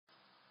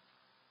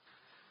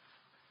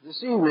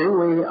This evening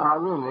we are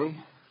really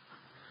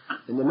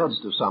in the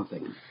midst of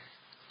something.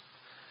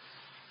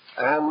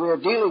 And we're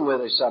dealing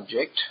with a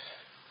subject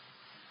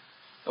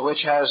which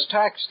has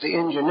taxed the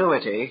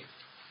ingenuity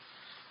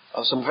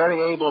of some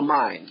very able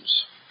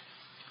minds.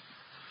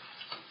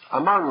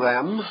 Among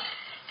them,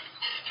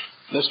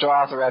 Mr.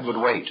 Arthur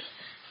Edward Waite.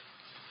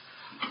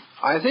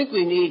 I think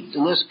we need,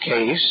 in this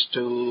case,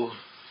 to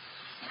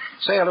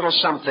say a little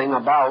something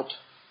about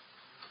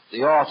the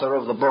author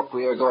of the book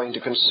we are going to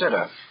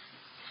consider.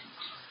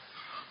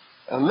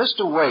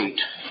 Mr. Waite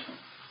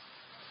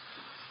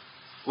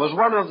was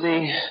one of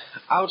the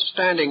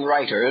outstanding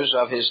writers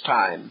of his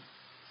time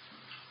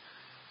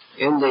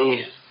in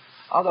the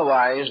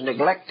otherwise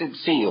neglected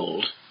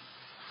field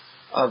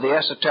of the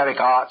esoteric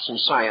arts and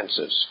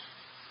sciences.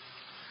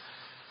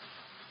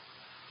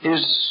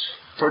 His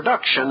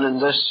production in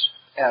this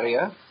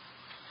area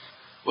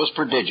was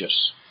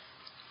prodigious,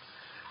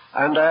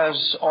 and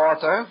as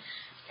author,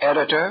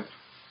 editor,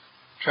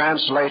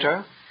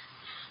 translator,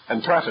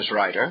 and preface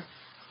writer,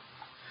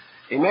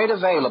 he made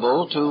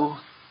available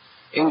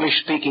to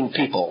English-speaking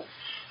people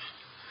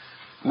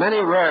many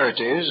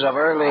rarities of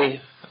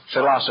early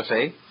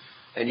philosophy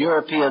and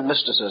European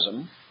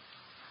mysticism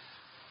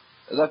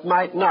that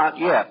might not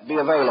yet be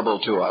available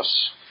to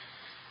us.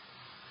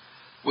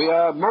 We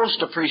are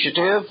most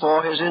appreciative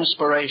for his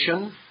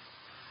inspiration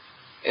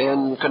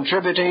in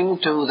contributing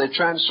to the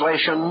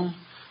translation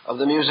of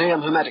the Museum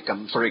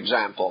Hermeticum, for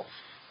example.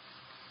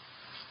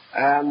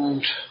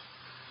 And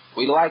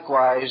we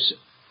likewise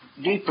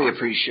deeply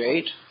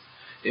appreciate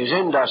his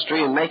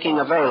industry in making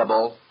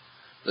available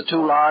the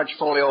two large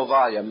folio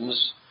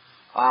volumes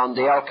on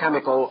the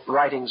alchemical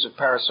writings of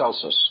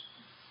Paracelsus.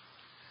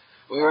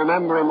 We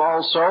remember him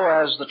also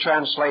as the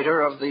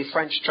translator of the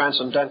French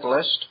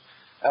transcendentalist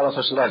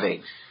Eliphas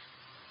Levi.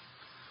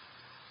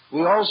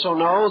 We also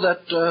know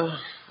that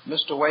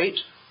Mr. Waite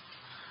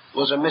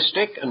was a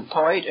mystic and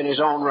poet in his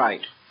own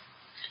right,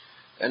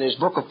 and his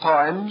book of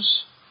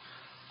poems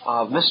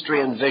of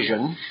Mystery and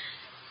Vision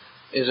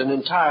is an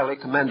entirely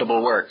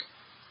commendable work.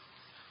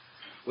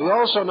 We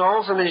also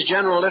know from his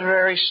general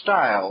literary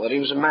style that he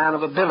was a man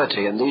of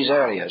ability in these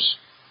areas.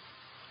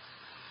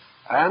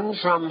 And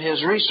from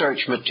his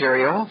research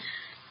material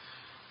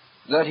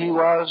that he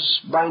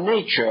was by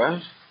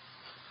nature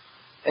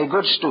a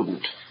good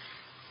student.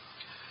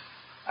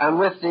 And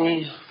with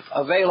the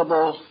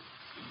available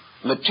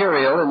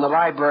material in the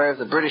library of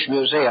the British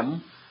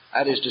Museum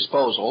at his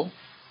disposal,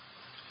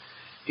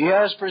 he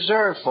has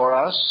preserved for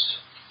us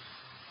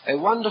a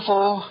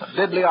wonderful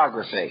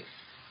bibliography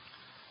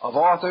of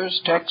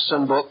authors, texts,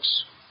 and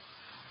books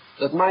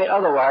that might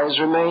otherwise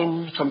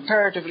remain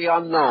comparatively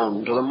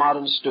unknown to the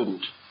modern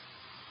student.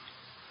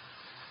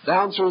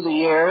 Down through the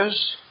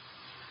years,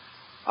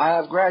 I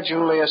have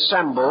gradually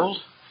assembled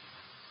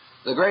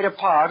the greater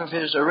part of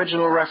his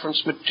original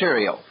reference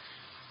material,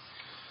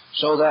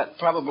 so that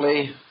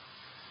probably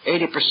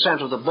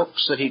 80% of the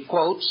books that he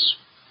quotes,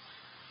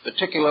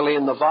 particularly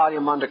in the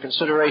volume under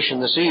consideration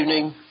this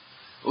evening,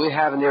 we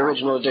have in the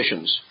original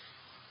editions.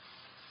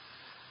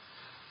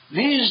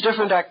 These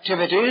different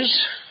activities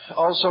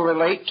also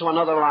relate to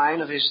another line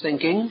of his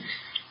thinking.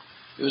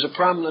 He was a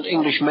prominent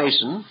English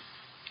Mason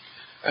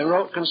and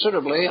wrote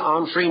considerably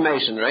on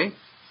Freemasonry,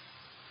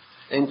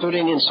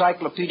 including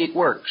encyclopedic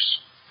works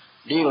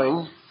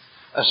dealing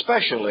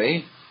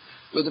especially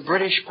with the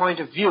British point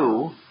of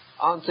view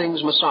on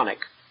things Masonic.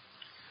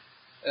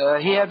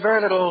 He had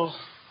very little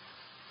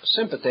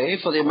sympathy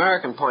for the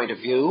American point of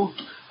view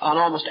on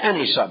almost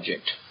any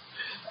subject,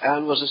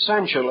 and was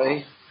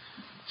essentially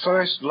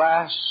first,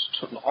 last,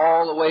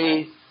 all the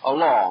way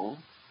along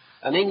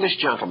an English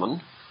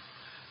gentleman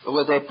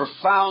with a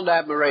profound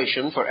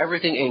admiration for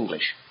everything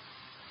English.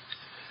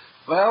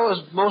 Well,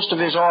 as most of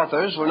his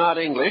authors were not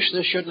English,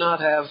 this should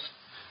not have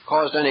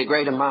caused any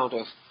great amount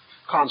of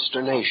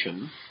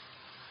consternation.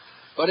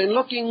 But in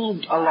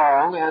looking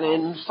along and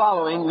in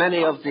following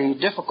many of the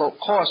difficult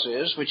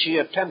courses which he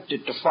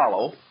attempted to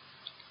follow,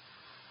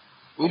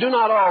 we do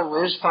not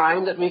always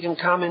find that we can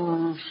come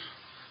in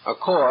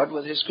accord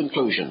with his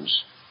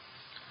conclusions.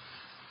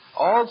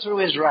 All through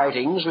his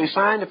writings, we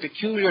find a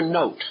peculiar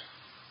note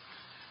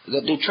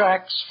that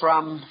detracts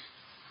from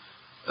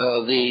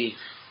the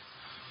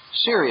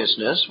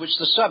seriousness which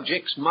the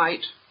subjects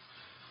might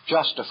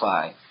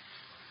justify.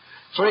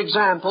 For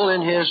example,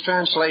 in his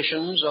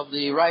translations of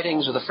the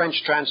writings of the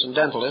French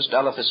transcendentalist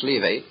Eliphas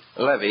Levi,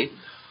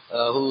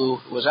 who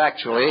was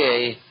actually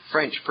a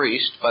French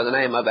priest by the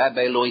name of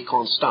Abbé Louis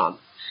Constant,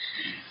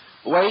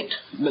 Waite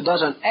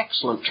does an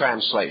excellent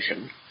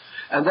translation,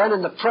 and then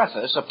in the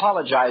preface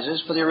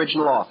apologizes for the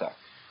original author.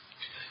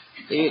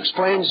 He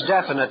explains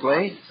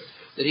definitely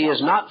that he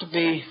is not to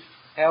be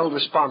held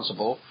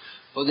responsible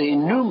for the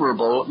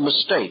innumerable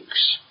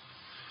mistakes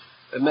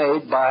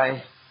made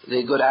by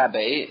the good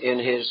abbé in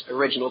his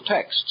original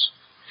texts.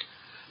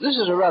 This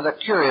is a rather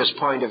curious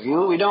point of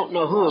view. We don't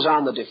know who is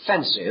on the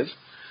defensive,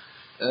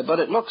 but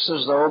it looks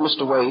as though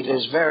Mr. Waite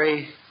is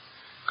very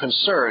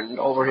concerned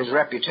over his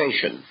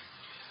reputation.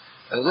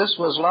 This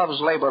was love's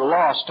labor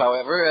lost,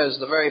 however, as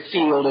the very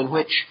field in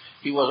which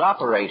he was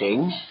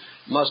operating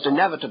must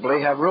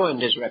inevitably have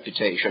ruined his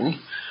reputation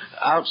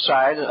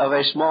outside of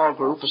a small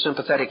group of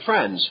sympathetic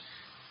friends.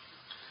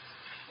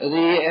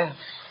 The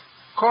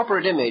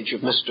corporate image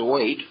of Mr.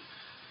 Waite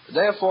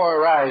therefore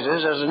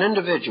arises as an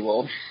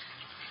individual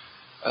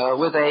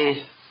with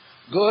a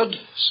good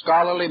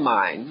scholarly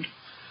mind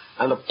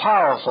and a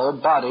powerful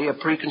body of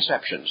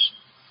preconceptions.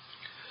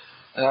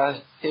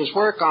 His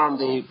work on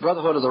the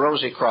Brotherhood of the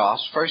Rosy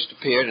Cross first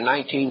appeared in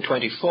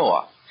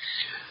 1924,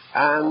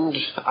 and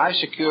I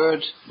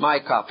secured my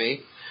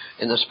copy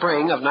in the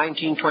spring of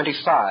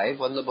 1925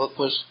 when the book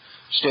was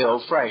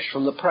still fresh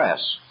from the press.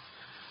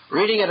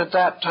 Reading it at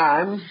that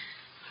time,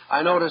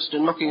 I noticed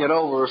in looking it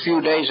over a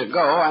few days ago,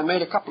 I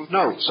made a couple of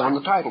notes on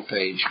the title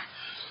page.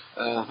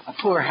 A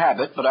poor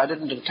habit, but I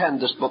didn't intend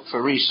this book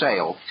for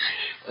resale.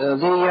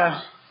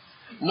 The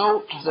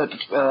note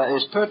that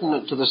is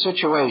pertinent to the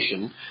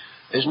situation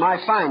is my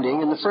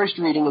finding in the first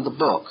reading of the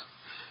book.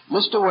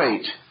 Mr.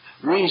 Waite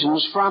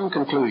reasons from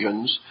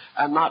conclusions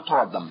and not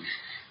toward them.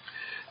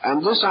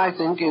 And this, I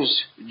think,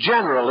 is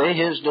generally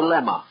his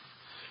dilemma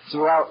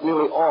throughout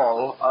nearly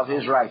all of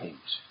his writings.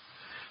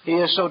 He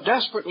is so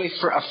desperately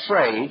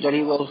afraid that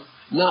he will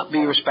not be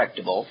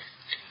respectable.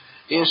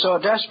 He is so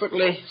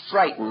desperately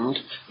frightened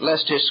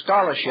lest his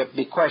scholarship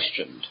be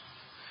questioned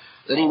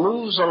that he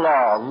moves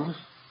along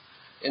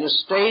in a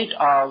state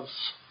of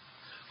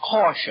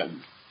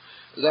caution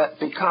that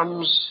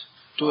becomes,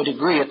 to a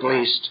degree at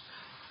least,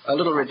 a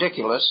little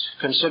ridiculous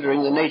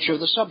considering the nature of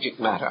the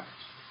subject matter.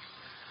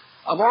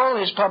 Of all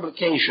his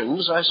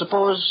publications, I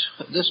suppose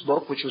this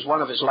book, which was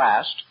one of his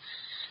last,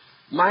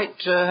 might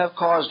have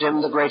caused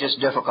him the greatest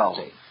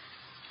difficulty.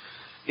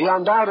 He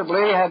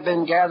undoubtedly had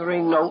been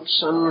gathering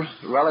notes on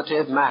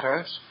relative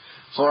matters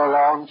for a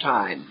long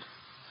time,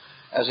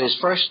 as his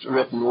first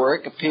written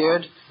work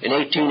appeared in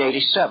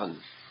 1887.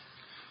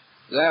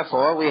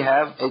 Therefore, we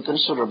have a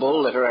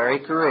considerable literary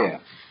career.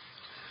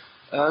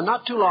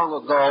 Not too long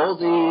ago,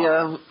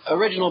 the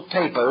original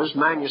papers,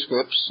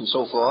 manuscripts, and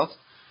so forth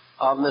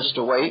of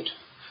Mr. Waite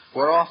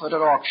were offered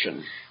at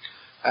auction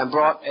and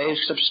brought a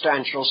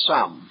substantial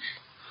sum.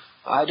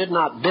 I did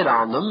not bid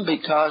on them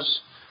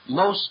because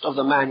most of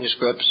the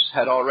manuscripts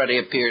had already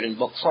appeared in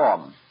book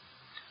form.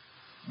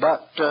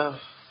 But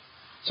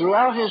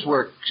throughout his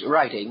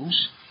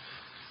writings,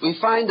 we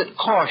find that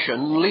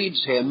caution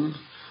leads him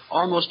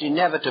almost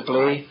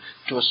inevitably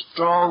to a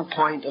strong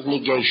point of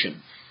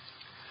negation.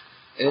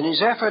 In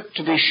his effort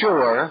to be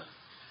sure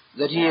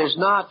that he is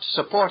not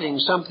supporting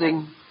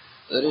something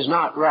that is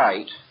not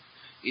right,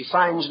 he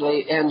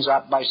finally ends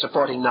up by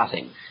supporting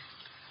nothing.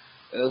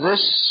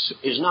 This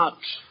is not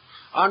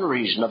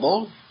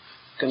unreasonable,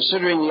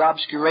 considering the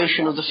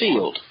obscuration of the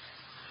field,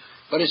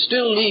 but it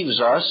still leaves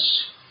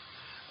us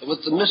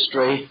with the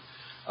mystery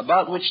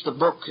about which the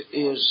book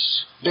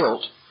is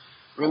built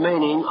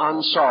remaining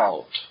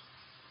unsolved.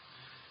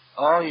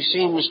 All he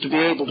seems to be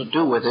able to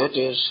do with it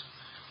is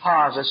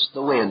harvest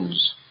the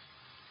winds.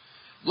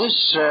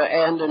 This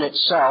end in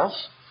itself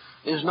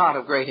is not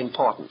of great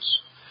importance.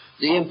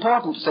 The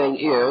important thing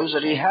is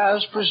that he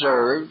has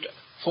preserved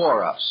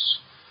for us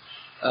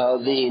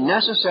the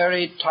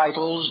necessary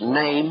titles,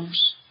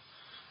 names,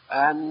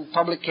 and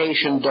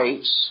publication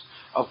dates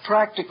of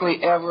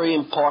practically every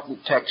important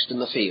text in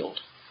the field.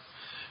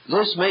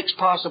 This makes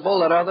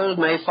possible that others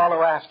may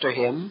follow after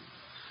him,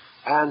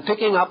 and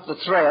picking up the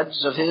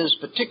threads of his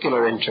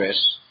particular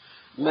interests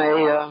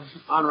may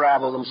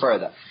unravel them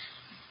further.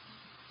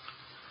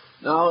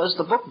 Now, as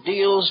the book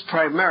deals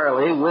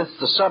primarily with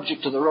the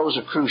subject of the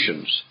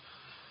Rosicrucians,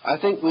 I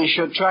think we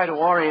should try to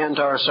orient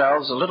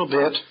ourselves a little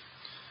bit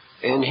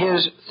in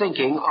his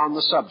thinking on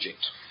the subject.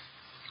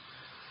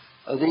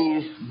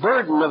 The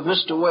burden of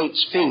Mr.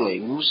 Waite's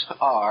feelings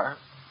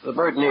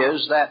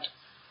is that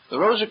the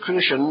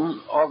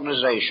Rosicrucian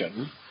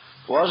organization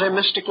was a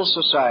mystical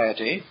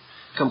society,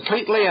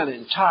 completely and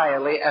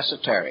entirely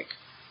esoteric,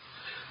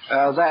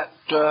 that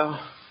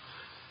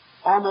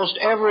almost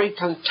every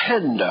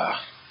contender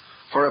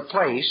for a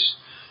place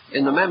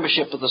in the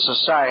membership of the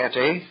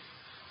society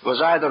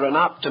was either an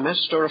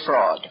optimist or a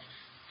fraud,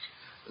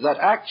 that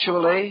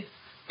actually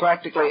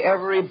practically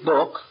every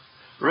book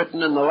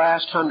written in the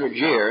last 100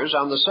 years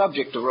on the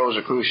subject of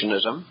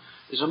Rosicrucianism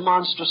is a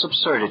monstrous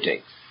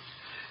absurdity,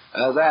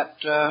 that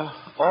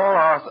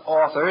all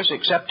authors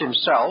except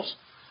himself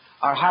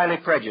are highly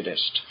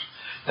prejudiced.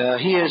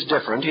 He is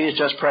different. He is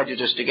just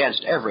prejudiced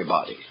against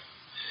everybody.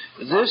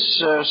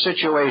 This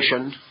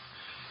situation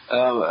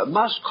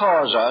must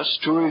cause us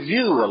to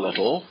review a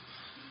little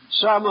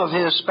some of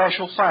his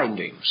special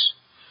findings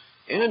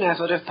in an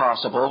effort, if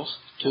possible,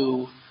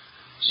 to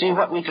see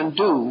what we can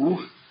do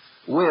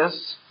with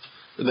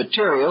the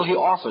material he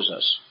offers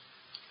us.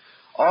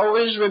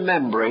 Always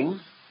remembering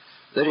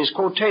that his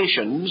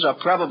quotations are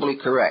probably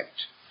correct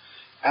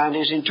and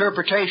his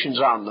interpretations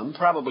on them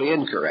probably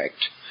incorrect.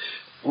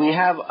 We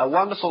have a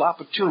wonderful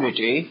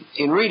opportunity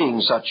in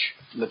reading such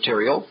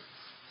material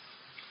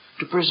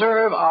to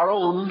preserve our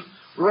own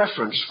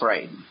reference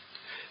frame.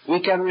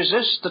 We can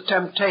resist the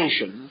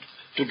temptation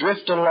to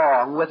drift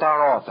along with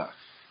our author.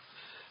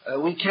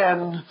 We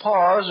can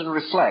pause and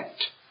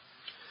reflect,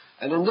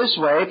 and in this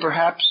way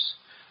perhaps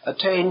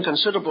attain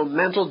considerable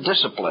mental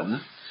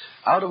discipline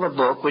out of a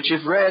book which,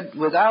 if read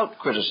without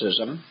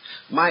criticism,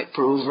 might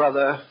prove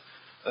rather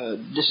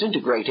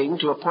disintegrating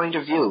to a point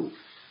of view.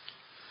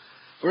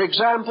 For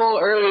example,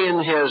 early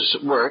in his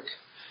work,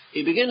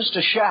 he begins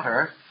to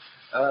shatter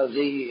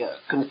the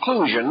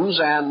conclusions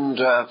and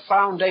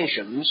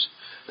foundations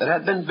that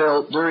had been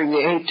built during the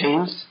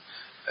 18th,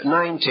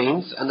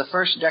 19th, and the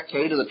first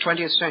decade of the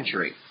 20th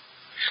century.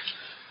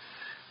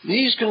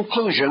 These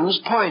conclusions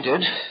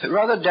pointed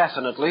rather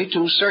definitely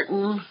to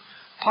certain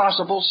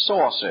possible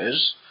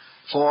sources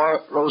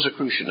for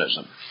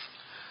Rosicrucianism.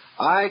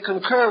 I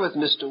concur with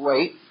Mr.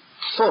 Waite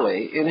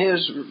fully in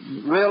his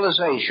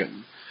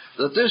realization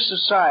that this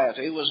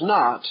society was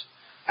not,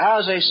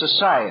 as a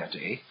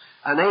society,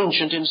 an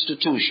ancient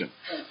institution,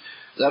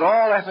 that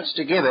all efforts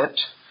to give it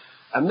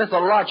a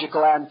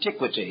mythological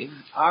antiquity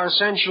are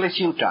essentially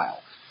futile,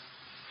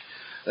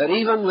 that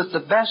even with the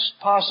best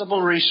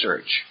possible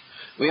research,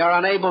 we are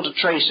unable to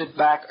trace it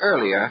back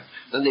earlier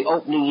than the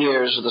opening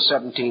years of the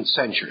 17th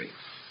century.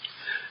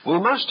 We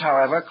must,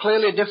 however,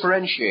 clearly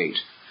differentiate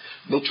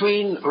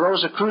between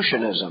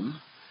Rosicrucianism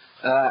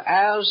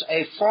as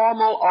a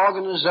formal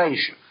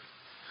organization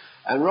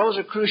and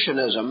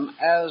Rosicrucianism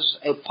as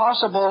a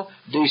possible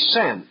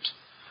descent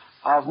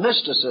of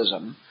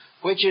mysticism,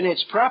 which in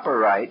its proper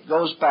right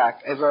goes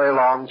back a very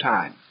long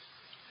time.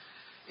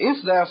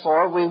 If,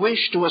 therefore, we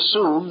wish to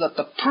assume that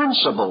the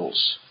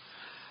principles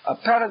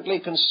apparently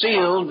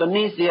concealed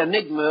beneath the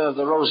enigma of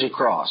the Rosy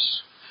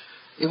Cross,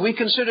 if we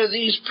consider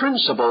these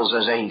principles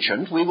as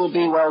ancient, we will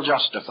be well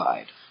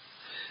justified.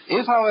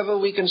 If, however,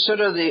 we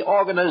consider the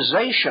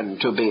organization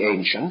to be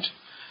ancient,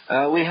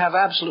 we have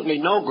absolutely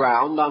no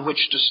ground on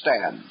which to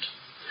stand.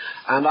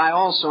 And I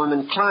also am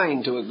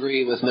inclined to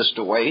agree with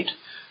Mr. Waite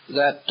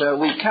that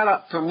we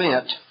cannot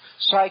permit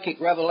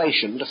psychic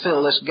revelation to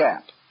fill this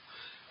gap.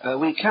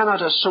 We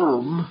cannot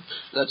assume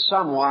that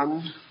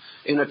someone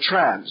in a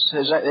trance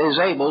is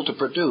able to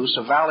produce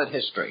a valid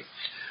history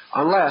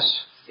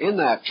unless in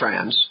that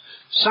trance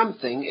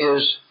something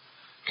is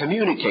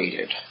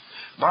communicated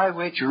by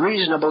which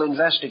reasonable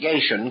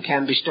investigation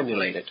can be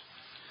stimulated.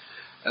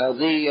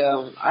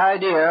 The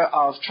idea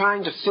of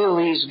trying to fill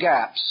these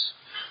gaps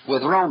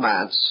with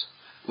romance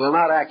will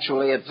not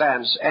actually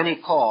advance any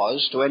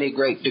cause to any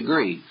great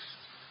degree.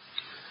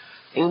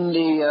 In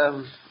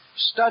the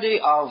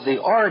study of the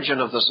origin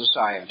of the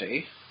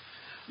society,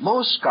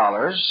 most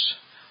scholars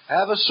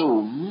have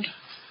assumed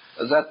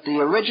that the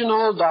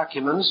original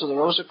documents of the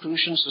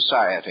Rosicrucian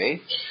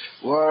Society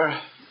were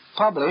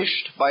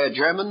published by a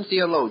German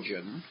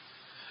theologian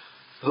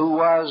who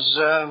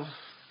was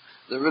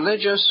the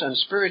religious and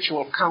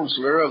spiritual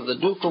counselor of the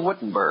Duke of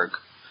Wittenberg,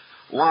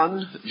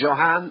 one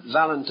Johann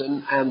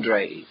Valentin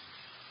André.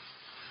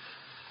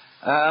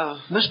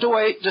 Mr.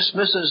 Waite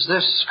dismisses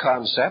this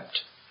concept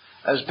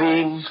as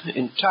being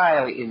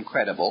entirely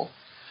incredible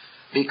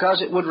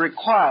because it would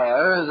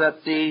require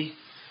that the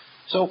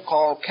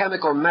so-called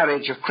chemical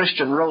marriage of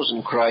Christian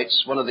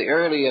Rosenkreutz, one of the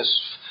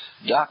earliest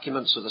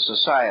documents of the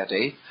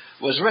Society,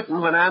 was written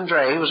when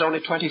André was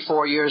only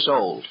 24 years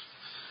old.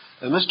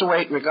 Mr.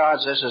 Waite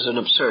regards this as an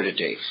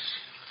absurdity.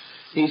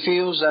 He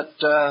feels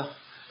that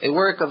a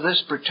work of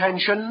this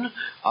pretension,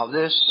 of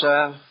this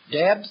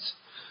depth,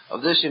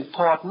 of this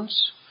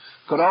importance,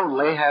 could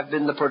only have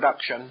been the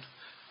production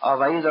of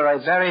either a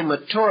very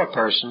mature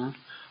person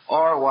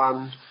or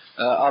one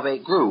of a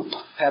group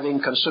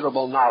having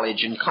considerable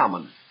knowledge in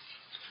common.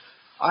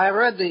 I have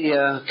read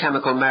the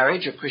Chemical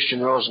Marriage of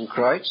Christian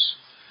Rosenkreutz,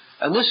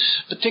 and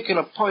this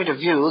particular point of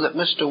view that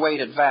Mr.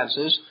 Waite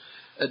advances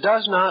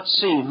does not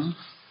seem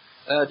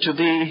to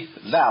be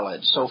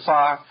valid so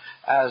far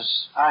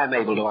as I am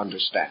able to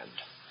understand.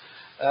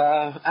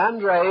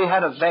 André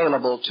had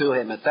available to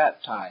him at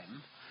that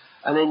time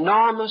an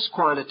enormous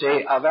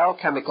quantity of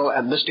alchemical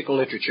and mystical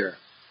literature.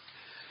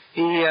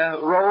 He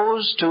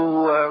rose to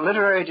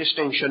literary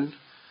distinction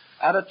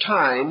at a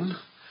time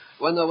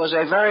when there was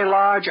a very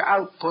large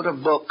output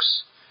of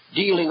books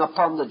dealing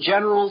upon the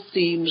general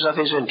themes of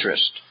his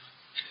interest.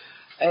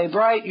 A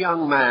bright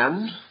young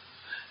man,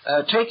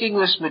 taking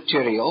this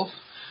material,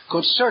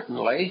 could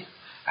certainly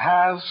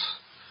have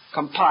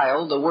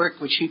compiled the work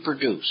which he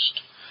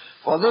produced.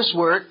 For this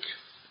work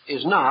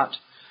is not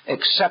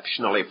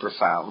exceptionally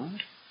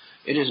profound.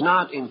 It is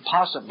not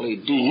impossibly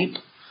deep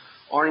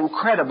or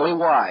incredibly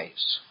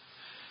wise.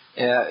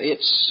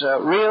 Its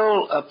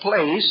real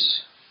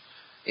place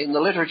in the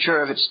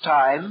literature of its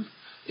time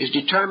is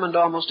determined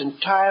almost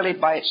entirely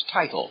by its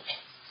title.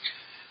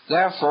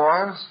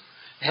 Therefore,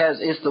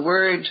 if the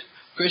words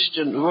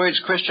Christian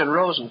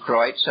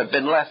Rosenkreutz had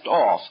been left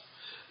off,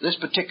 this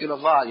particular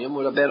volume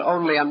would have been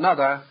only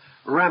another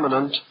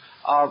remnant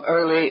of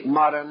early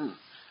modern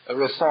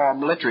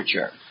Reform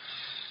literature.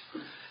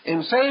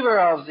 In favor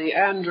of the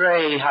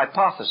André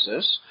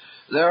hypothesis,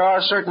 there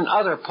are certain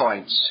other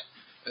points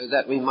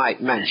that we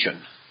might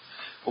mention.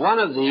 One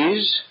of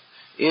these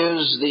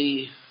is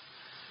the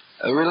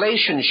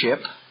relationship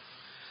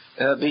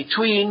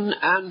between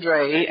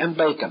Andre and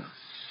Bacon.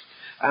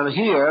 And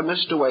here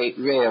Mr. Waite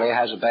really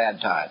has a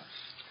bad time.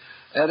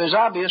 It is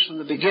obvious from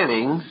the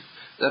beginning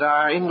that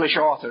our English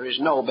author is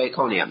no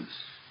Baconian.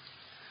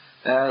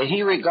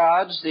 He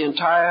regards the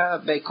entire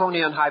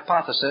Baconian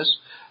hypothesis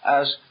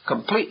as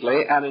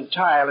completely and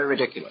entirely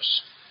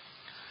ridiculous.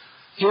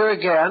 Here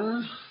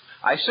again,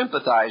 I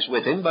sympathize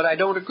with him, but I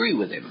don't agree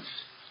with him.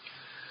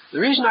 The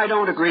reason I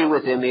don't agree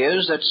with him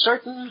is that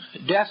certain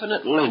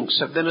definite links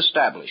have been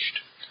established.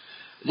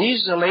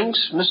 These are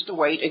links Mr.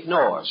 Waite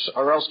ignores,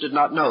 or else did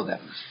not know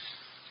them.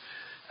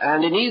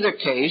 And in either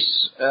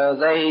case,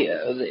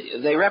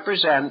 they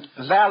represent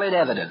valid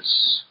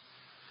evidence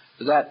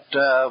that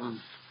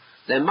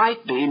there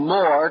might be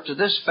more to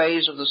this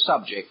phase of the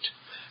subject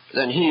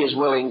than he is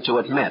willing to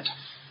admit.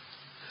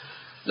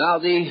 Now,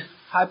 the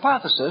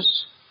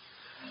hypothesis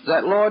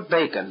that Lord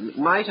Bacon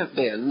might have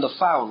been the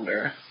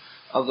founder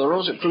of the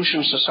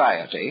Rosicrucian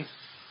Society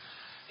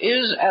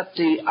is at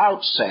the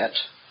outset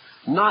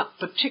not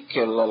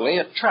particularly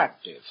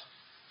attractive.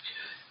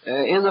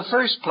 In the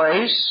first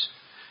place,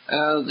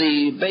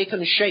 the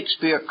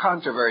Bacon-Shakespeare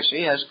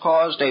controversy has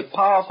caused a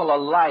powerful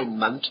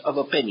alignment of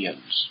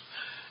opinions.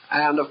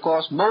 And, of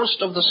course,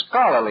 most of the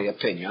scholarly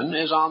opinion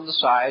is on the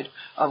side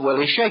of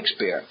Willie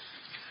Shakespeare.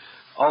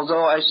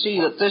 Although I see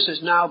that this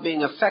is now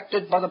being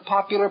affected by the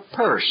popular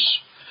purse.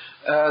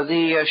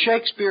 The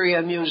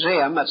Shakespearean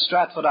Museum at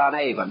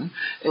Stratford-on-Avon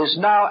is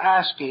now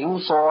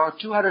asking for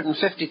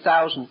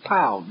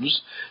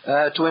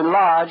 £250,000 to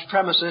enlarge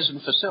premises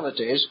and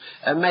facilities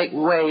and make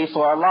way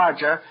for a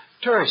larger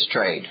tourist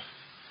trade.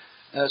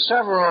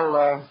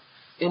 Several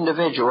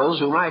individuals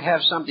who might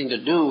have something to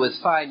do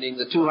with finding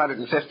the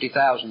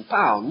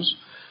 £250,000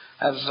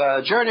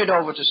 have journeyed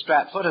over to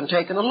Stratford and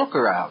taken a look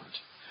around.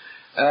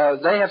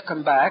 They have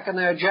come back, and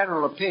their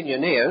general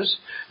opinion is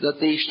that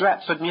the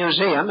Stratford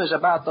Museum is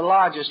about the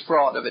largest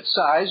fraud of its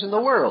size in the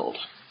world,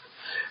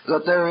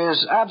 that there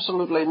is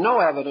absolutely no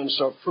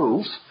evidence or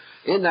proof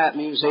in that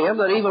museum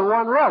that even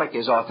one relic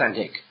is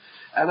authentic.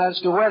 And as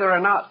to whether or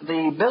not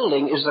the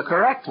building is the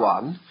correct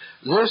one,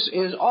 this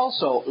is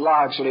also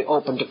largely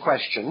open to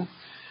question.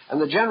 And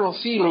the general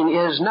feeling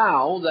is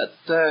now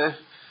that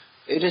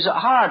it is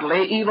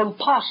hardly even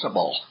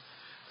possible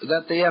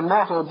that the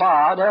immortal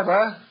bard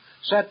ever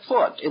set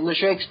foot in the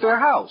Shakespeare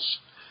house.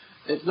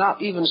 It's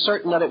not even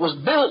certain that it was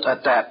built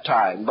at that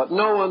time, but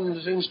no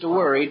one seems to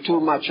worry too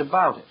much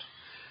about it.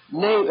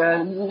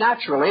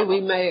 Naturally, we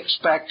may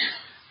expect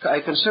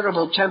a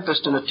considerable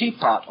tempest in a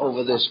teapot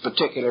over this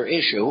particular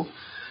issue,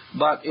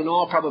 but in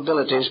all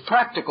probabilities,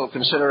 practical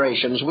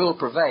considerations will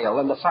prevail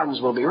and the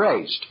funds will be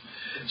raised.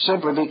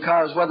 Simply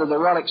because whether the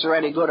relics are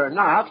any good or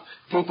not,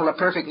 people are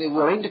perfectly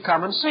willing to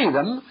come and see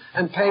them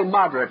and pay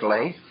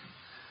moderately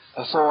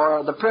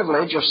for the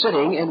privilege of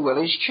sitting in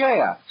Willie's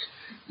chair.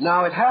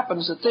 Now, it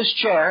happens that this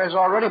chair has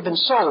already been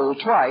sold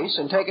twice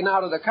and taken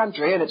out of the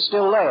country, and it's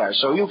still there.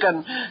 So you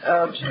can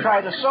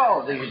try to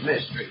solve these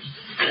mysteries.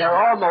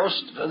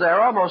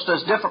 They're almost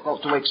as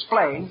difficult to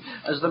explain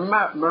as the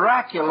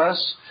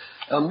miraculous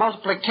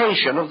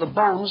multiplication of the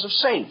bones of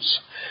saints,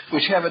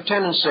 which have a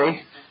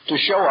tendency to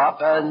show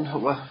up, and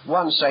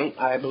one saint,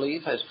 I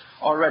believe, has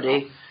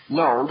already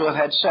known to have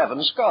had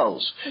 7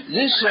 skulls.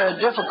 This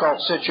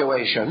difficult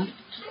situation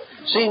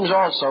seems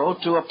also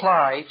to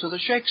apply to the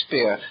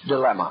Shakespeare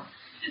dilemma.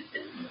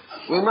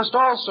 We must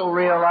also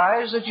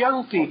realize that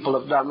young people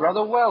have done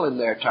rather well in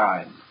their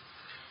time.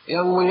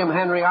 Young William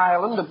Henry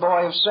Ireland, a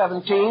boy of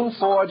 17,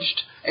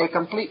 forged a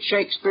complete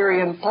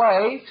Shakespearean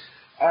play,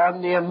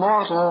 and the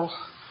immortal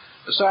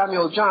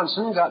Samuel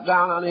Johnson got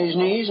down on his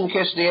knees and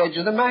kissed the edge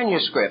of the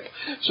manuscript.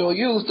 So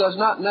youth does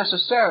not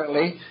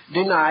necessarily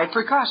deny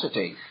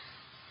precocity.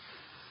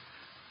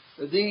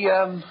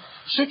 The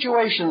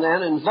situation,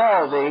 then,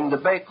 involving the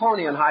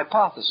Baconian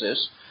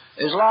hypothesis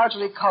is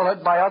largely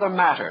colored by other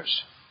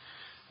matters.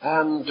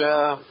 And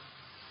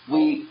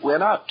we're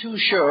not too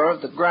sure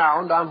of the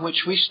ground on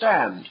which we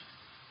stand.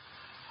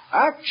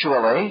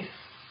 Actually,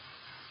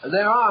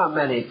 there are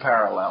many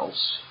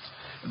parallels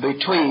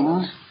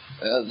between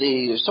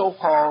the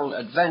so-called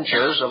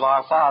adventures of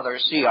our father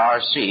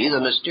C.R.C., the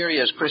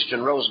mysterious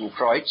Christian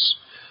Rosenkreutz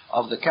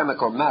of the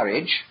chemical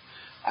marriage,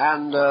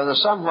 and the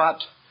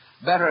somewhat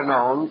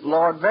better-known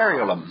Lord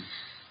Verulam.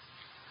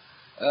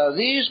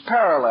 These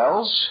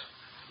parallels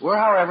were,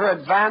 however,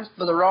 advanced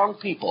by the wrong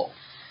people.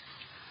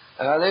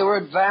 They were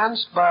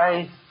advanced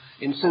by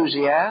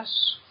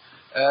enthusiasts.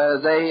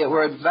 They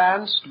were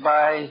advanced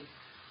by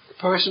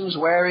persons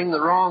wearing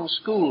the wrong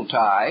school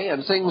tie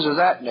and things of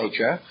that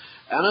nature,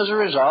 and as a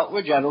result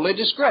were generally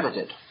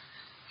discredited.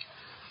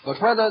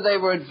 But whether they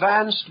were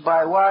advanced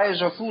by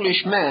wise or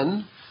foolish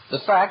men, the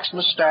facts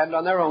must stand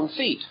on their own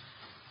feet.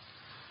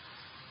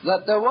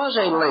 That there was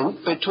a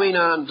link between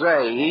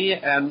Andre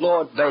and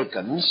Lord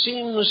Bacon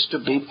seems to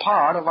be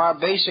part of our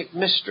basic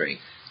mystery.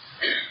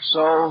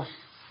 So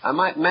I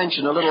might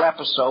mention a little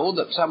episode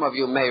that some of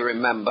you may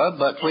remember,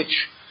 but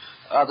which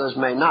others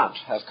may not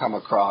have come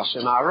across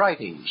in our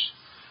writings.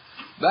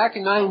 Back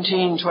in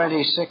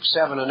 1926,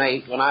 7, and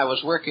 8, when I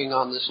was working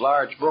on this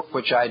large book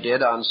which I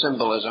did on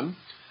symbolism,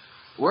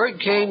 word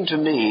came to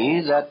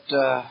me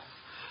that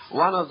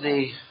one of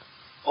the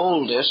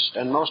oldest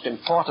and most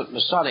important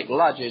Masonic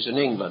lodges in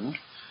England,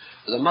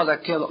 the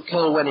Mother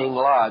Kilwinning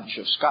Lodge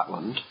of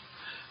Scotland,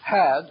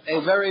 had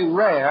a very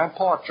rare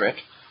portrait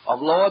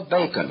of Lord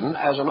Bacon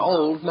as an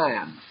old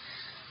man.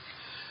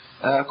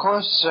 Of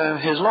course,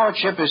 his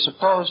lordship is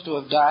supposed to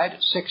have died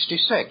at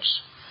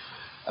 66,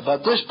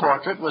 but this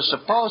portrait was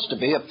supposed to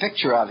be a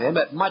picture of him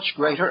at much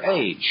greater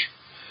age.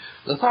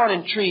 The thought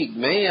intrigued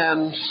me,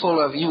 and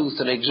full of youth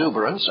and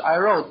exuberance, I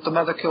wrote the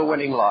Mother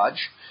Kilwinning Lodge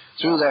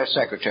through their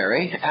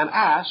secretary and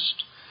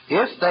asked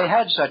if they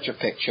had such a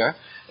picture,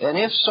 and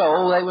if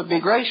so, they would be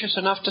gracious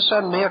enough to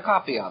send me a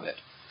copy of it.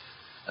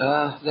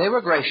 They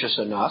were gracious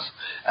enough,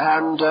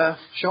 and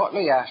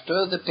shortly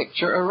after, the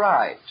picture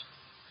arrived.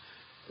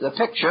 The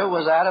picture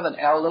was that of an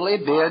elderly,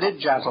 bearded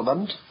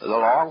gentleman with a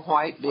long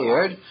white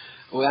beard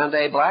and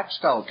a black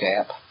skull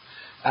cap,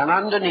 and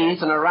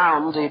underneath and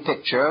around the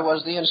picture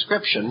was the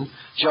inscription,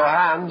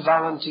 Johann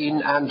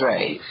Valentin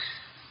André.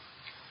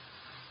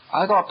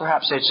 I thought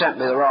perhaps they'd sent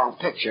me the wrong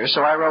picture,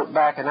 so I wrote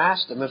back and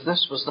asked them if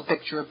this was the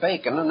picture of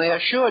Bacon, and they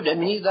assured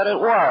me that it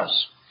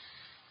was.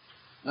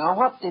 Now,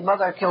 what the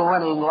Mother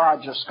Kilwinning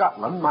Lodge of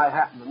Scotland might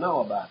happen to know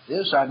about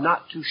this, I'm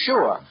not too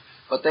sure,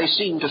 but they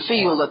seemed to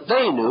feel that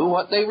they knew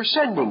what they were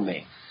sending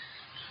me.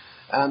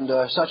 And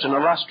such an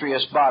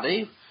illustrious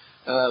body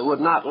would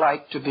not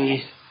like to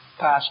be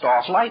passed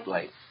off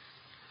lightly.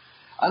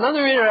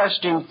 Another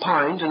interesting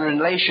point in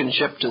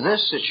relationship to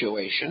this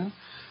situation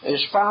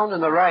is found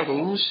in the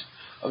writings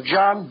of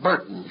John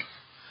Burton,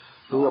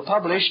 who were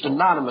published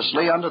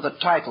anonymously under the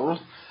title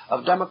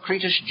of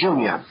Democritus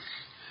Jr.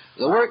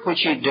 The work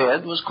which he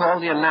did was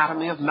called The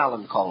Anatomy of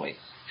Melancholy.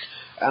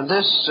 And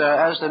this,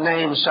 as the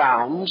name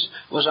sounds,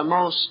 was a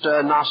most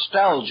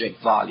nostalgic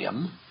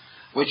volume,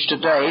 which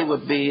today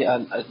would be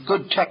a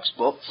good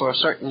textbook for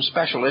certain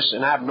specialists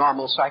in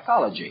abnormal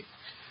psychology.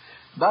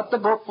 But the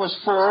book was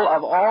full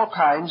of all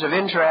kinds of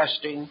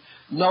interesting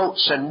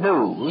notes and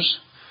news,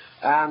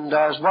 and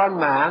as one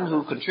man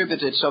who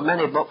contributed so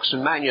many books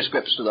and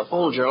manuscripts to the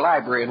Folger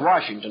Library in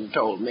Washington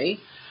told me,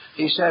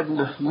 he said,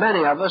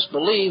 many of us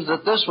believe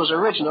that this was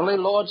originally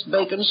Lord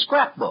Bacon's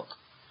scrapbook.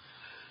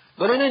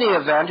 But in any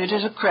event, it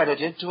is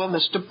accredited to a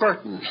Mr.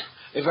 Burton,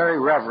 a very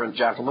reverend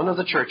gentleman of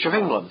the Church of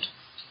England.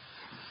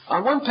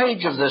 On one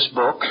page of this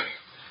book,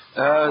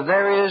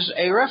 there is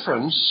a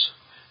reference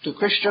to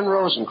Christian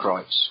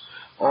Rosenkreutz,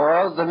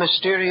 or the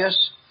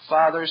mysterious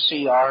Father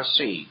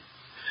C.R.C.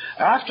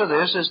 After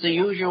this is the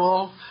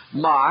usual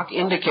mark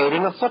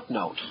indicating a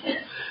footnote,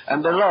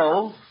 and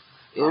below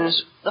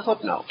is the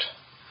footnote.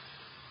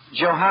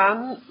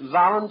 Johann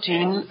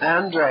Valentin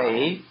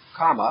André,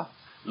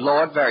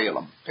 Lord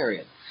Verulam,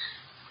 period.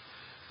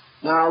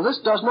 Now,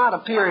 this does not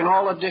appear in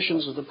all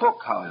editions of the book,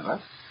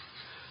 however,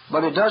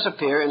 but it does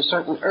appear in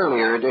certain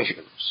earlier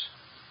editions.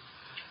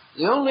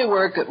 The only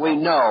work that we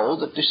know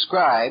that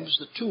describes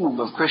the tomb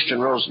of Christian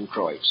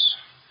Rosenkreutz,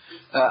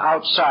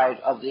 outside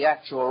of the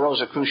actual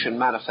Rosicrucian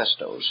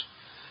manifestos,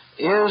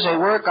 is a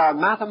work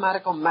on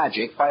mathematical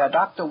magic by a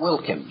Dr.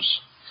 Wilkins,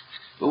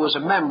 who was a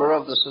member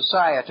of the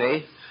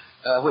society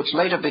which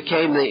later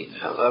became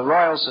the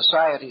Royal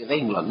Society of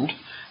England,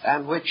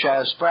 and which,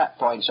 as Spratt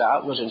points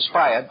out, was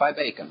inspired by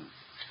Bacon.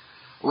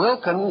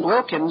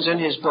 Wilkins, in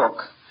his book,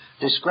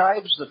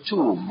 describes the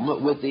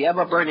tomb with the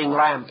ever-burning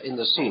lamp in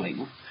the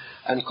ceiling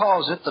and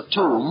calls it the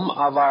tomb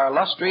of our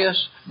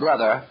illustrious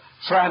brother,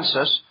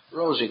 Francis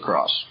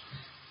Rosycross.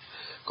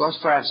 Of course,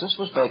 Francis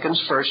was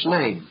Bacon's first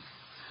name,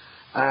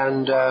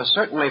 and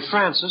certainly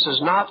Francis is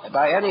not,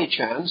 by any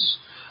chance,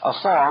 a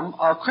form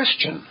of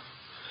Christian.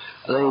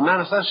 The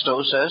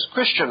manifesto says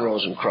Christian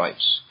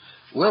Rosenkreutz.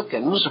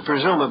 Wilkins,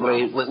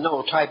 presumably with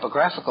no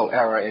typographical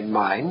error in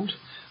mind,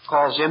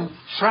 calls him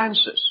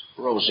Francis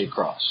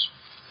Rosycross.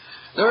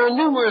 There are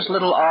numerous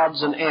little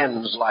odds and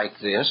ends like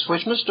this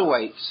which Mr.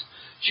 Waite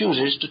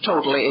chooses to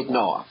totally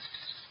ignore.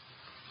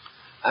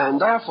 And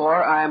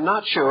therefore I am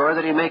not sure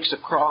that he makes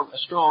a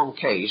strong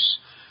case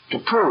to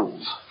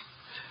prove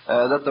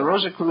that the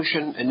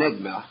Rosicrucian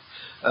enigma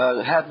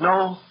had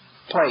no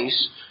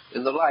place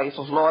in the life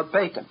of Lord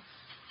Bacon.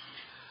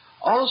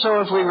 Also,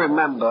 if we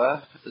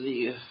remember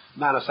the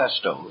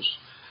manifestos,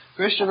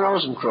 Christian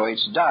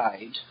Rosenkreutz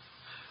died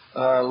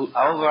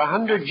over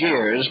 100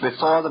 years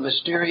before the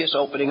mysterious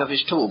opening of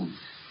his tomb.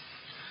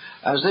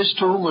 As this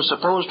tomb was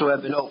supposed to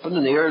have been opened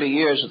in the early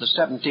years of the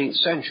 17th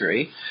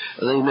century,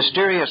 the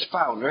mysterious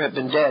founder had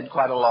been dead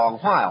quite a long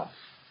while.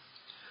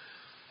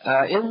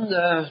 In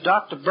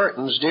Dr.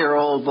 Burton's dear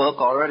old book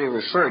already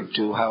referred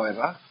to,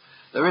 however,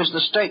 there is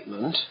the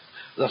statement,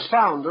 the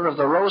founder of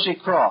the Rosy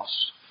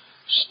Cross,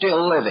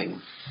 still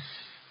living.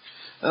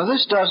 Now,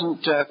 this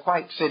doesn't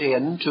quite fit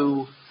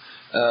into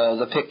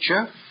the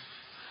picture,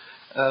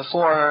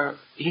 for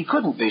he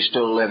couldn't be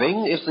still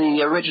living if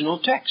the original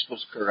text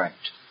was correct.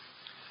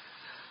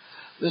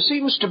 There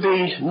seems to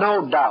be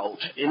no doubt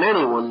in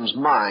anyone's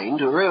mind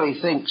who really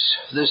thinks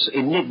this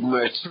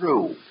enigma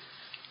through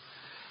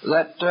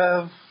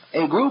that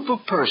a group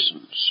of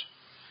persons,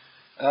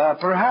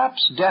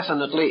 perhaps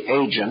definitely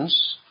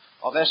agents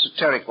of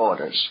esoteric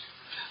orders,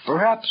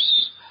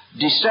 perhaps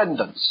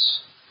descendants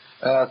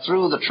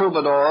through the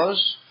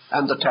troubadours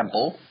and the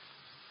temple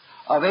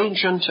of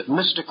ancient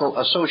mystical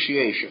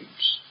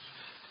associations,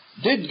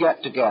 did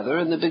get together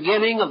in the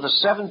beginning of the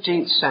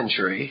 17th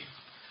century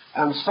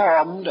and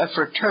formed a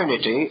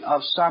fraternity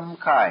of some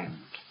kind.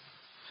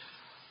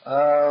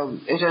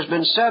 It has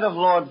been said of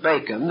Lord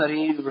Bacon that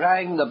he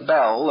rang the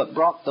bell that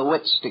brought the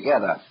wits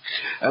together,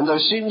 and there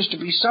seems to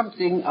be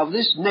something of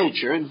this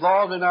nature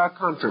involved in our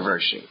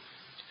controversy.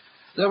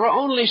 There were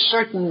only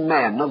certain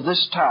men of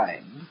this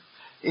time,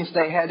 if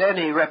they had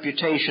any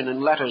reputation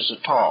in letters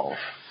at all,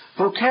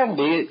 who can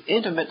be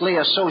intimately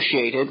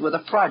associated with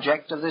a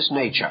project of this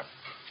nature.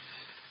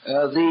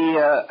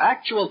 The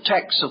actual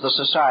texts of the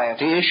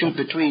society, issued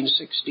between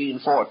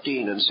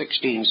 1614 and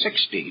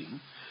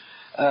 1616,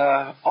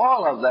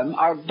 all of them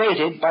are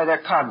dated by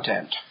their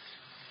content.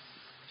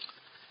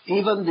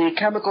 Even the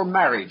chemical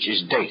marriage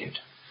is dated.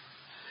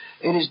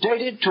 It is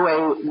dated to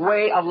a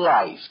way of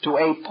life, to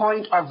a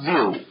point of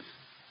view.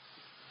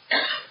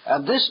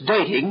 And this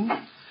dating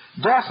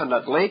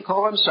definitely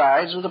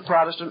coincides with the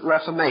Protestant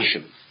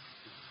Reformation.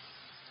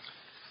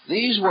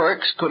 These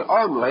works could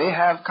only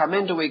have come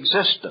into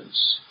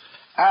existence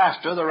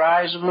after the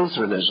rise of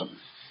Lutheranism.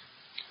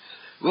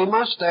 We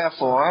must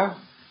therefore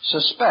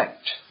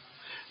suspect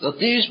that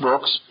these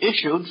books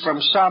issued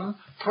from some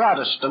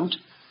Protestant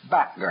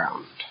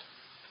background.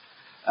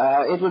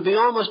 It would be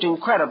almost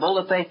incredible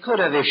that they could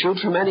have issued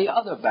from any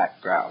other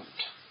background,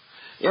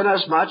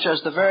 inasmuch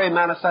as the very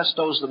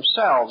manifestos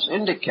themselves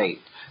indicate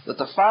that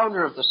the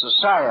founder of the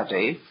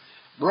society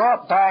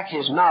brought back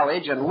his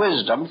knowledge and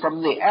wisdom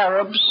from the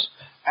Arabs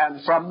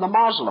and from the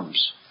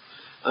Muslims,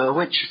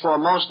 which for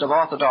most of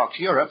Orthodox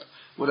Europe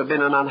would have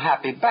been an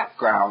unhappy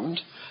background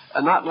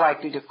and not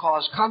likely to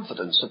cause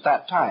confidence at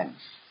that time.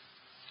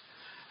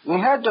 We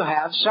had to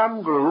have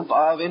some group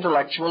of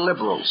intellectual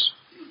liberals.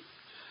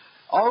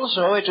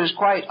 Also, it is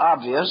quite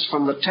obvious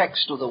from the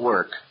text of the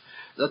work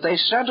that they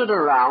centered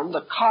around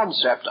the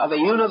concept of a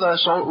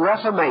universal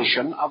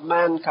reformation of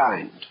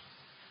mankind.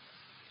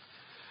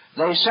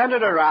 They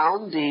centered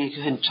around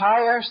the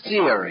entire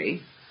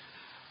theory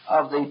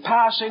of the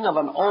passing of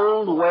an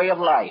old way of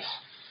life,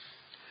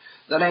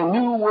 that a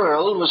new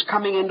world was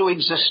coming into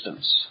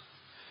existence,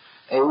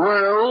 a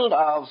world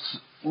of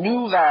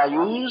new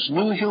values,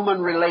 new human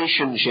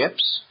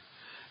relationships,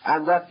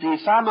 and that the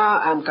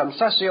Fama and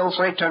Confessio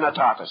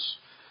Fraternitatis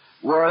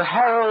were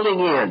heralding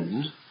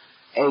in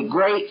a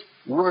great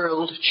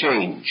world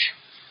change.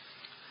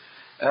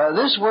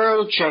 This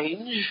world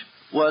change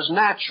was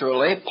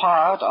naturally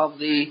part of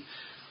the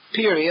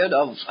period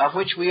of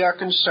which we are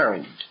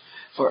concerned,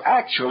 for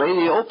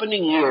actually the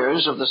opening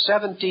years of the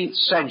 17th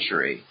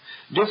century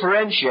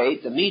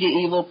differentiate the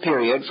medieval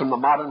period from the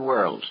modern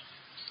world.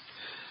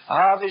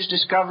 Harvey's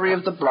discovery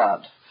of the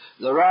blood,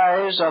 the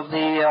rise of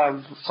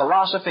the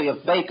philosophy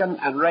of Bacon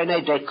and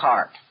René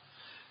Descartes,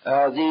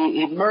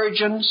 the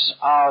emergence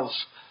of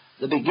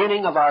the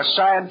beginning of our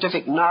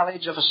scientific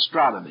knowledge of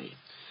astronomy,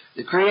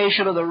 the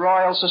creation of the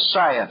Royal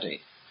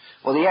Society,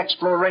 or the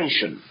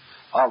exploration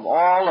of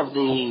all of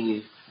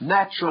the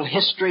natural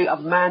history of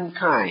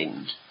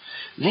mankind.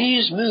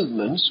 These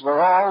movements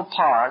were all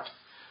part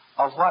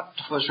of what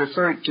was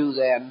referred to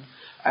then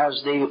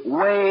as the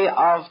way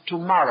of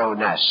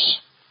tomorrowness,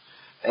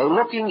 a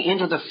looking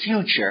into the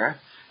future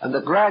and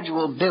the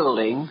gradual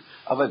building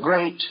of a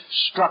great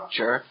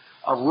structure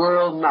of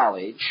world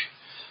knowledge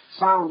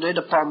founded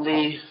upon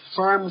the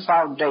firm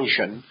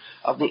foundation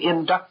of the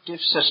inductive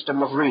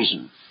system of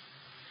reason.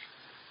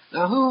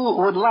 Now, who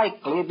would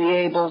likely be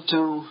able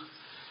to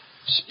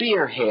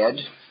spearhead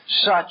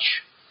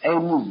such a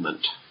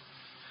movement?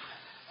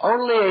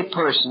 Only a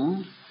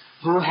person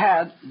who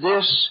had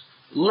this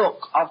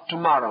look of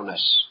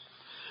tomorrowness,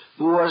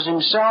 who was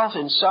himself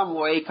in some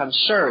way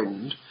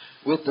concerned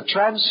with the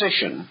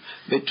transition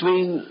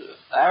between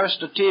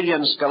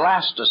Aristotelian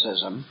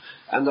scholasticism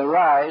and the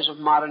rise of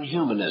modern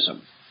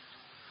humanism.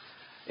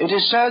 It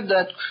is said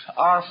that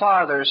our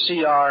father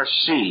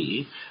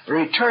C.R.C.,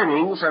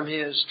 returning from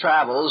his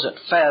travels at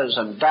Fez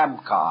and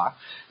Damcar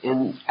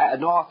in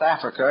North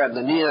Africa and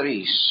the Near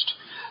East,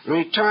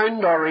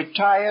 returned or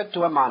retired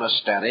to a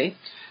monastery,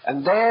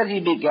 and there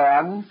he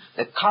began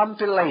the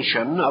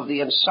compilation of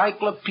the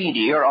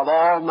encyclopedia of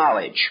all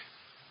knowledge.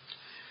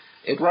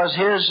 It was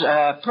his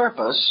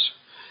purpose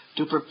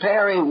to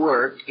prepare a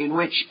work in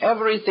which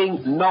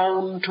everything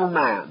known to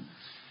man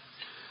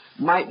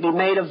might be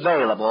made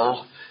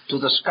available to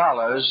the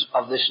scholars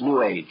of this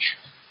new age.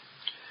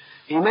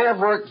 He may have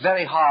worked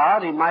very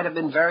hard, he might have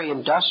been very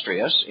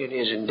industrious in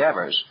his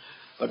endeavors,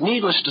 but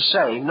needless to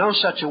say, no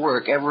such a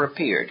work ever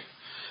appeared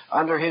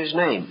under his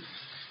name,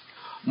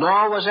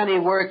 nor was any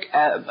work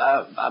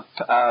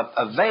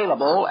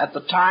available at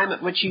the time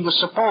at which he was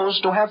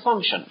supposed to have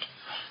functioned.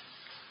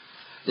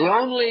 The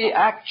only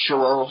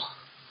actual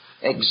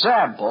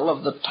example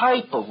of the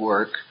type of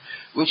work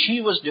which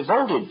he was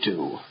devoted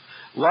to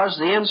was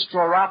the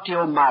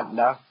Instauratio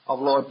Magna of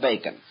Lord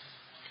Bacon.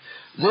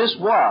 This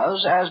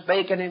was, as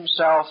Bacon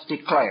himself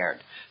declared,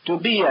 to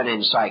be an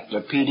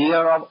encyclopedia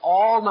of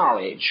all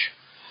knowledge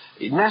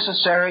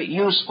necessary,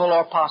 useful,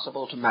 or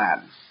possible to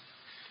man.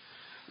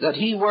 That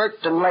he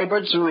worked and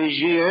labored through his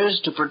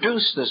years to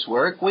produce this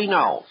work, we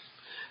know.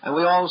 And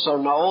we also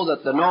know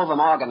that the Novum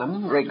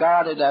Organum,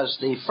 regarded as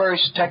the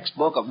first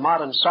textbook of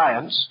modern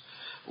science,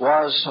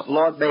 was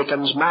Lord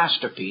Bacon's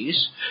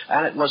masterpiece,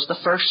 and it was the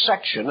first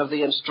section of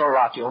the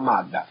Instauratio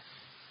Magna.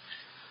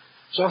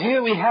 So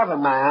here we have a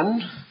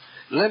man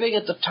living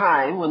at the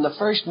time when the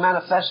first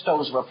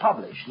manifestos were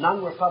published.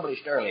 None were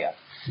published earlier.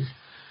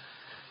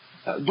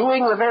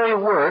 Doing the very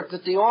work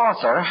that the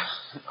author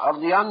of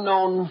the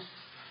unknown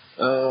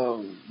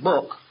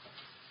book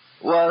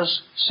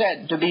was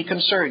said to be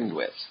concerned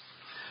with.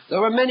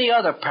 There were many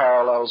other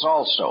parallels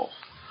also,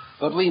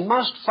 but we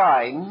must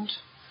find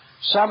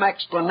some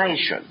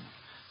explanation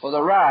for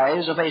the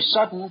rise of a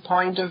sudden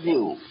point of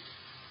view.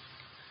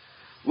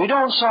 We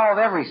don't solve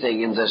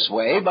everything in this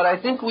way, but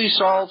I think we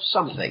solve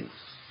something.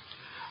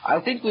 I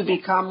think we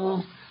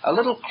become a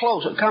little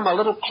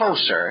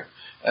closer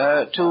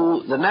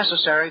to the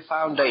necessary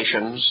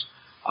foundations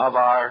of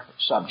our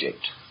subject.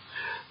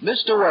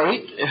 Mr.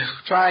 Waite,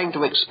 trying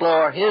to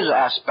explore his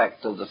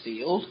aspect of the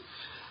field,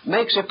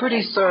 makes a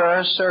pretty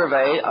thorough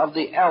survey of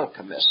the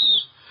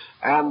alchemists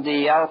and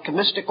the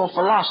alchemistical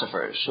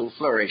philosophers who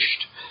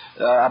flourished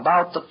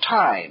about the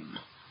time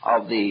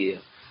of the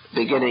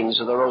beginnings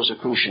of the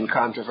Rosicrucian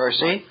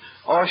controversy,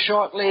 or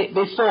shortly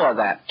before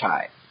that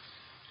time.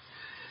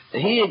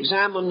 He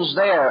examines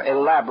their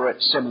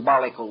elaborate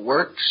symbolical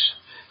works,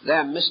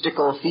 their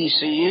mystical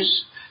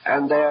theses,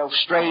 and their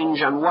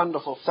strange and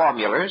wonderful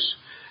formulas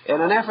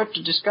in an effort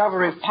to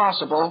discover, if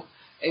possible,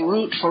 a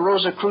route for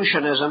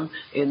Rosicrucianism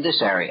in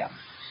this area.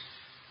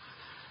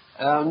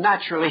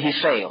 Naturally, he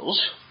fails,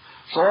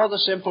 for the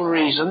simple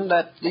reason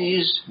that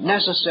these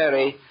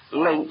necessary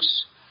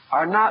links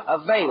are not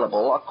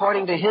available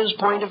according to his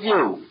point of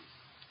view.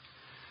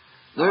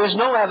 There is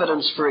no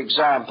evidence, for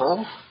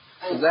example,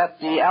 that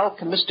the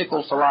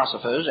alchemistical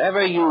philosophers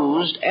ever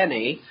used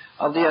any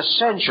of the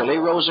essentially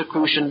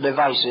Rosicrucian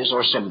devices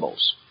or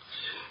symbols.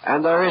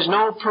 And there is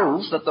no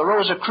proof that the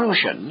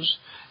Rosicrucians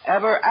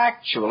ever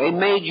actually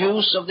made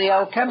use of the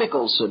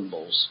alchemical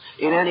symbols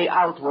in any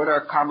outward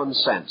or common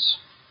sense.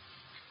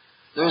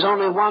 There is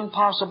only one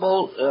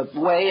possible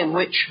way in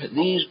which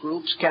these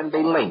groups can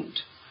be linked.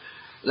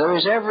 There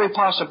is every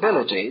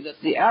possibility that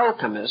the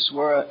alchemists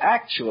were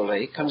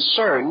actually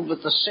concerned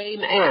with the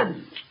same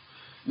end,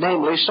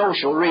 namely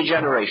social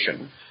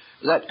regeneration,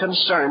 that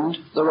concerned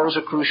the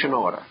Rosicrucian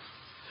order.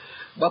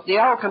 But the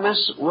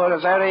alchemists were a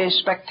very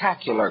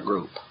spectacular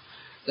group.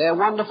 Their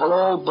wonderful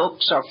old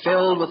books are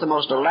filled with the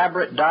most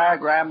elaborate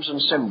diagrams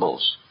and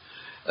symbols.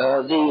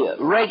 The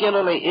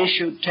regularly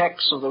issued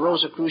texts of the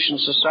Rosicrucian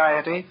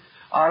Society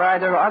are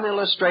either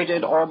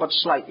unillustrated or but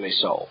slightly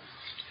so.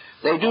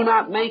 They do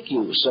not make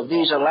use of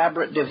these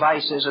elaborate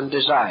devices and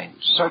designs,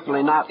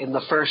 certainly not in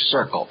the first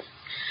circle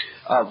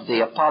of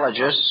the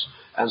apologists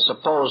and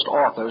supposed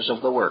authors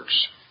of the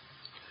works.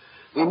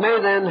 We may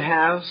then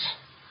have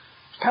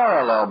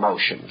parallel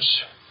motions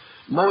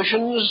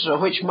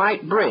which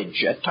might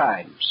bridge at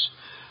times.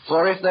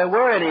 For if there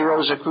were any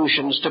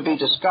Rosicrucians to be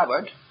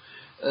discovered,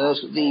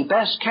 the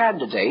best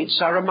candidates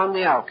are among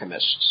the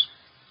alchemists.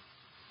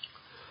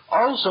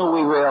 Also,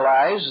 we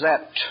realize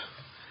that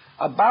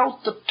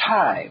about the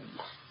time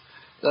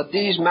that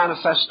these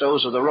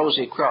manifestos of the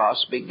Rosy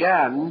Cross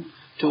began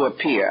to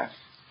appear,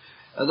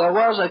 there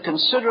was a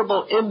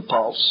considerable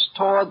impulse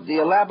toward the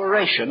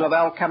elaboration of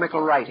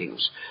alchemical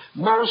writings.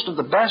 Most of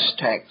the best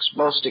texts,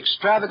 most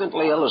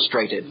extravagantly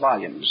illustrated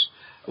volumes,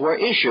 were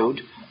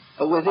issued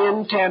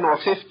within 10 or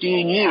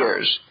 15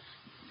 years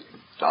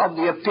of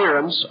the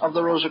appearance of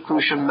the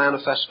Rosicrucian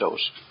manifestos.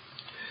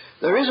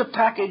 There is a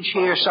package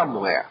here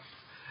somewhere,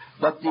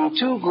 but the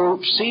two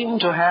groups seem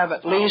to have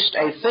at least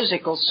a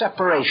physical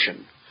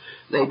separation.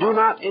 They do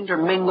not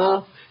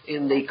intermingle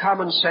in the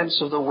common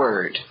sense of the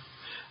word,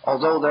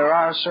 although there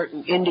are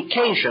certain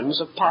indications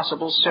of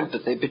possible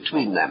sympathy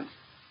between them.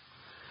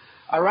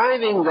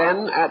 Arriving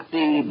then at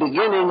the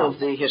beginning of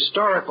the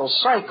historical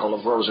cycle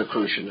of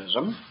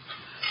Rosicrucianism,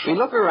 we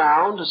look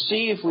around to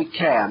see if we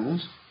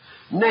can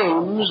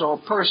names or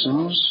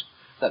persons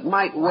that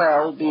might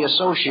well be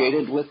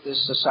associated with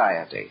this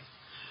society.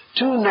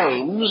 Two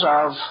names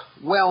of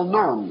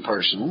well-known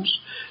persons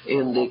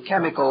in the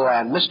chemical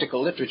and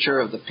mystical literature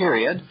of the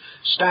period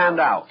stand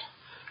out.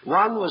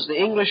 One was the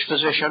English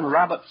physician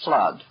Robert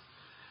Fludd,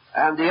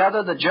 and the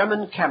other the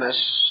German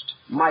chemist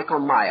Michael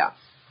Meyer.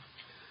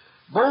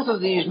 Both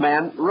of these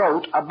men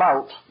wrote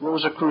about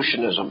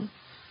Rosicrucianism.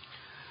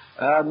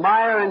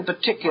 Meyer in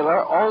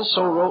particular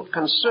also wrote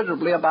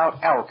considerably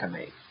about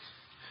alchemy.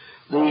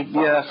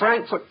 The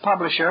Frankfurt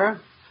publisher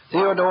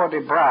Theodore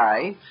de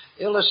Bry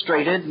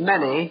illustrated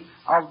many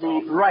of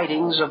the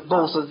writings of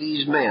both of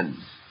these men,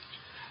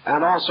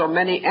 and also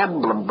many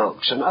emblem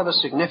books and other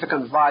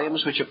significant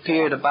volumes which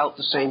appeared about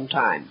the same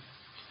time.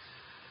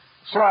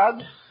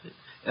 Fludd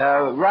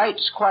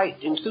writes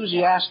quite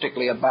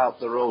enthusiastically about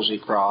the Rosy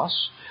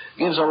Cross,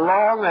 gives a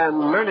long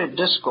and learned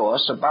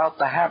discourse about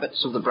the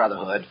habits of the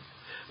Brotherhood,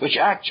 which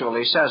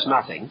actually says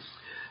nothing,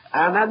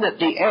 and then at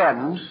the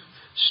end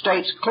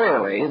states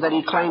clearly that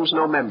he claims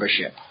no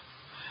membership.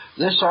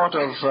 This sort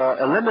of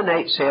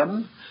eliminates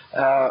him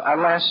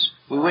unless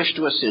we wish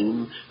to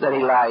assume that he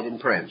lied in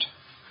print.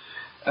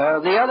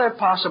 The other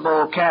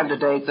possible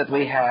candidate that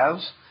we have,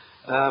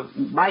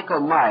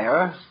 Michael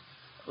Meyer,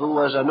 who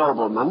was a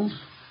nobleman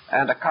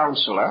and a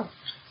counselor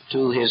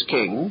to his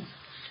king,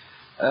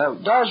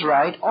 does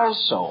write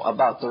also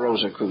about the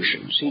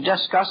Rosicrucians. He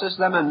discusses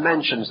them and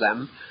mentions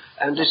them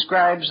and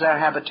describes their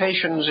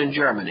habitations in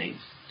Germany.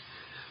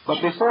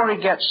 But before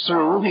he gets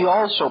through, he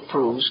also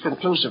proves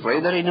conclusively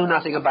that he knew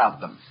nothing about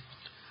them.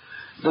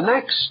 The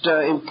next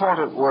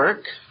important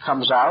work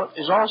comes out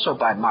is also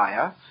by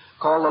Meyer,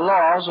 called The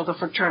Laws of the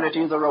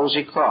Fraternity of the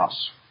Rosy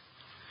Cross.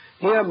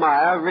 Here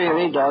Meyer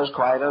really does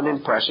quite an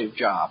impressive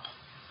job.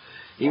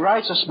 He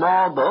writes a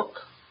small book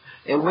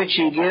in which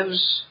he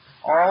gives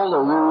all the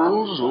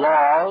rules,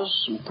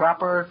 laws, and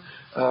proper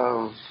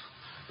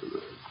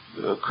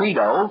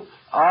credo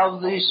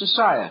of the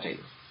society.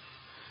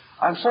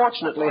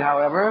 Unfortunately,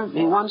 however,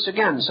 he once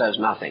again says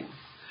nothing,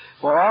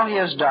 for all he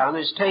has done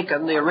is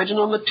taken the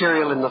original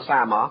material in the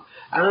Fama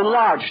and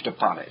enlarged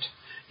upon it.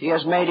 He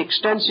has made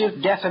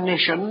extensive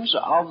definitions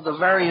of the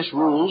various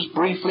rules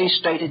briefly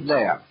stated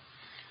there.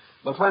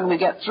 But when we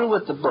get through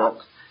with the book,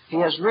 he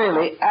has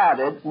really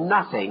added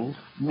nothing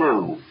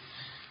new.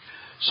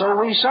 So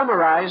we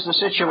summarize the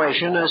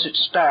situation as it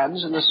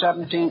stands in the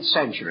 17th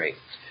century.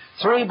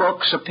 3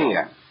 books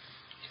appear.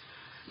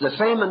 The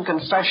Fame and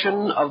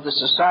Confession of the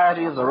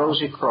Society of the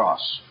Rosy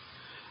Cross,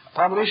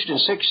 published in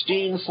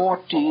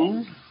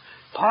 1614,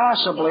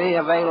 possibly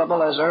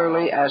available as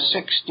early as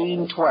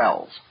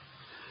 1612,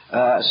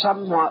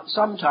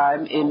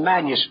 sometime in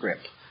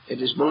manuscript.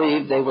 It is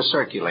believed they were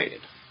circulated.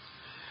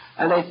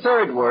 And a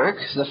third work,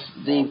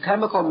 the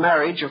Chemical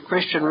Marriage of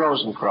Christian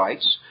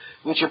Rosenkreutz,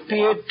 which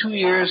appeared 2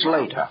 years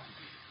later.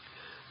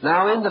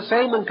 Now, in the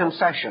Fame and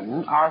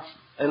Confession, our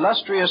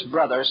illustrious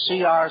brother,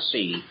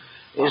 C.R.C.,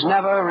 is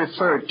never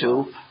referred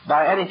to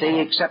by anything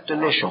except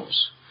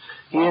initials.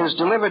 He is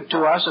delivered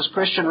to us as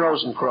Christian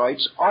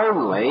Rosenkreutz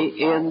only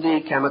in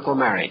the Chemical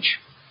Marriage.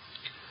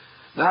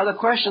 Now, the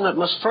question that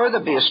must further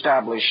be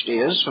established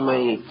is, from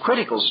a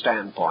critical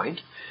standpoint,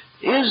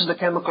 is the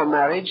Chemical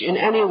Marriage in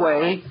any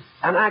way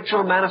an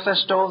actual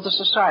manifesto of the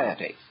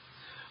society?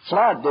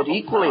 Flood did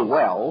equally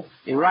well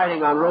in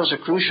writing on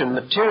Rosicrucian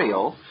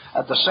material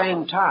at the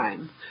same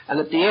time, and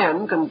at the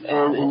end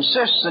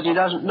insists that he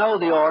doesn't know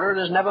the order and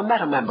has never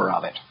met a member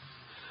of it.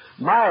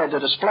 Meyer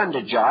did a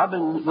splendid job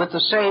with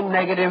the same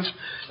negative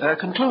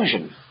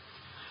conclusion.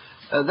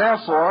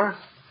 Therefore,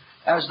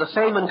 as the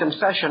Fame and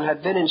Confession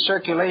had been in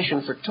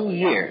circulation for 2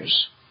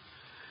 years,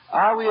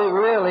 are we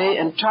really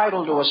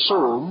entitled to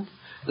assume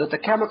that the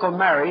Chemical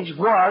Marriage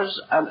was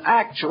an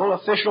actual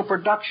official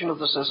production of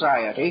the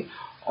society,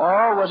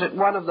 or was it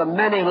one of the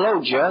many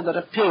logia that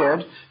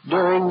appeared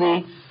during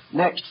the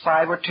next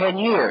 5 or 10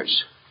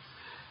 years?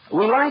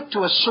 We like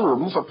to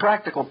assume, for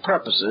practical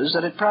purposes,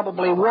 that it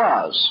probably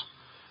was,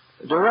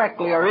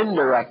 directly or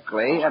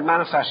indirectly, a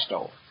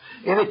manifesto.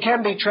 If it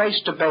can be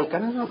traced to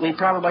Bacon, we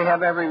probably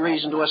have every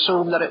reason to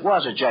assume that it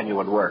was a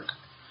genuine work.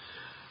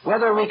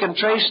 Whether we can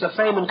trace the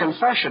Fame and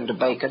Confession to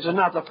Bacon is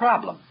another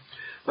problem.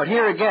 But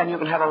here again, you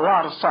can have a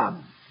lot of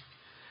fun.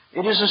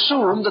 It is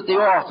assumed that the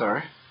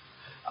author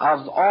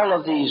of all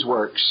of these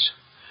works,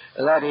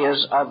 that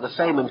is, of the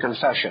Fame and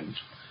Confession,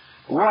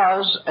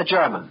 was a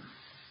German.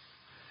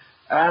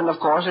 And, of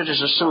course, it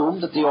is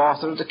assumed that the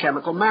author of the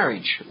Chemical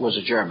Marriage was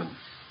a German.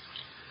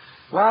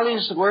 While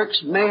these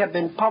works may have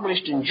been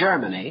published in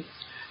Germany,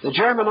 the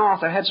German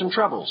author had some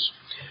troubles.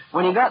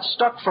 When he got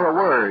stuck for a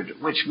word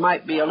which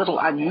might be a little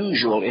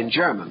unusual in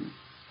German,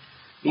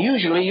 he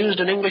usually used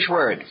an English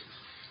word,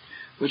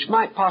 which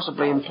might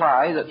possibly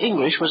imply that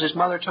English was his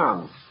mother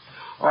tongue.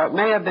 Or it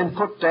may have been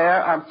put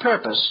there on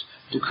purpose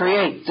to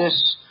create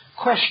this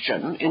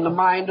question in the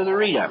mind of the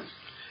reader.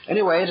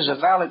 Anyway, it is a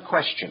valid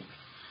question.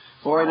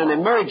 For in an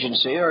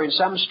emergency or in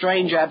some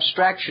strange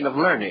abstraction of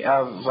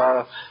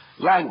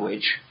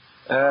language,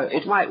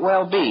 it might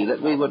well be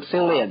that we would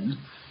fill in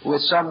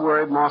with some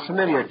word more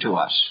familiar to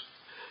us.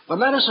 But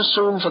let us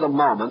assume for the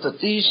moment that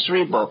these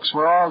 3 books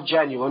were all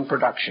genuine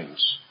productions.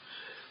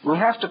 We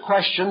have to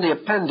question the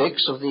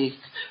appendix of the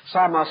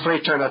Fama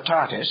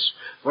Fraternitatis,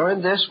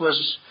 wherein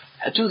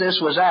to this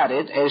was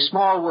added a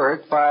small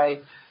work by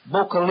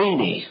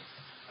Boccolini,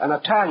 an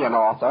Italian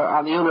author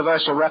on the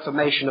universal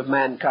reformation of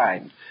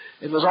mankind.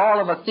 It was all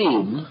of a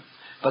theme,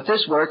 but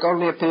this work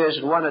only appears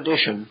in one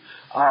edition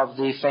of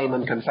the Fame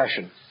and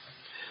Confession.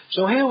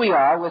 So here we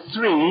are with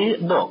 3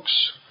 books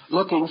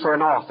looking for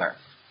an author.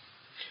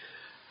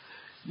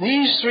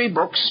 These 3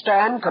 books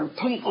stand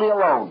completely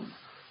alone,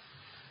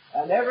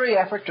 and every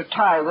effort to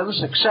tie them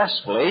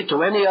successfully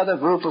to any other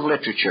group of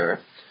literature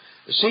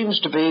seems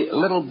to be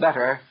little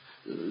better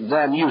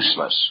than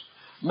useless.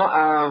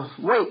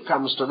 Waite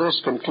comes to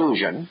this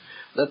conclusion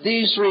that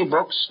these 3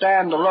 books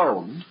stand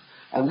alone,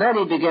 and then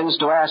he begins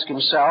to ask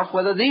himself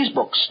whether these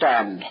books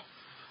stand,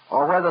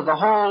 or whether the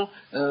whole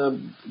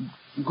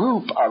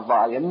group of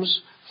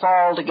volumes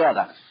fall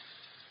together.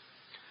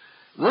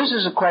 This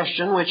is a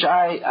question which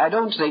I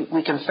don't think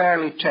we can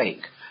fairly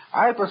take.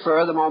 I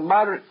prefer the more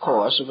moderate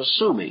course of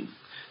assuming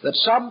that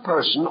some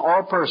person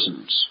or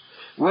persons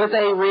with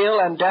a real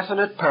and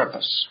definite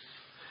purpose,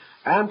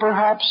 and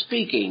perhaps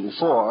speaking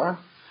for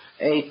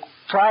a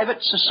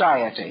private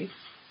society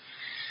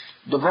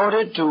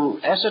devoted to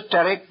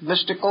esoteric,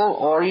 mystical,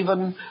 or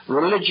even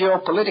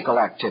religio-political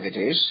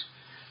activities,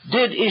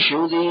 did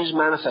issue these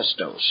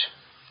manifestos.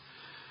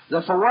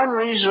 That for one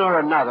reason or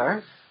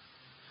another,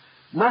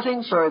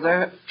 nothing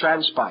further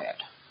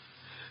transpired.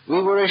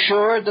 We were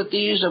assured that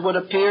these would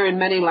appear in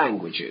many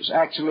languages.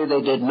 Actually,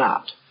 they did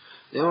not.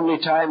 The only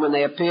time when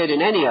they appeared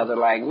in any other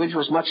language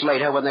was much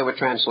later when they were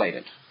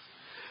translated.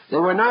 They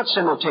were not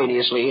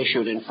simultaneously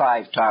issued in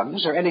 5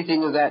 tongues or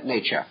anything of that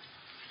nature.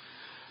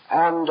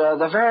 And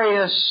the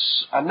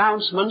various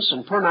announcements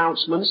and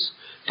pronouncements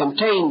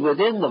contained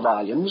within the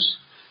volumes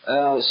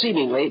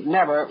seemingly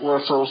never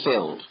were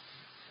fulfilled.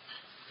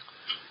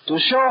 To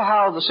show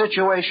how the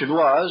situation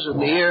was in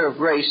the year of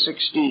grace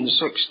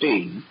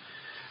 1616,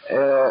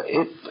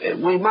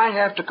 we might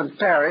have to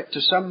compare it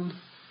to some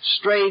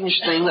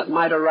strange thing that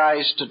might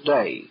arise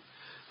today,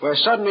 where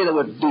suddenly there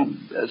would be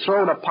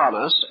thrown upon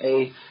us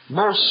a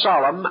most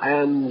solemn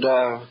and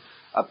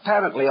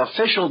apparently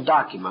official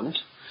document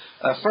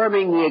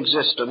affirming the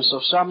existence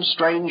of some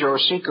strange or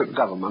secret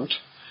government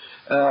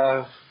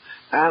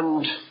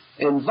and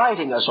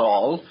inviting us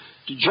all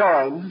to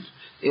join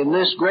in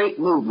this great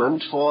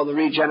movement for the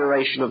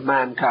regeneration of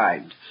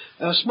mankind.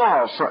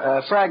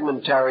 Small,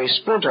 fragmentary,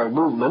 splinter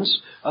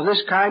movements of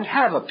this kind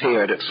have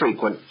appeared at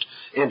frequent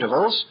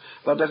intervals,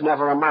 but have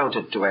never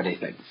amounted to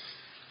anything.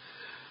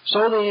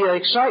 So the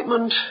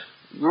excitement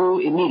grew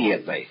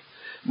immediately.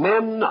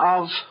 Men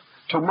of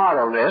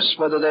tomorrowness,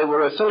 whether they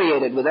were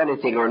affiliated with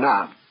anything or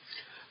not,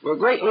 were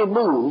greatly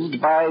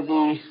moved by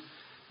the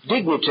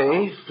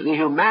dignity, the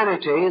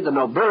humanity, the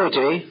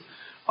nobility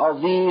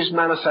of these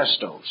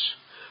manifestos,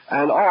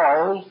 and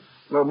all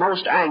were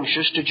most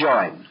anxious to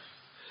join.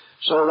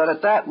 So that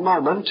at that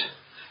moment,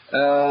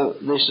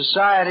 the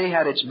society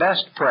had its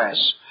best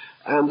press,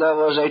 and there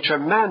was a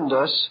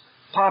tremendous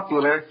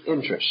popular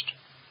interest.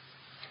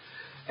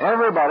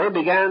 Everybody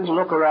began to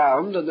look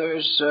around, and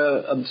there's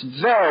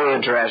very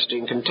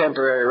interesting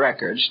contemporary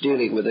records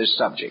dealing with this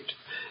subject.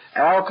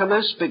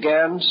 Alchemists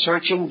began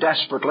searching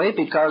desperately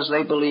because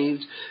they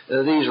believed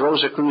these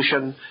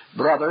Rosicrucian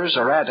brothers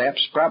or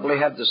adepts probably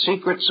had the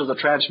secrets of the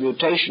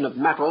transmutation of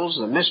metals,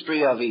 the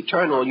mystery of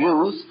eternal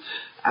youth,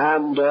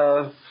 and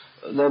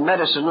the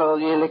medicine or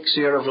the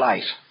elixir of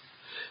life.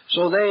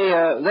 So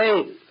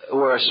they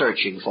were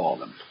searching for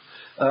them.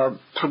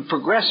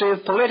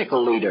 Progressive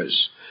political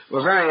leaders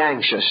were very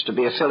anxious to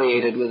be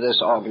affiliated with this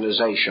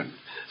organization.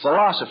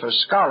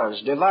 Philosophers, scholars,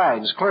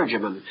 divines,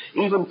 clergymen,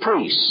 even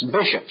priests,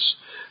 bishops,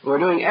 were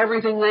doing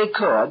everything they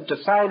could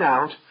to find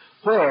out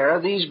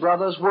where these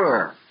brothers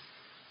were.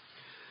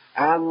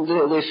 And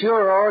the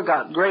furor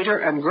got greater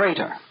and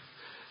greater.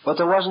 But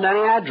there wasn't any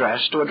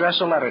address to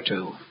address a letter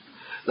to.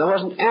 There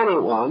wasn't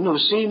anyone who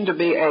seemed to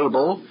be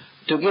able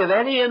to give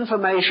any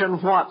information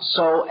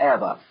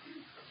whatsoever.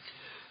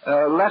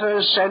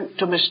 Letters sent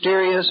to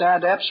mysterious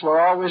adepts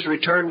were always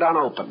returned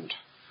unopened.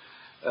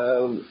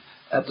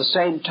 At the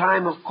same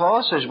time, of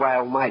course, as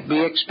well might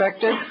be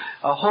expected,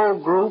 a whole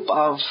group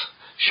of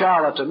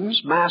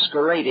charlatans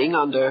masquerading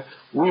under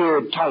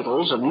weird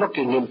titles and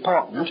looking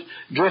important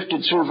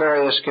drifted through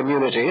various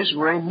communities,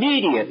 were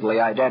immediately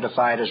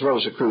identified as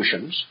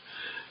Rosicrucians.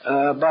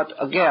 But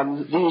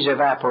again, these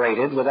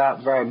evaporated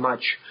without very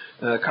much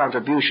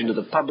contribution to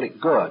the public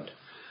good.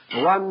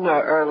 One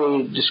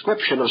early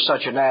description of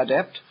such an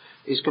adept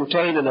is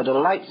contained in a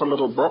delightful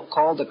little book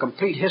called The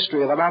Complete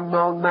History of an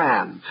Unknown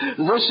Man.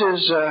 This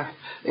is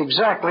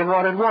exactly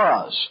what it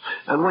was.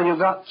 And when you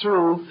got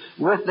through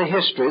with the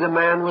history, the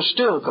man was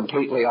still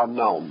completely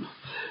unknown.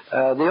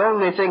 The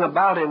only thing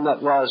about him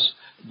that was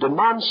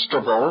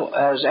demonstrable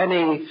as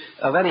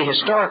of any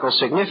historical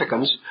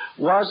significance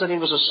was that he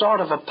was a sort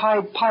of a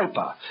Pied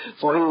Piper,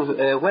 for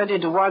he went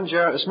into one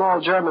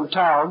small German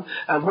town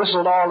and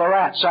whistled all the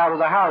rats out of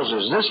the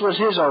houses. This was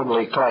his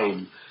only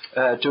claim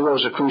to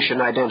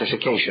Rosicrucian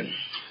identification.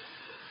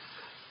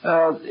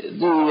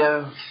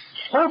 The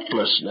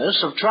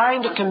hopelessness of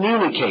trying to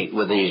communicate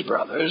with these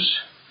brothers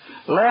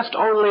left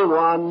only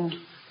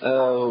one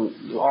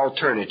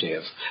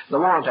alternative, the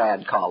want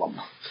ad column.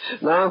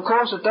 Now, of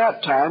course, at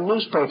that time,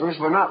 newspapers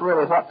were not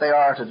really what they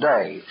are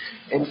today.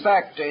 In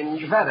fact,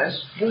 in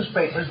Venice,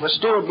 newspapers were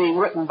still being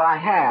written by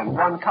hand,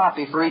 one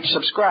copy for each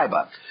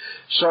subscriber.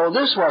 So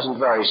this wasn't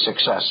very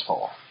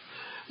successful.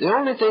 The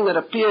only thing that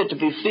appeared to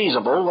be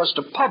feasible was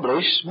to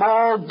publish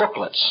small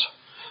booklets,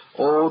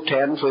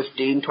 10,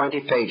 15,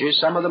 20 pages,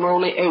 some of them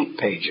only 8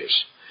 pages,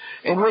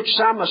 in which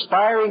some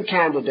aspiring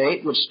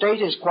candidate would state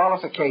his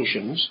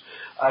qualifications,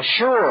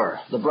 assure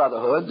the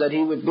Brotherhood that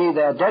he would be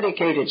their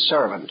dedicated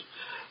servant,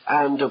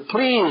 and to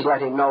please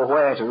let him know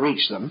where to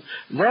reach them,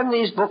 then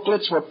these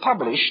booklets were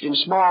published in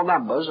small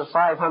numbers of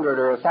 500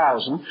 or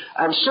 1,000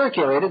 and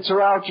circulated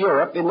throughout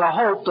Europe in the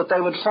hope that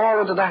they would fall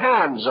into the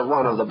hands of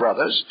one of the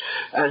brothers,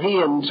 and he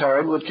in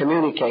turn would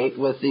communicate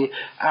with the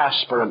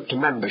aspirant to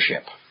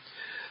membership.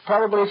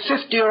 Probably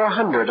 50 or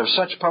 100 of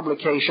such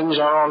publications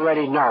are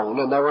already known,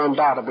 and there are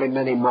undoubtedly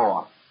many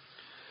more.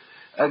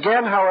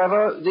 Again,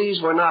 however, these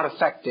were not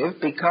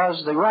effective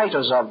because the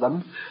writers of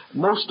them,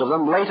 most of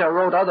them, later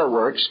wrote other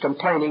works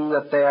complaining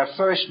that their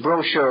first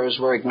brochures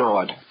were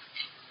ignored.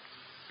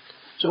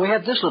 So we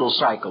had this little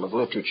cycle of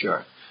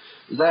literature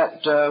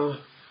that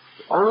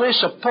only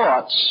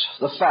supports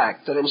the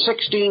fact that in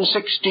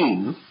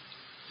 1616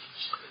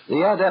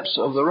 the adepts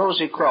of the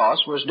Rosy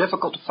Cross were as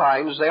difficult to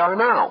find as they are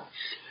now.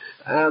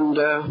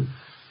 And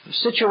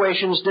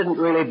situations didn't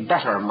really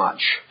better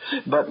much,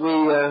 but we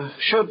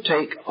should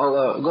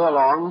go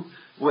along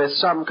with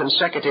some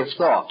consecutive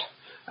thought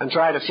and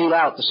try to feel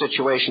out the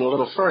situation a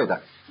little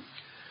further.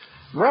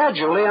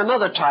 Gradually,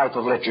 another type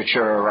of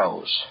literature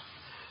arose.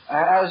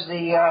 As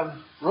the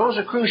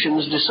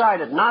Rosicrucians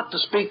decided not to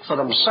speak for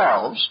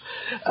themselves,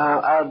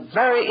 a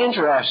very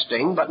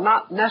interesting but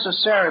not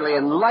necessarily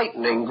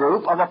enlightening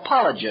group of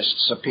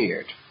apologists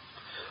appeared.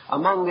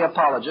 Among the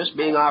apologists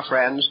being our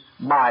friends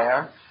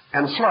Meyer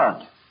and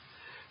Flood.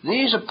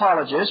 These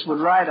apologists would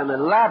write an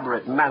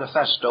elaborate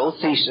manifesto,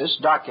 thesis,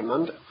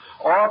 document,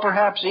 or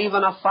perhaps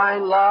even a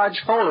fine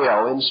large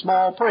folio in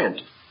small print.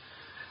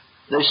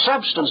 The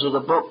substance of the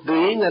book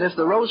being that if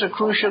the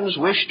Rosicrucians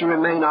wished to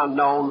remain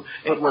unknown,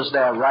 it was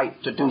their right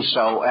to do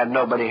so, and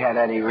nobody had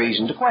any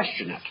reason to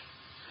question it.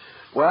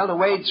 Well, to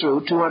wade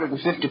through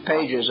 250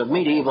 pages of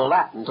medieval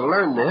Latin to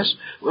learn this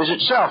was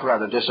itself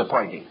rather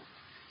disappointing.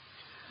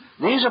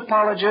 These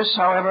apologists,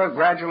 however,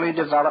 gradually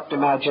developed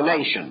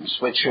imaginations,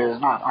 which is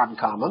not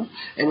uncommon,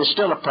 and is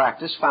still a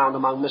practice found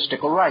among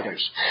mystical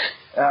writers.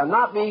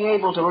 Not being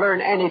able to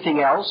learn anything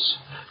else,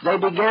 they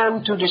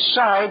began to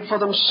decide for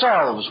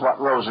themselves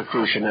what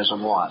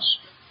Rosicrucianism was.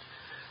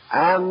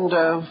 And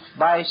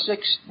by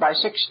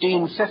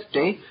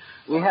 1650,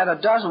 we had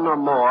a dozen or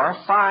more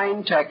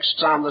fine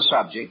texts on the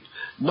subject,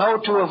 no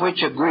two of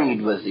which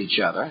agreed with each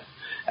other,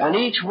 and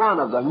each one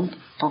of them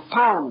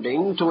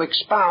propounding to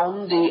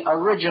expound the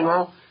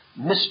original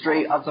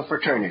mystery of the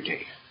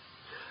fraternity.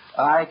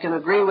 I can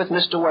agree with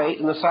Mr. Waite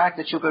in the fact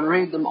that you can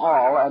read them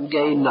all and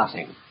gain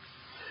nothing.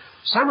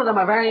 Some of them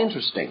are very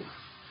interesting.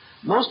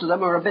 Most of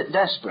them are a bit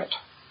desperate.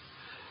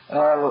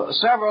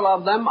 Several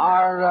of them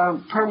are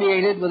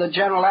permeated with a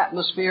general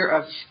atmosphere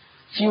of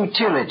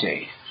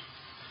futility.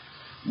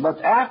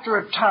 But after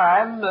a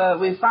time,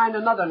 we find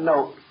another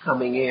note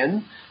coming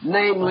in,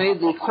 namely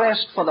the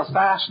quest for the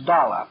fast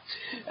dollar.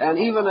 And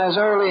even as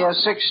early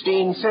as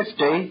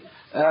 1650,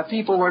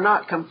 people were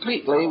not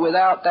completely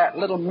without that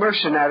little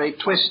mercenary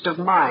twist of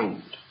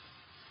mind.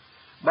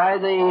 By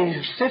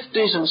the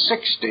 50s and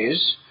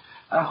 60s,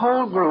 a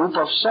whole group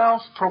of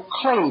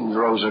self-proclaimed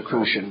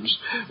Rosicrucians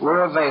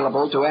were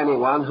available to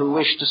anyone who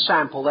wished to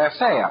sample their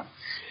fare.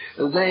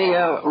 They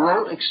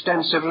wrote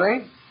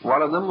extensively.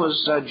 One of them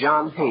was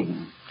John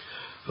Hayden,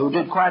 who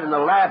did quite an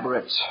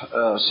elaborate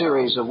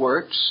series of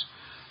works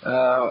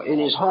in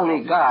his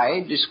Holy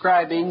Guide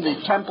describing the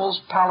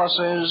temples,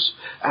 palaces,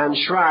 and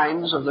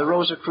shrines of the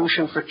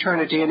Rosicrucian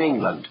fraternity in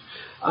England.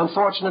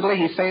 Unfortunately,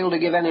 he failed to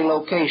give any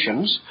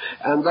locations,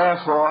 and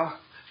therefore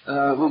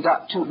we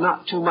got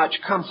not too much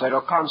comfort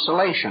or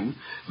consolation,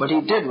 but he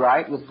did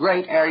write with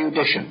great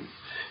erudition.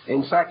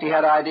 In fact, he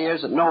had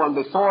ideas that no one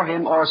before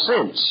him or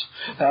since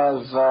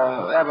have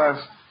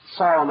ever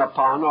fallen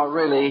upon or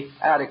really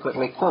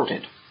adequately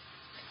quoted.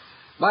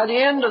 By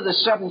the end of the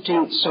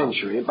 17th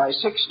century, by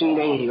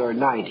 1680 or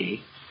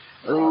 90,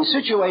 the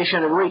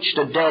situation had reached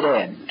a dead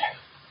end.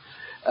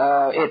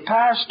 It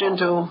passed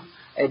into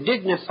a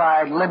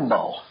dignified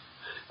limbo.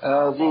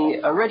 The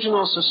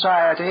original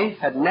society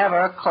had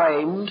never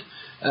claimed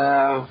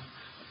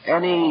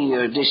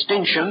any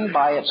distinction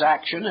by its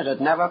action. It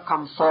had never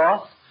come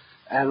forth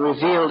and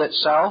revealed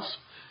itself.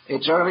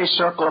 Its early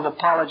circle of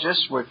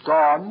apologists were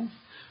gone.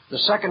 The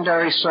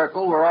secondary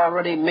circle were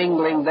already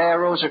mingling their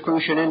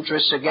Rosicrucian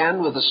interests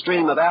again with the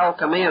stream of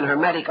alchemy and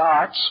hermetic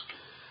arts,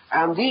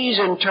 and these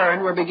in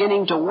turn were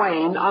beginning to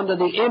wane under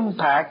the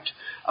impact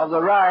of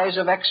the rise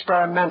of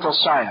experimental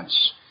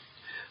science.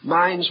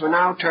 Minds were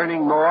now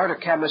turning more to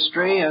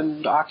chemistry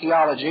and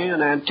archaeology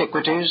and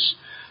antiquities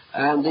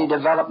and the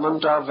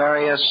development of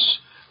various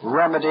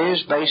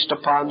remedies based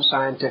upon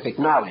scientific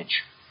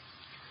knowledge.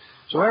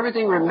 So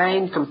everything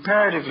remained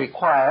comparatively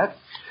quiet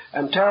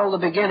until the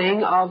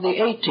beginning of the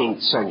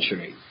 18th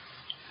century,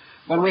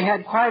 when we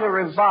had quite a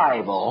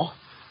revival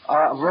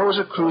of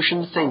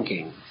Rosicrucian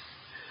thinking.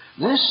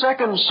 This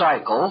second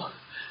cycle,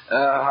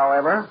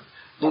 however,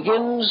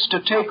 begins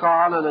to take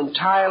on an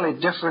entirely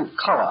different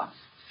color.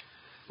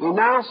 We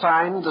now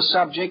find the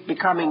subject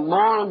becoming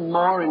more and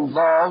more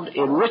involved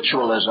in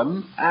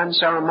ritualism and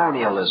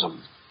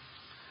ceremonialism.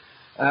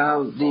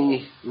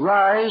 The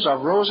rise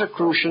of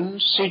Rosicrucian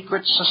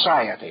secret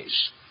societies.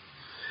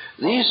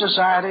 These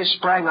societies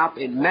sprang up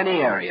in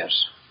many areas.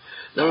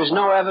 There is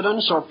no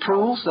evidence or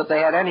proof that they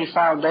had any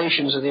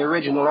foundations of the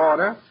original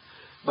order,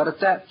 but at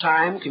that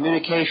time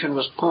communication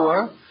was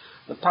poor.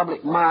 The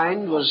public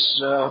mind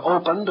was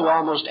open to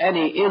almost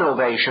any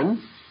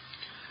innovation,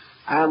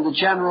 and the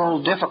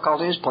general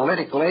difficulties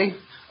politically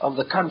of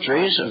the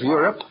countries of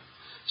Europe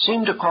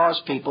seemed to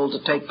cause people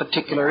to take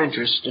particular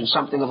interest in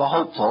something of a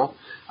hopeful,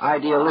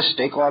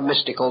 idealistic, or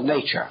mystical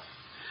nature.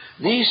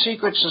 These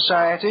secret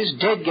societies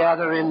did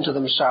gather into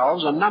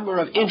themselves a number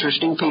of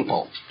interesting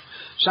people,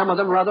 some of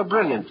them rather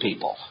brilliant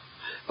people,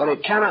 but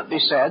it cannot be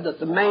said that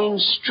the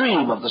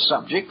mainstream of the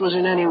subject was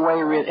in any way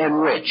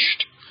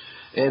enriched.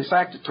 In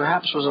fact, it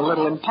perhaps was a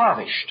little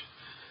impoverished,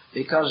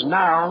 because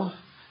now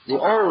the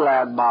old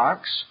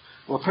landmarks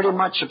were pretty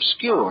much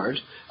obscured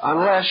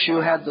unless you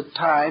had the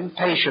time,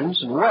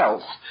 patience, and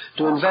wealth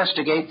to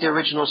investigate the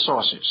original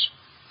sources.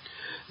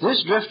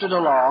 This drifted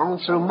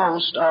along through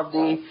most of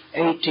the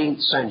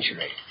 18th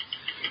century.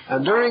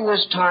 And during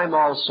this time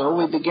also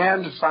we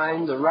began to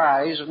find the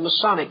rise of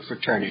Masonic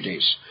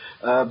fraternities,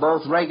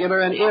 both regular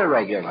and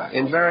irregular,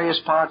 in various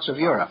parts of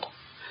Europe.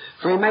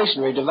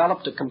 Freemasonry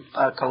developed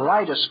a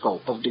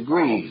kaleidoscope of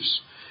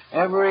degrees.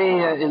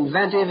 Every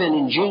inventive and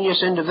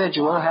ingenious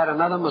individual had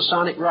another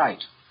Masonic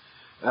rite.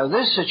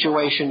 This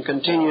situation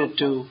continued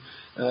to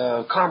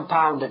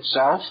compound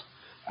itself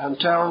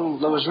until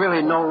there was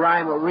really no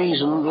rhyme or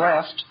reason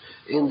left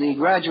in the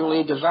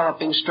gradually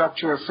developing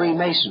structure of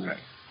Freemasonry.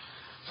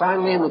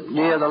 Finally,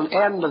 near the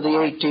end of the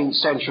 18th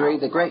century,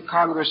 the Great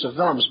Congress of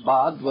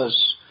Wilhelmsbad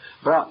was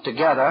brought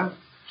together,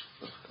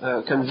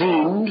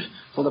 convened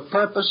for the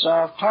purpose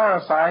of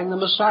clarifying the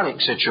Masonic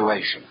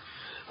situation.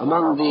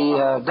 Among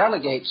the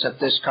delegates at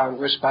this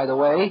Congress, by the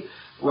way,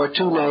 were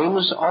two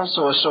names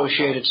also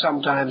associated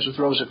sometimes with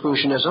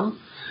Rosicrucianism,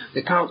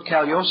 the Count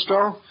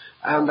Cagliostro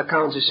and the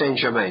Count de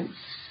Saint-Germain.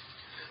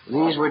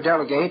 These were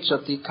delegates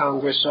at the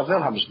Congress of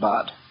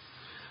Wilhelmsbad.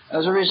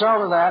 As a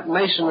result of that,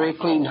 Masonry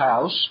cleaned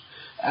house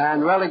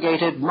and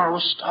relegated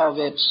most of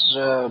its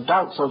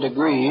doubtful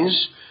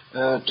degrees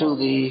to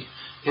the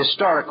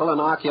historical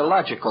and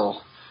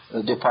archaeological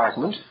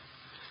department.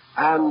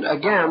 And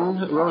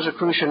again,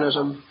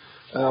 Rosicrucianism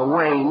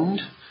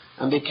waned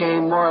and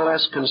became more or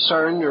less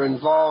concerned or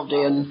involved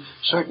in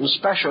certain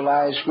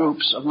specialized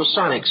groups of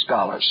Masonic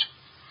scholars.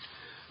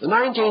 The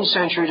 19th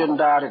century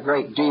didn't add a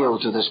great deal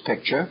to this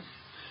picture.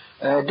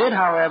 It did,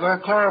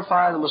 however,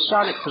 clarify the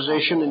Masonic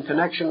position in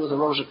connection with the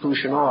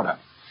Rosicrucian order.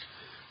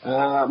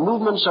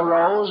 Movements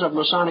arose of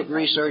Masonic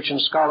research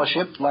and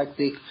scholarship, like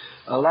the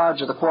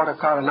Lodge of the Quarter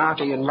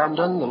Coronati in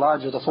London, the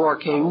Lodge of the Four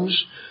Kings,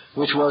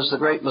 which was the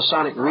great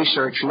Masonic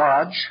research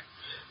lodge,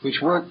 which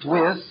worked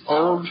with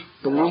old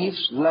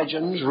beliefs,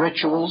 legends,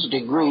 rituals,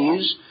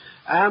 degrees,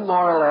 and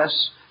more or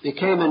less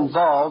became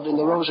involved in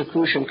the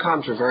Rosicrucian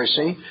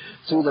controversy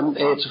through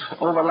its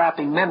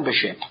overlapping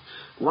membership.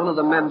 One of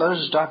the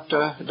members,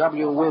 Dr.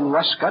 W. Wynne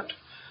Westcott,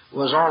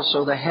 was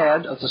also the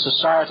head of the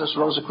Societas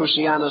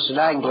Rosicrucianus in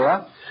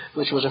Anglia,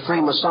 which was a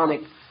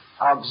Freemasonic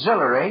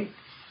auxiliary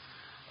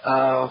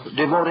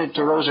devoted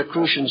to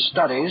Rosicrucian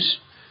studies,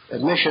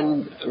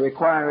 admission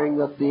requiring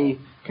that the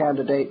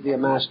candidate be a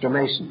Master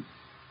Mason.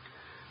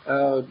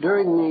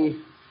 During the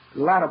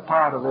latter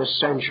part of this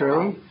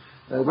century,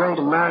 a great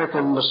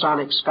American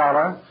Masonic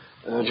scholar,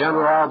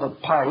 General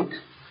Albert Pike,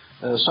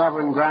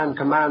 Sovereign Grand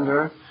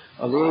Commander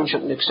of the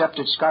ancient and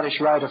accepted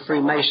Scottish Rite of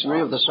Freemasonry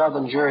of the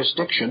Southern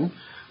Jurisdiction,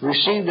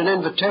 received an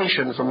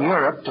invitation from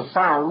Europe to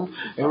found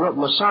a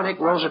Masonic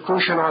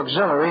Rosicrucian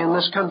auxiliary in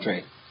this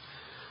country.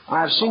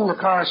 I have seen the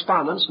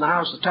correspondence in the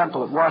House of the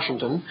Temple at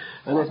Washington,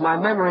 and if my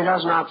memory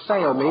does not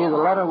fail me, the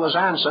letter was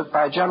answered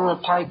by General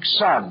Pike's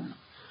son.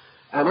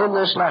 And in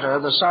this letter,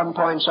 the son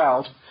points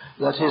out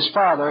that his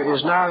father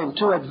is now in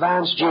too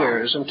advanced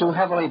years and too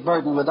heavily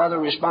burdened with other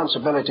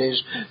responsibilities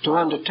to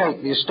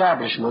undertake the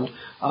establishment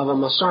of a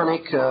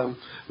Masonic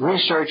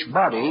research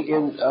body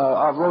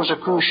of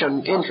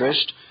Rosicrucian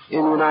interest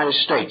in the United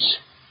States.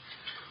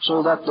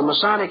 So that the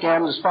Masonic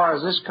end, as far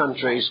as this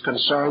country is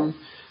concerned,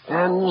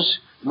 ends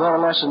more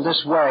or less in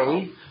this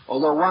way.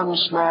 Although one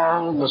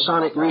small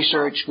Masonic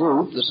research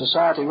group, the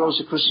Society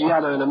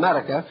Rosicruciana in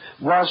America,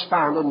 was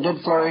founded and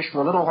did flourish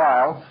for a little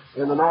while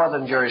in the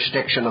northern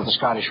jurisdiction of the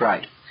Scottish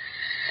Rite.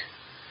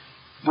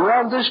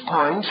 Beyond this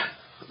point,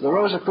 the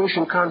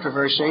Rosicrucian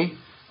controversy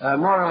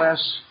more or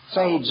less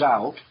fades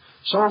out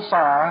so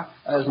far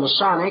as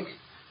Masonic,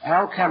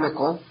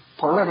 alchemical,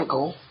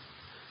 political,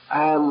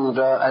 and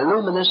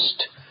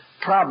illuminist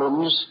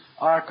problems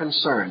are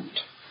concerned.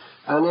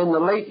 And in the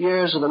late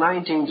years of the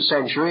 19th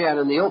century and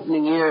in the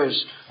opening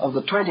years of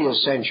the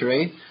 20th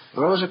century,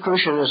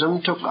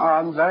 Rosicrucianism took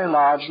on very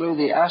largely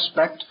the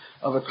aspect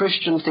of a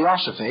Christian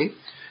theosophy,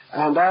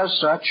 and as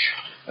such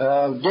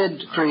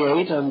did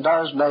create and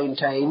does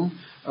maintain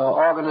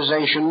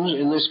organizations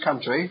in this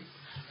country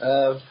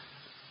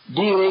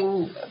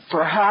dealing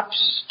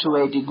perhaps to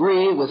a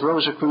degree with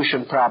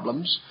Rosicrucian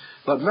problems,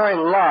 but very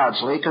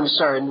largely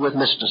concerned with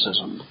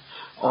mysticism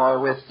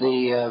or with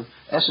the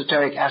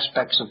esoteric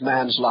aspects of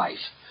man's life.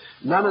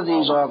 None of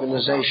these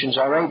organizations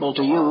are able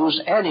to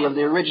use any of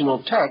the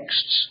original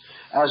texts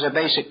as a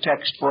basic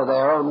text for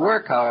their own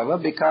work, however,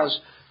 because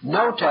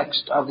no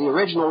text of the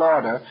original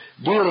order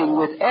dealing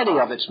with any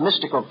of its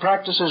mystical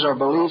practices or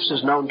beliefs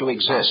is known to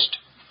exist.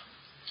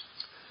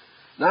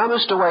 Now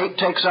Mr. Waite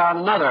takes on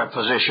another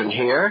position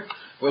here,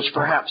 which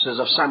perhaps is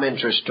of some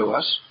interest to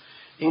us.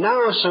 He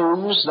now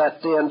assumes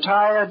that the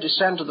entire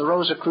descent of the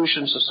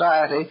Rosicrucian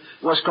Society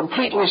was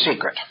completely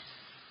secret,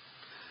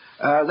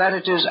 that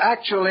it is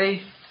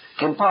actually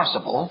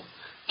impossible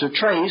to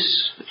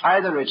trace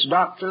either its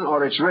doctrine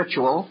or its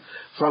ritual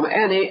from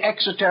any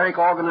exoteric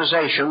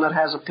organization that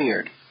has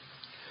appeared,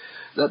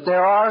 that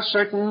there are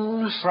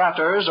certain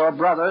fraters or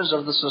brothers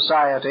of the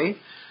society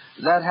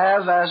that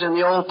have, as in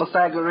the old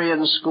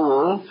Pythagorean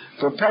school,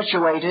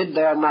 perpetuated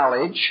their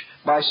knowledge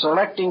by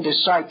selecting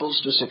disciples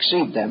to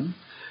succeed them,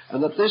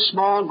 and that this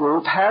small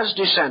group has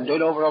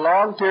descended over a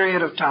long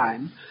period of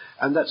time,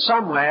 and that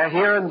somewhere,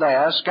 here and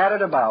there,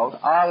 scattered about,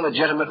 are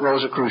legitimate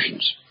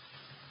Rosicrucians.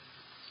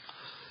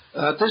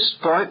 At this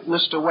point,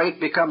 Mr. Waite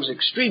becomes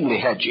extremely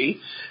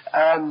hedgy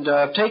and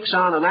takes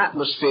on an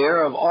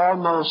atmosphere of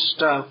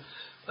almost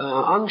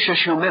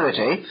unctuous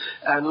humility,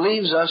 and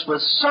leaves us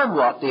with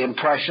somewhat the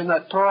impression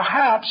that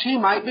perhaps he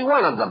might be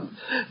one of them.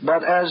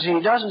 But as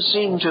he doesn't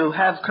seem to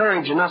have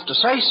courage enough to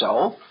say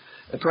so,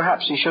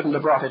 perhaps he shouldn't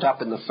have brought it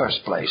up in the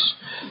first place,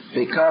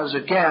 because,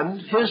 again,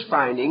 his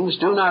findings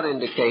do not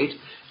indicate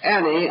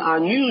any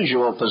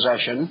unusual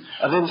possession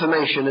of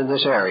information in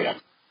this area.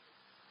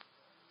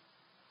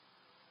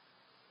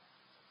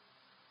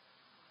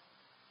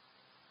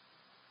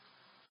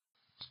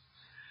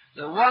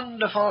 The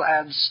wonderful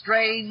and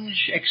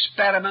strange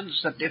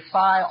experiments that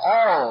defy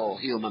all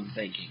human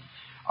thinking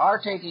are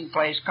taking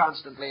place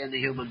constantly in the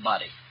human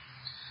body.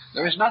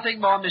 There is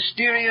nothing more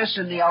mysterious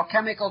in the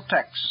alchemical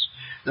texts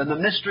than the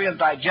mystery of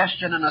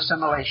digestion and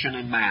assimilation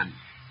in man.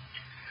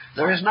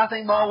 There is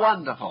nothing more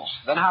wonderful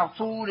than how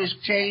food is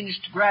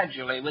changed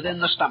gradually within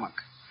the stomach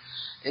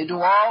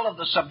into all of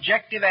the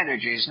subjective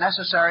energies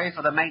necessary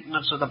for the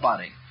maintenance of the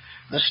body.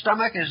 The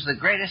stomach is the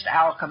greatest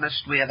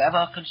alchemist we have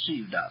ever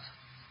conceived of.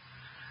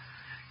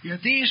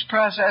 Yet these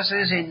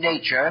processes in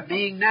nature,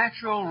 being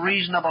natural,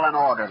 reasonable, and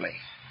orderly,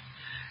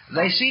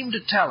 they seem to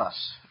tell us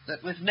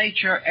that with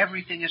nature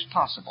everything is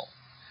possible.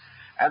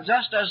 And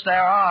just as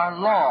there are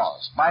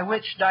laws by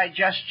which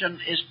digestion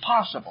is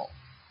possible,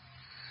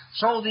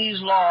 so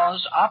these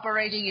laws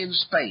operating in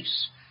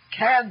space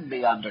can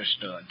be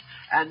understood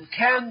and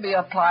can be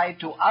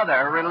applied to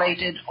other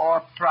related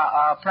or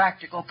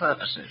practical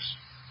purposes.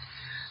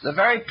 The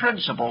very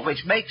principle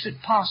which makes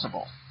it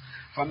possible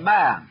for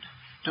man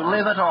to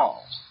live at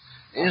all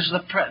is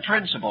the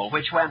principle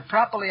which, when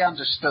properly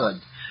understood,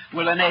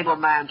 will enable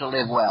man to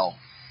live well.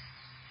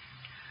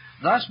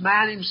 Thus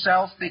man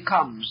himself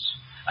becomes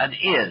and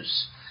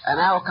is an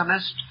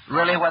alchemist,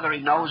 really whether he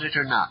knows it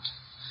or not.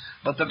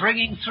 But the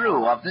bringing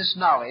through of this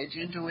knowledge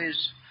into his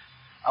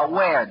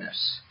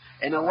awareness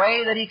in a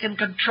way that he can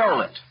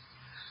control it,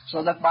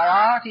 so that by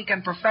art he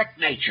can perfect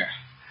nature,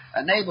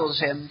 enables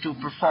him to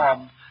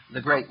perform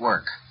the great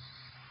work.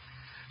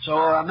 So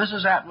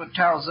Mrs. Atwood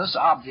tells us,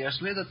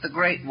 obviously, that the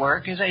great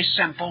work is a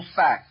simple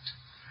fact,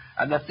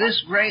 and that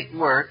this great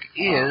work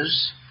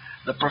is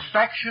the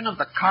perfection of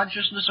the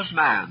consciousness of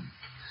man,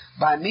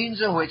 by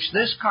means of which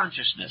this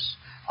consciousness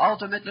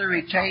ultimately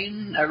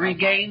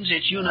regains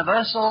its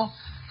universal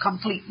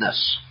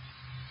completeness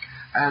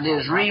and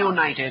is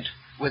reunited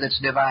with its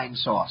divine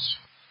source.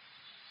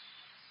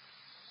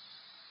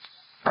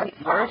 Great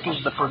work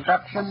is the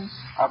production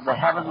of the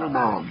heavenly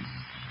man,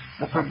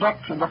 the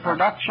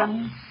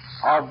production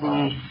of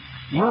the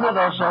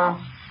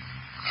universal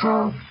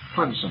true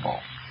principle,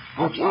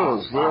 which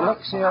is the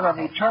elixir of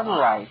eternal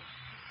life,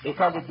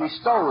 because it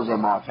bestows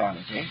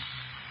immortality.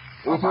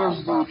 It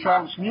is the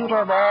transmuter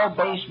of all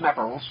base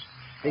metals,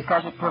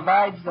 because it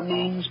provides the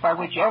means by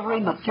which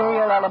every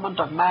material element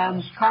of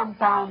man's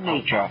compound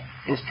nature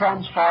is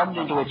transformed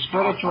into its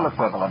spiritual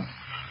equivalent.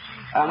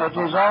 And it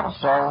is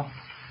also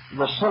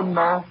the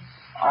symbol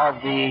of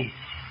the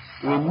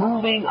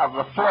removing of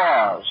the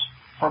flaws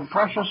from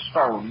precious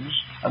stones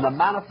and the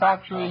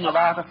manufacturing of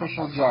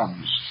artificial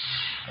gems.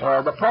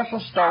 The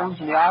precious stones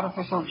and the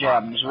artificial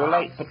gems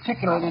relate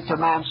particularly to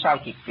man's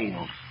psychic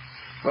field,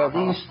 where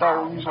these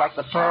stones, like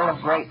the pearl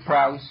of great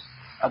price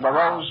and the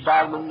rose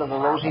diamond of the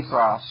rosy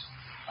cross,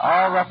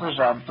 all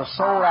represent the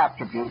soul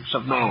attributes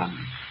of man,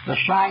 the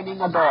shining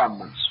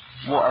adornments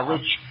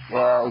which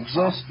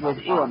exist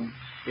within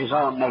his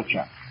own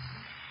nature.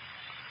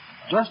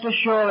 Just as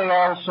surely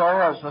also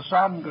as the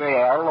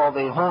Sangreal, or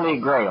the Holy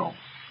Grail,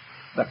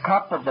 the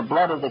cup of the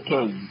blood of the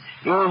king,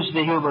 is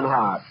the human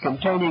heart,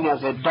 containing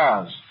as it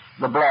does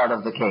the blood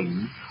of the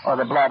king, or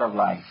the blood of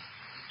life.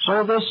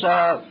 So this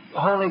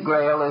Holy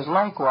Grail is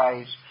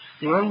likewise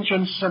the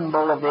ancient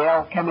symbol of the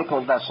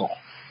alchemical vessel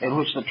in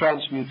which the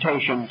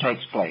transmutation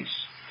takes place.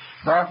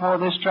 Therefore,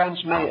 this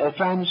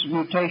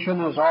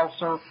transmutation is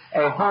also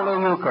a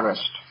Holy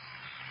Eucharist.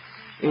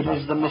 It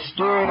is the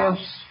mysterious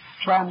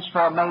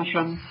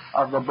transformation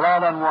of the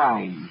blood and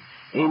wine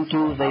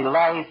into the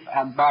life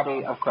and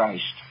body of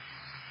Christ.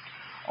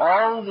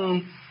 All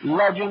the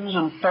legends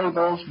and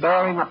fables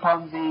bearing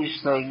upon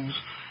these things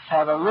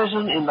have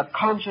arisen in the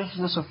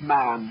consciousness of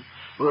man,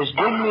 who is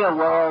dimly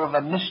aware of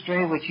a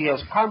mystery which he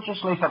has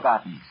consciously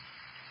forgotten.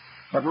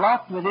 But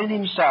locked within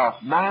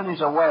himself, man is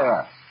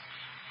aware,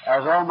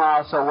 as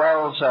Omar so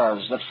well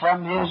says, that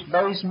from his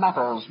base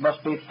metals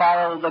must be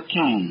filed the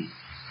key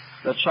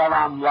that shall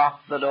unlock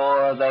the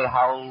door they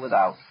howl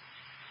without.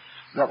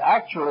 That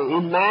actually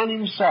in man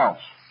himself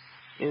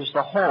is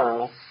the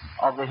whole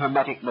of the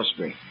Hermetic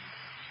mystery.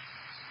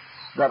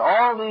 That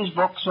all these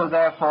books are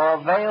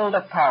therefore veiled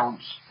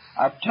accounts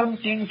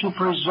attempting to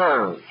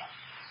preserve,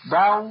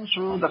 down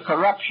through the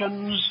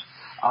corruptions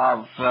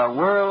of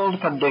world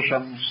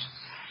conditions,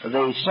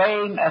 the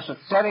same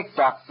esoteric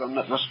doctrine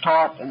that was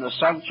taught in the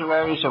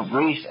sanctuaries of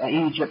Greece,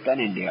 Egypt,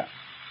 and India.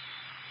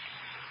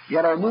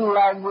 Yet a new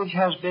language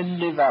has been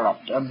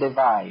developed and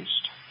devised.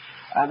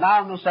 And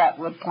now Miss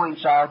Atwood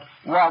points out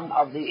one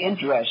of the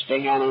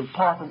interesting and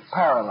important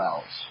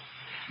parallels,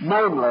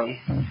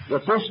 namely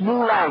that this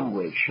new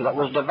language that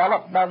was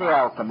developed by the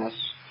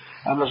alchemists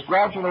and was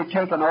gradually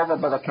taken over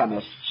by the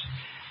chemists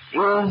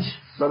is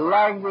the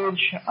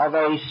language of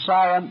a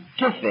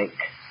scientific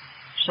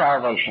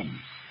salvation.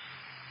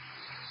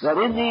 That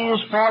in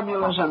these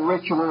formulas and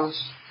rituals,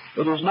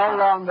 it is no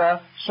longer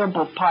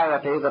simple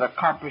piety that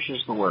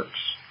accomplishes the works.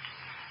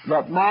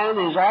 That man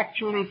is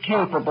actually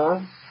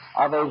capable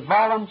of a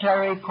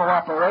voluntary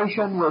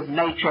cooperation with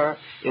nature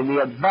in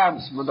the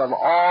advancement of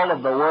all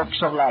of the works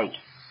of light.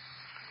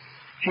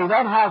 She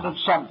then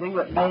hazards something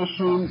that may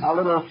seem a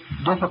little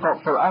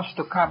difficult for us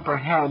to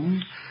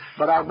comprehend,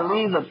 but I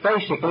believe that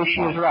basically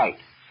she is right.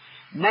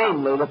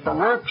 Namely, that the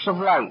works of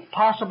light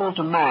possible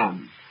to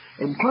man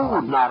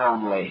include not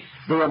only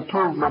the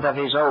improvement of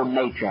his own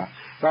nature,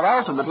 but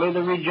ultimately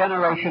the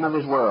regeneration of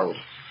his world.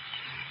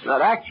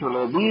 That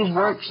actually these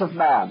works of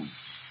man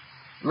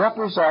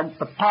represent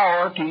the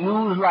power to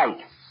use light,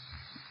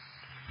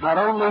 not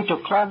only to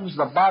cleanse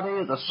the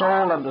body, the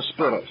soul, and the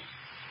spirit,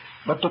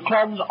 but to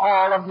cleanse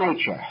all of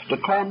nature, to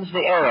cleanse the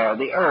air,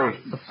 the earth,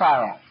 the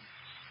fire.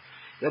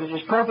 That it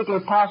is perfectly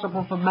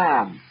possible for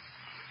man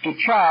to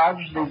charge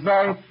the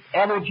very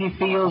energy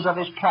fields of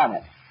his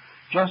planet,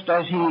 just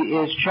as he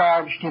is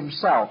charged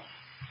himself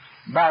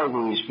by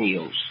these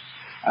fields.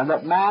 And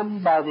that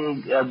man, by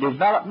the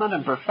development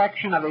and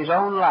perfection of his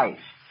own life,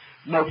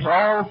 makes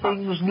all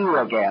things new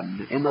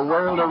again in the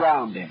world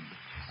around him,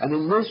 and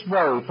in this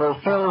way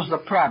fulfills the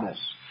promise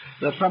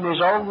that from his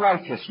own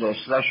righteousness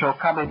there shall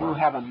come a new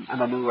heaven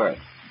and a new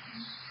earth.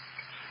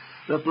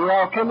 That the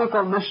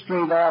alchemical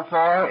mystery,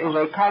 therefore, is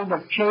a kind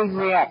of chain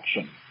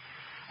reaction,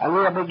 and we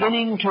are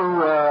beginning to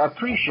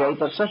appreciate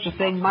that such a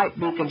thing might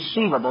be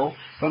conceivable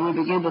when we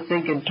begin to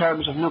think in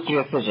terms of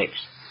nuclear physics.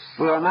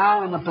 We are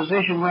now in the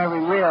position where we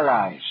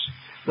realize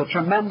the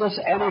tremendous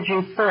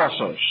energy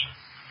forces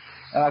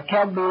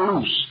can be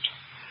loosed,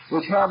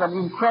 which have an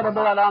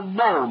incredible and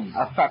unknown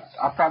effect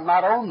upon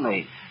not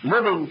only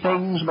living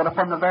things, but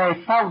upon the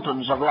very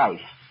fountains of life,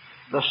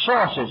 the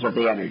sources of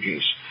the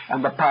energies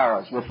and the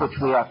powers with which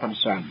we are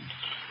concerned.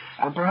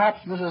 And perhaps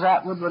Mrs.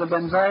 Atwood would have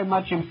been very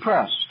much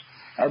impressed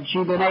had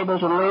she been able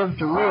to live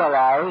to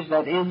realize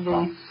that in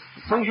the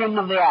fission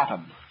of the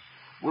atom,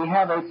 we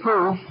have a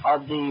proof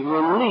of the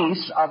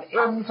release of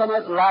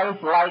infinite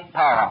life-like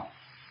power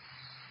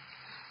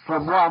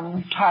from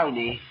one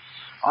tiny,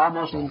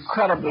 almost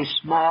incredibly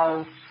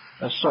small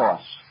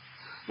source.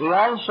 We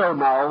also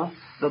know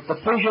that the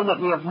fission that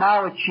we have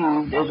now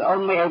achieved is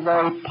only a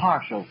very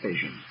partial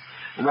fission,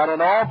 and that in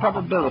all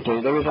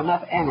probability there is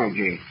enough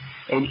energy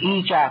in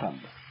each atom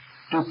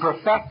to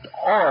perfect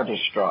or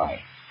destroy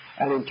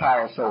an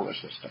entire solar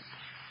system,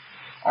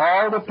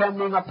 all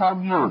depending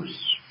upon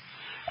use.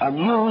 And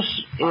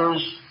use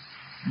is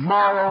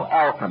moral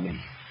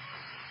alchemy.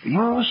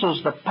 Use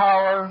is the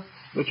power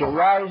which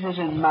arises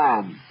in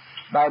man,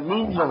 by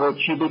means of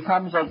which he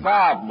becomes a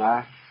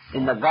gardener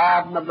in the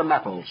garden of the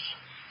metals,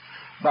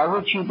 by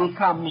which he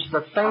becomes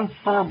the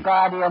faithful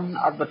guardian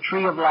of the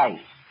tree of life,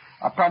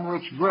 upon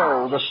which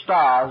grow the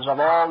stars of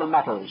all the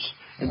metals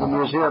in the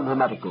Museum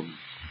Hermeticum.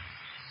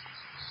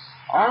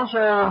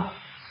 Also,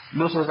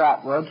 Mrs.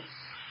 Atwood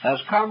has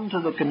come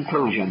to the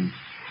conclusion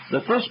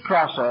that this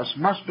process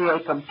must be a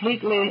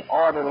completely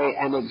orderly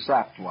and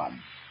exact one.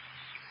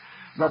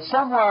 That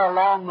somewhere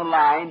along the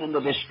line in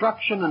the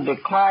destruction and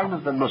decline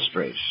of the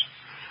mysteries,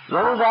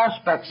 those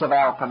aspects of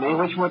alchemy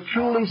which were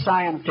truly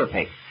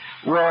scientific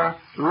were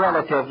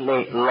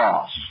relatively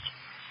lost.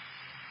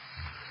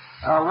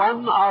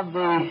 One of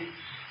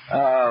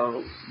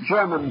the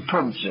German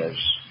princes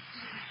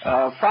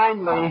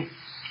finally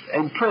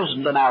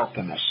imprisoned an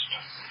alchemist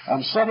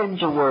and set him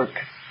to work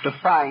to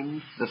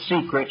find the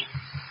secret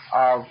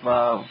of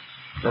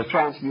the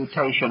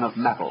transmutation of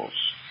metals.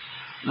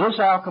 This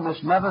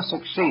alchemist never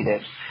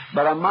succeeded,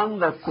 but among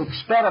the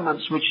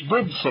experiments which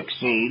did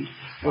succeed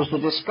was the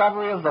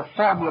discovery of the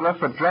formula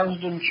for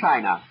Dresden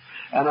china,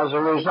 and as a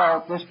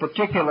result this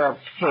particular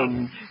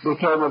king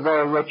became a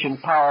very rich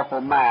and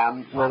powerful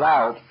man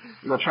without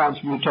the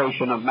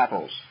transmutation of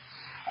metals.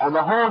 And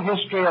the whole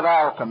history of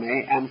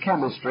alchemy and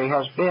chemistry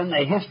has been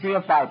a history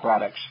of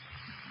byproducts.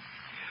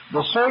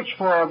 The search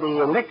for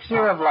the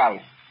elixir of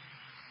life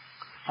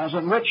has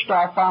enriched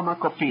our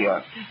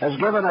pharmacopoeia, has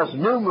given us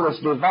numerous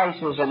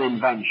devices and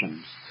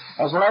inventions,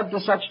 has led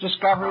to such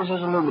discoveries as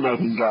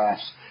illuminating gas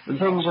and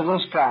things of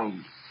this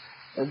kind.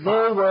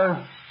 They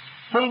were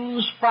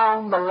things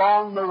found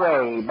along the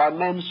way by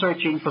men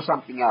searching for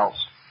something else.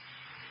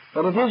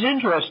 But it is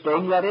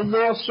interesting that in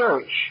their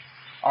search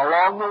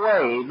along the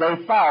way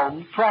they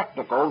found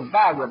practical,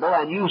 valuable,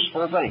 and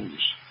useful things,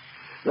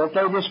 that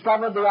they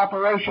discovered the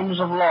operations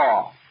of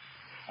law,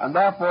 and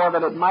therefore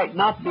that it might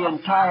not be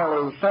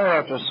entirely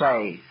fair to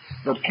say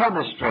that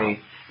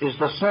chemistry is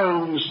the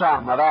same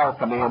son of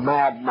alchemy, a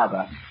mad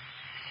mother.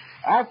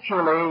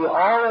 Actually,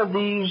 all of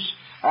these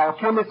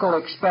alchemical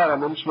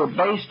experiments were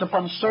based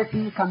upon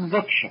certain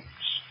convictions.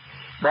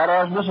 But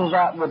as Mrs.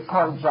 Atwood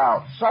points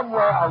out,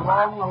 somewhere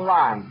along the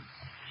line,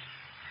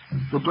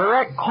 the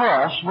direct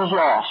course was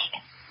lost.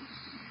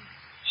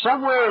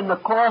 Somewhere in the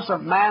course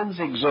of man's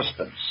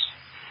existence,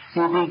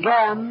 he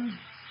began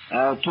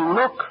to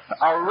look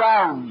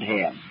around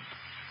him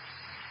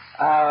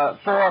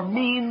for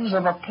means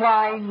of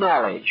applying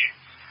knowledge.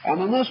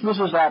 And in this,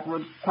 Mrs.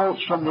 Atwood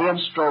quotes from the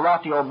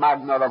Instauratio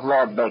Magna of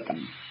Lord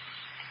Bacon,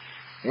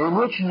 in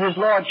which his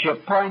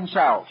lordship points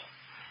out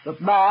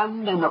that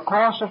man, in the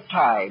course of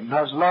time,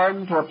 has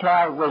learned to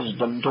apply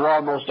wisdom to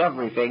almost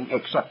everything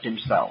except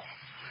himself.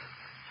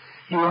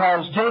 He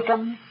has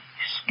taken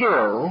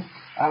skill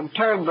and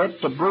turned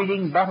it to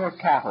breeding better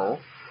cattle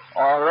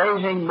or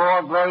raising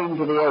more grain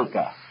to the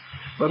acre.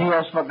 But he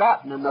has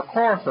forgotten in the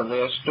course of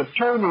this to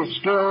turn his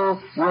skill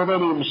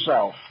within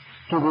himself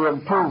to the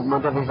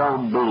improvement of his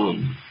own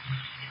being.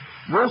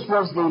 This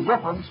was the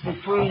difference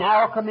between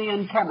alchemy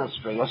and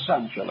chemistry,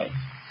 essentially.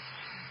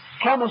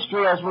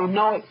 Chemistry, as we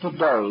know it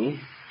today,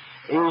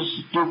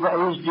 is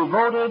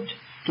devoted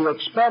to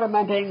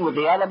experimenting with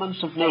the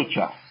elements of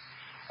nature.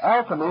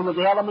 Alchemy with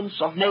the elements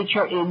of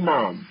nature in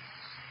man.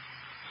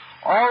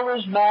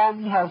 Always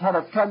man has had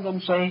a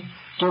tendency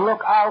to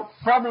look out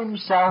from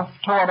himself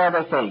toward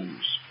other things,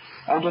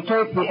 and to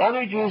take the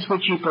energies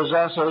which he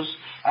possesses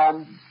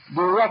and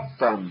direct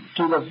them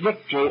to the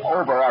victory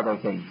over other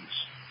things.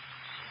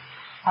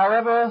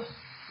 However,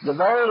 the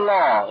very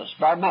laws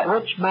by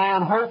which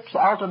man hopes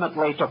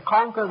ultimately to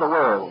conquer the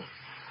world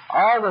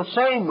are the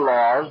same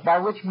laws by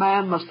which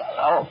man must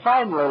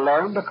finally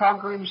learn to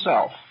conquer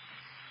himself.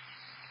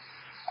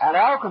 And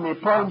alchemy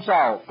points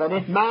out that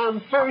if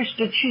man first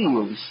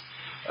achieves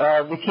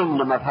the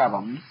kingdom of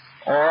heaven,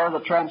 or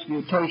the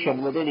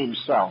transmutation within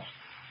himself,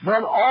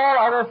 then all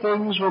other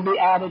things will be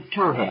added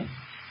to him.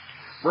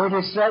 For it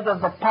is said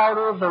of the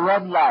powder of the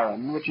red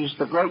lion, which is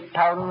the great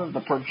powder of the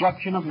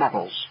projection of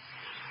metals,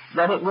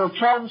 that it will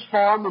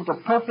transform into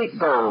perfect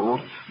gold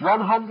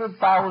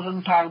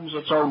 100,000 times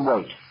its own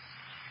weight.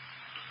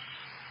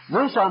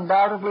 This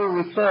undoubtedly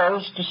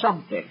refers to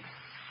something.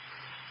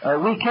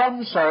 We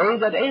can say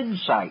that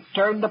insight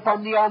turned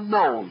upon the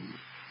unknown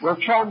will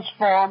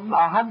transform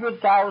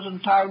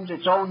 100,000 times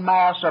its own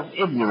mass of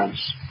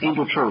ignorance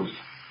into truth.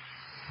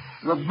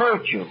 That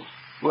virtue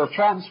will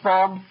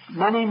transform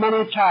many,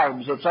 many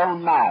times its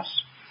own mass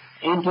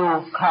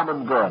into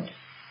common good.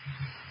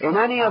 In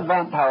any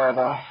event,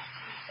 however,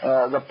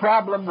 the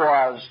problem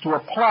was to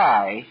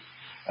apply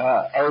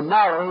a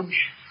knowledge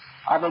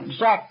of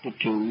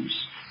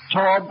exactitudes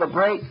toward the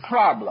great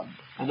problem,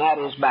 and that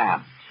is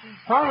man.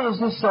 Why is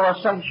this so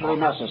essentially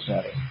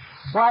necessary?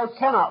 Why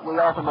cannot we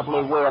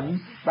ultimately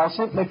win by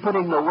simply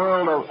putting the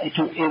world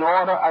in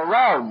order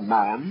around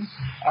man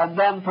and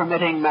then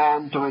permitting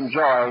man to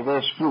enjoy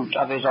this fruit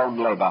of his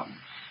own labor?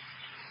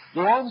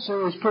 The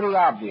answer is pretty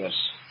obvious,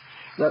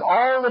 that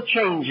all the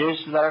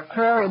changes that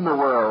occur in the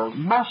world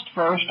must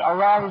first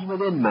arise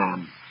within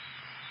man.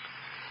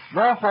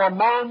 Therefore,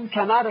 man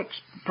cannot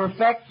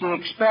perfect the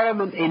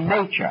experiment in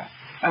nature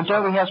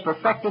until he has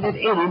perfected it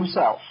in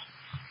himself.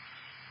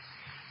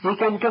 He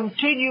can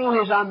continue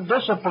his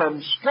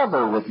undisciplined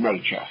struggle with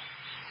nature.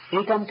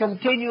 He can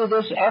continue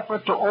this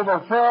effort to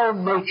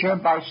overwhelm nature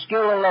by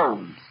skill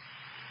alone.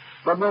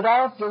 But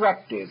without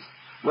directive,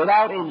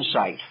 without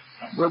insight,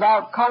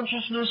 without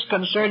consciousness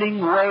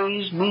concerning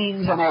ways,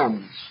 means, and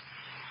ends,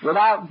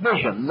 without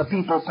vision, the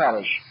people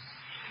perish.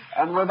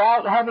 And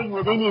without having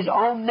within his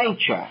own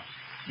nature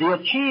the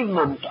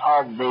achievement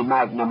of the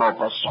magnum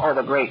opus, or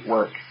the great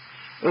work,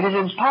 it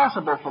is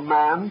impossible for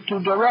man to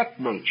direct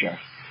nature,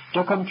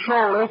 to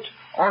control it,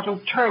 or to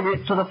turn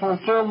it to the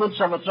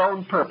fulfillments of its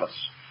own purpose.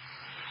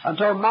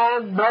 Until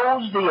man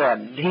knows the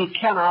end, he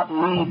cannot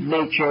lead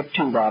nature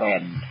to that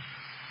end.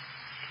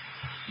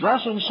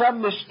 Thus, in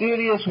some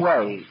mysterious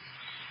way,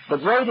 the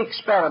great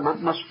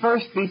experiment must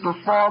first be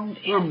performed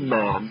in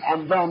man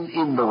and then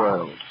in the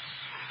world.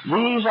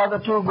 These are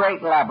the two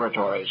great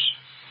laboratories,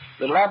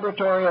 the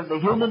laboratory of the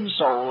human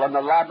soul and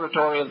the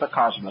laboratory of the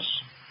cosmos.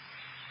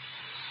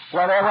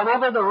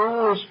 Whenever the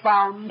rule is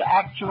found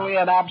actually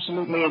and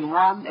absolutely in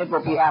one, it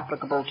will be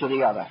applicable to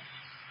the other.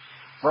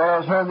 For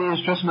as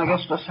Hermes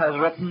Trismegistus has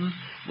written,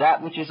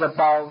 that which is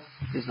above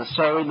is the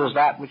same as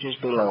that which is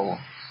below.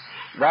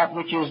 that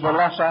which is the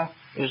lesser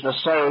is the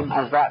same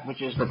as that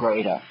which is the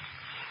greater.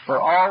 For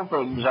all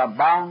things are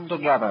bound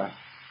together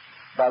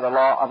by the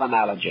law of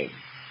analogy.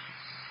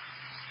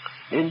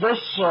 In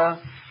this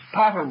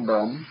pattern,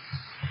 then,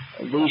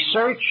 the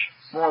search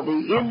for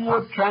the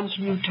inward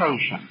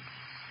transmutation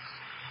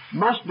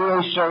must be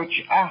a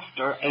search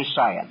after a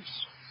science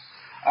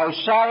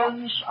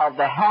of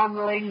the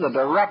handling, the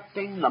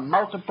directing, the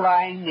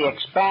multiplying, the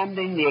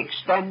expanding, the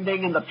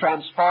extending, and the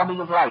transforming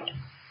of light.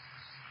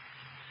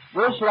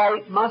 This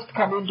light must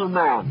come into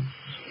man,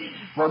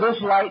 for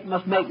this light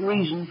must make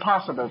reason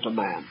possible to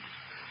man.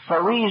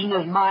 For reason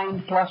is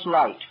mind plus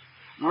light.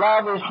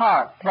 Love is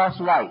heart plus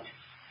light.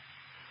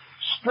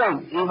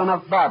 Strength, even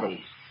of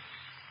body,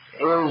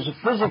 is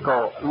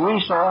physical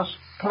resource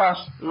plus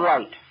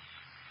light.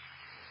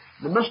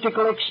 The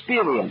mystical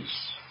experience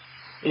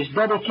is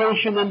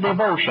dedication and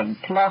devotion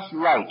plus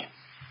light.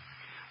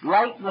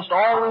 Light must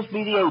always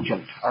be the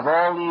agent of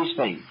all these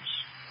things.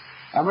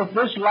 And if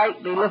this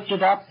light be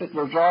lifted up, it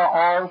will draw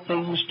all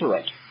things to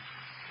it.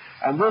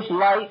 And this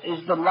light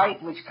is the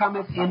light which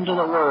cometh into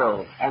the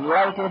world, and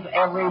lighteth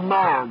every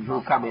man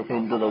who cometh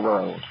into the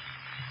world.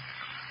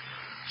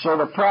 So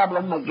the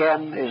problem,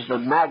 again, is the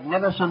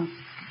magnificent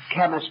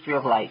chemistry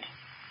of light.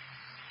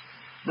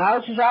 Now,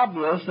 it is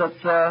obvious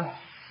that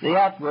the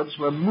Atwoods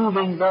were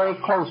moving very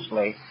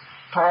closely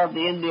toward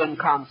the Indian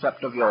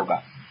concept of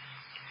yoga,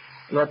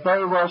 that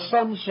they were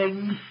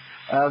sensing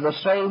the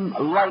same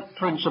light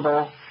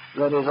principle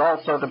that is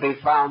also to be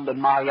found in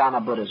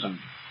Mahayana Buddhism.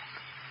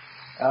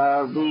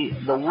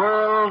 The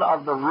world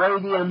of the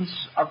radiance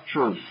of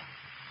truth,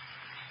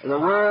 the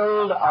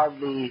world of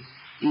the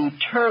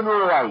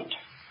eternal light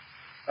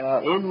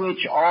in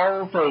which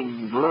all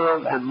things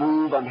live and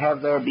move and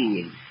have their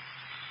being.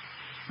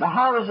 Now,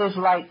 how is this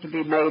light to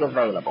be made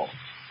available?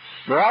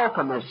 The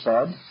alchemist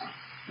said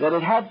that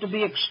it had to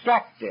be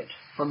extracted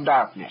from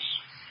darkness.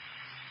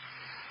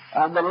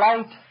 And the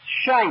light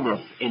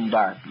shineth in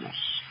darkness,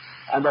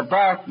 and the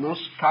darkness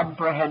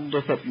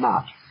comprehendeth it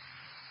not.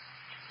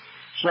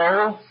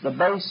 So the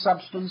base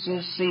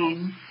substances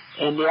seen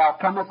in the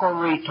alchemical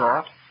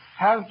retort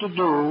have to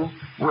do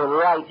with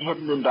light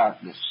hidden in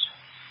darkness.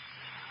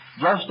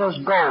 Just as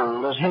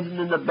gold is hidden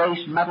in the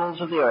base metals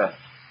of the earth,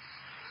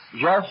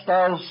 just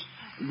as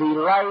the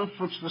life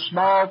which the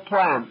small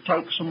plant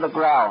takes from the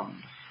ground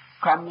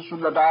comes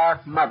from the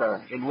dark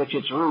mother in which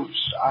its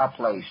roots are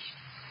placed,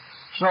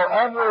 so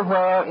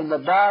everywhere in the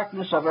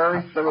darkness of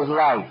earth there is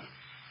life,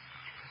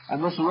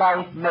 and this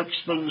life makes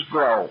things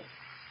grow.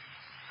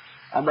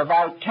 And the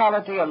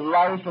vitality of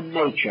life and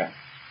nature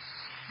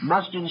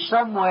must in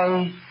some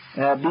way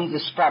be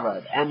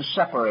discovered and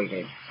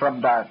separated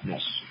from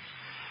darkness.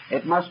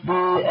 It must be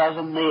as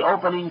in the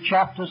opening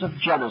chapters of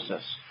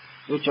Genesis,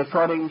 which,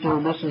 according to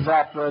Mrs.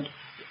 Atwood,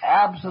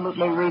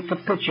 absolutely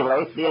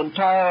recapitulate the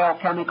entire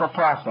alchemical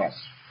process,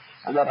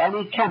 and that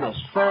any chemist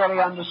thoroughly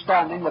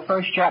understanding the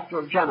first chapter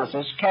of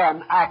Genesis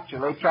can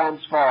actually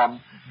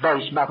transform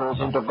base metals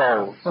into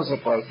gold,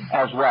 physically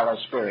as well as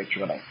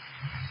spiritually.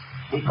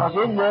 Because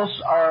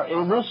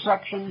in this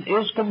section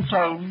is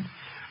contained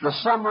the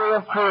summary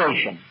of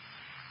creation.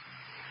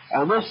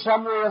 And this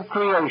summary of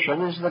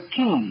creation is the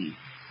key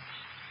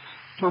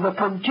to the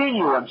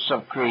continuance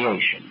of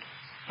creation.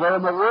 For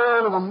in the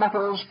world of the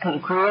metals,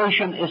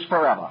 creation is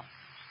forever.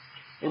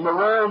 In the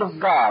world of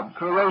God,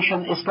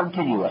 creation is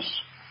continuous.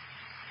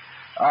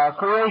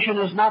 Creation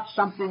is not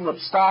something that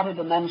started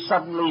and then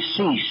suddenly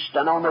ceased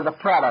and only the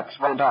products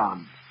went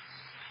on.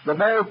 The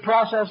very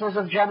processes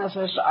of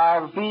Genesis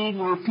are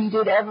being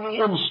repeated every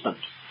instant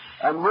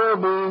and will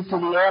be to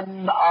the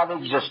end of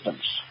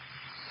existence.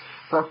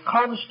 For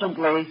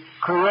constantly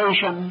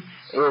creation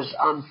is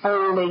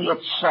unfolding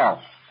itself.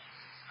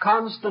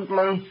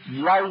 Constantly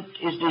light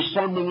is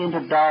descending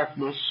into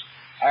darkness,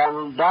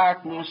 and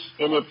darkness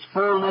in its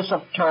fullness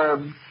of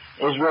term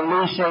is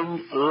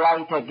releasing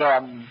light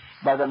again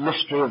by the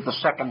mystery of the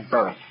second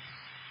birth.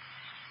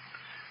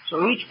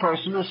 So each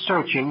person is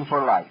searching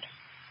for light.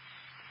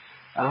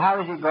 And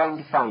how is he going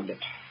to find it?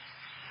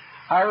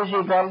 How is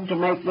he going to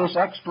make this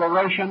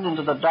exploration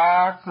into the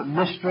dark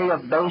mystery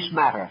of base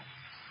matter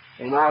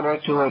in order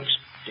to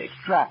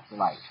extract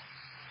light?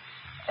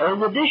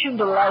 In addition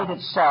to light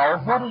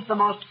itself, what is the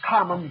most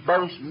common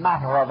base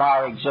matter of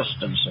our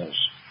existences?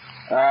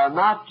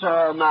 Not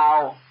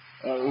now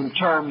in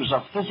terms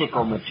of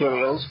physical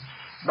materials,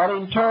 but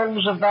in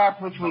terms of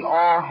that which we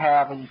all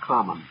have in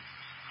common.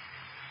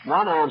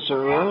 One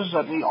answer is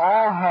that we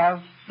all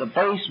have the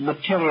base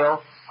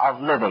material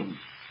of living.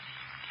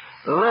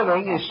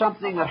 Living is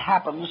something that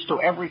happens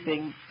to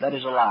everything that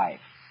is alive.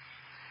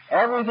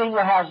 Everything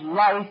that has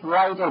life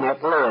right in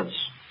it lives.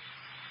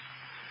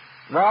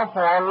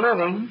 Therefore,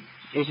 living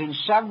is in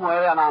some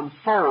way an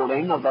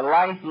unfolding of the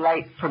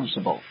life-light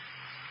principle.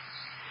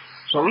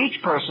 So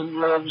each person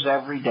lives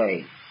every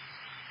day.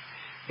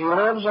 He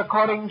lives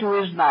according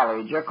to his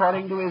knowledge,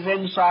 according to his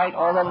insight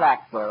or the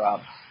lack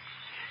thereof.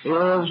 He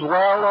lives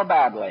well or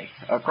badly,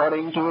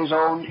 according to his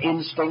own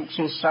instincts,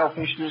 his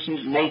selfishness,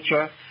 his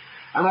nature,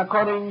 and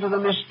according to the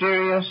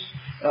mysterious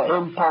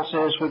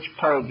impulses which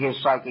plague his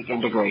psychic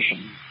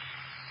integration.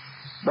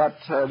 But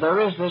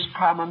there is this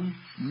common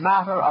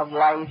matter of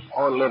life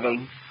or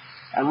living,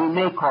 and we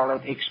may call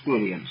it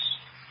experience.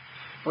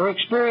 For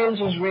experience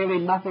is really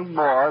nothing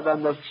more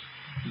than the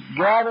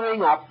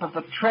gathering up of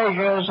the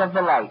treasures of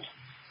the light.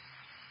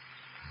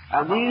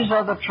 And these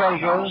are the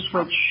treasures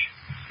which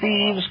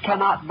thieves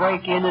cannot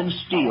break in and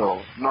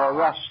steal, nor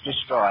rust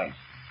destroy.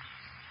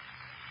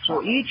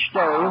 So each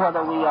day,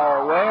 whether we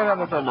are aware of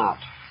it or not,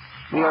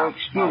 we are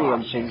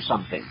experiencing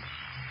something.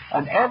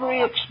 And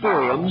every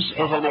experience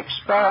is an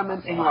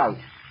experiment in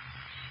light.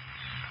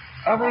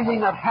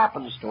 Everything that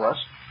happens to us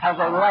has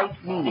a light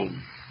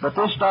meaning, but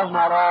this does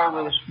not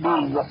always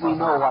mean that we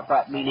know what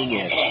that meaning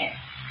is.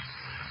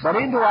 But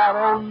into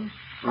our own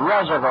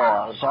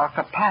reservoirs, our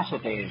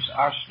capacities,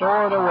 are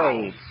stored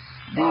away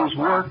these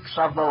works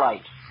of the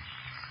light.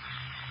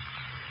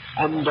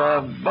 And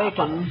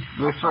Bacon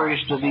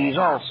refers to these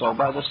also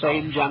by the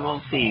same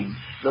general theme,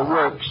 the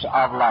works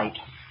of light.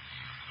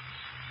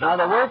 Now,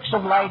 the works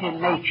of light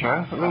in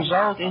nature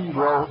result in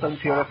growth and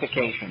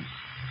purification.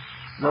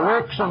 The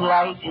works of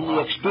light in the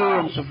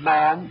experience of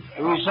man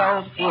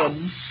result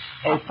in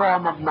a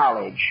form of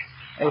knowledge,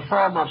 a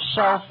form of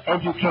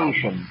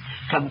self-education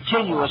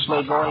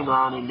continuously going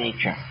on in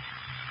nature.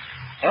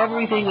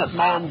 Everything that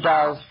man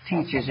does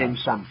teaches him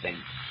something.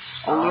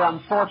 Only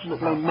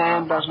unfortunately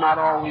man does not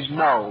always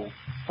know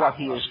what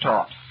he is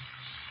taught.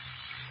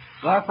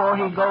 Therefore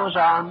he goes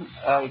on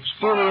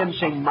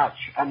experiencing much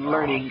and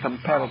learning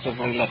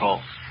comparatively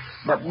little.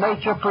 But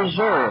nature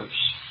preserves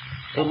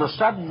in the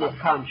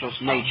subconscious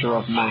nature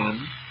of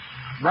man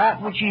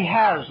that which he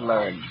has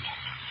learned.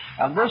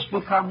 And this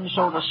becomes,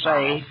 so to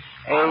say,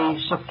 a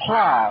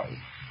supply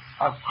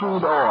of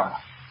crude ore.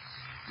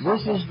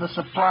 This is the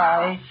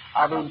supply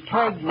of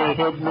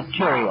impregnated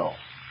material.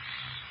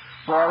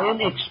 For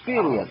in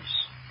experience,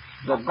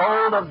 the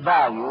gold of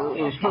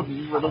value is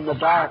hidden within the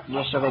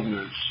darkness of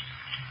ignorance.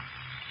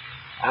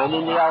 And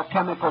in the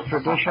alchemical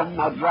tradition,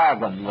 a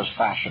dragon was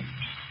fashioned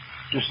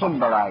to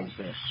symbolize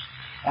this.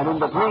 And in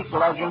the Greek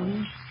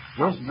legend,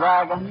 this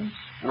dragon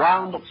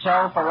wound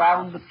itself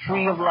around the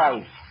tree of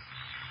life,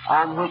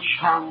 on which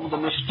hung the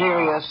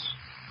mysterious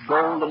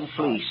golden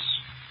fleece.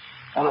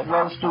 And it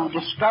was to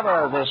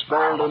discover this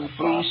golden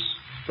fleece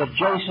that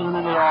Jason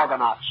and the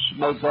Argonauts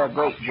made their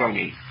great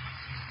journey.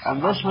 And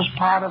this was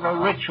part of a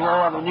ritual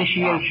of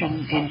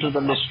initiation into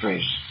the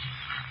mysteries.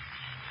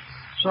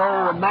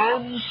 So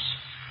man's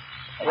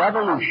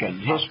evolution,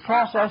 his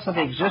process of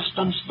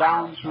existence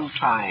down through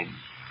time,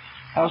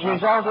 has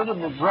resulted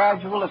in the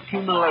gradual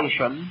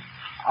accumulation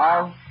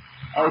of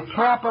a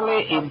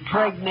properly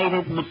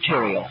impregnated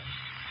material.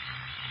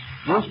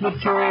 This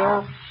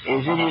material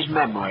is in his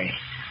memory.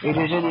 It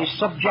is in his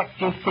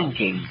subjective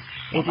thinking.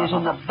 It is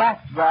in the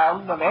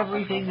background of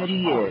everything that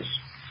he is.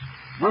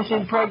 This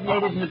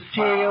impregnated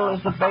material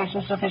is the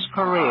basis of his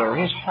career,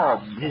 his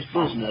home, his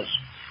business.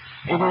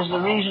 It is the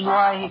reason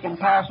why he can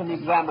pass an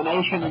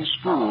examination in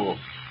school.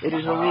 It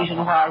is the reason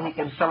why he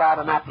can fill out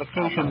an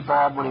application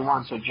form when he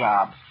wants a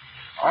job.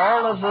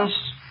 All of this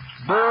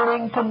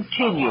burning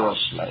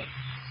continuously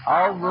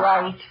of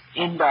light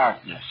in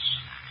darkness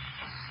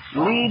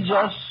leads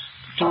us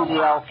to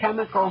the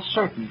alchemical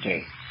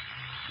certainty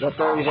that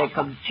there is a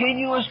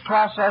continuous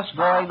process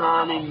going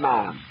on in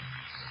man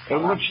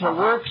in which the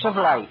works of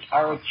light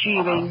are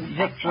achieving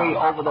victory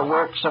over the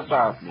works of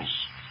darkness.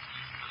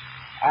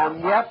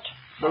 And yet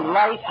the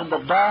light and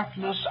the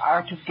darkness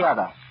are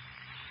together,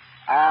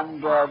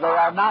 and they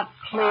are not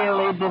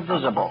clearly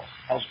divisible,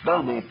 as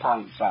Bellamy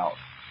points out.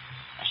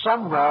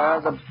 Somewhere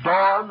the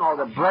dawn or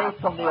the break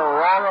of the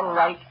auroral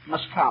light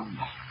must come.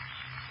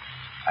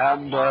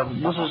 And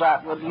Mrs.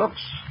 Atwood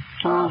looks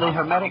to the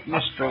Hermetic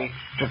mystery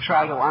to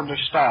try to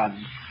understand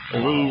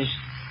these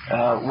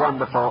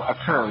wonderful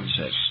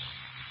occurrences.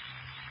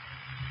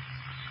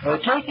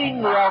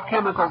 Taking the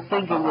alchemical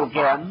thinking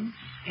again,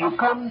 you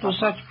come to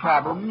such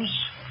problems,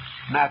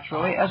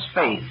 naturally, as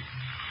faith,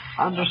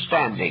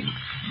 understanding,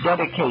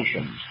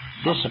 dedication,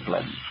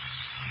 discipline.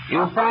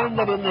 You'll find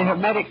that in the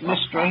Hermetic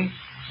mystery,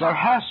 there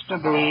has to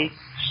be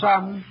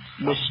some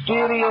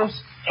mysterious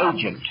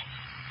agent,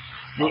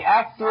 the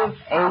active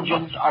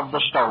agent of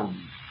the stone.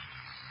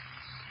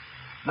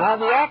 Now,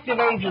 the active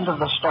agent of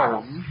the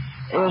stone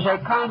is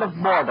a kind of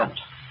mordant.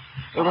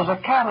 It is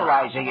a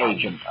catalyzing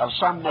agent of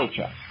some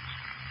nature.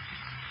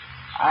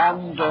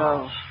 And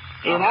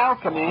in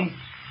alchemy,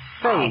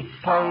 faith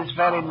plays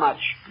very much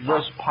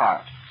this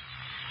part,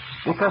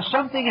 because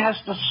something has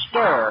to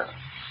stir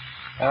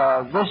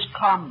this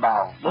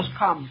compound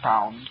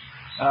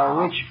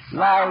which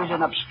lies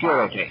in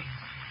obscurity.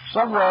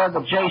 Somewhere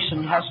the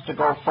Jason has to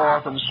go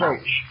forth and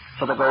search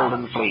for the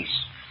golden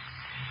fleece.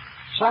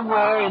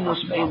 Somewhere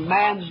in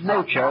man's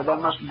nature there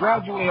must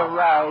gradually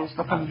arise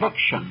the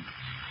conviction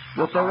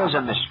that there is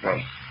a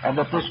mystery, and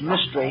that this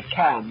mystery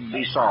can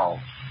be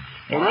solved.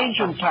 In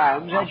ancient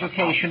times,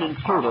 education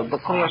included the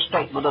clear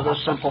statement of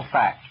this simple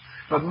fact,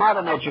 but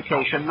modern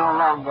education no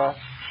longer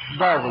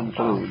does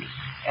include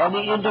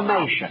any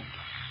intimation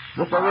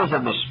that there is a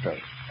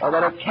mystery, or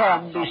that it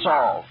can be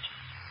solved,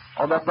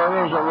 or that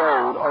there is a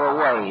road or a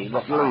way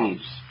that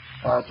leads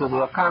to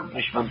the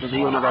accomplishment of the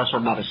universal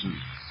medicine.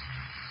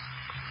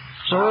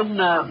 So in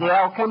the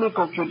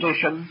alchemical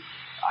tradition,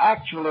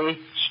 actually,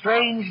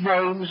 strange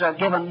names are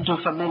given to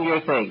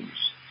familiar things.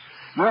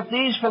 Yet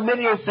these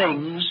familiar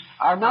things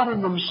are not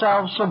in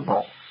themselves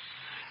simple.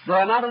 They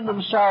are not in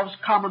themselves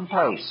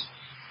commonplace.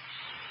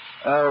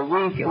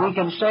 We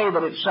can say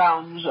that it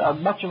sounds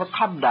much of a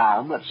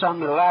come-down that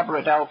some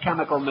elaborate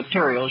alchemical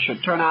material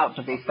should turn out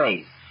to be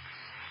faith.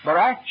 But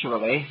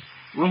actually,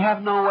 we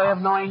have no way of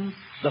knowing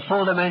the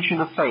full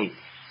dimension of faith.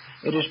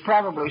 It is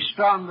probably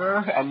stronger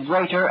and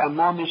greater and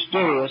more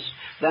mysterious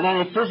than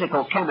any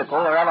physical, chemical,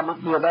 or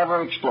element we have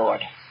ever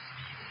explored.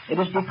 It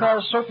is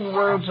because certain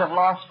words have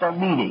lost their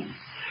meaning,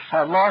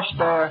 have lost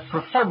their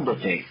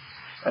profundity,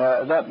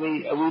 that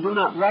we do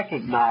not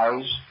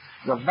recognize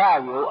the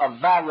value of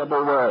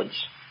valuable words.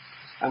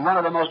 And one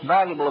of the most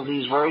valuable of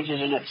these words is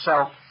in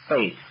itself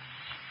faith.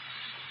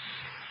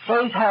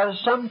 Faith has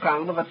some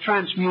kind of a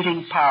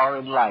transmuting power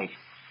in life.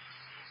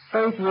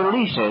 Faith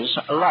releases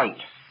light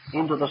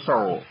into the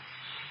soul,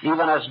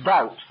 even as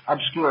doubt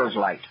obscures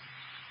light.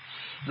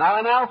 Now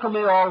in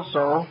alchemy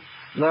also,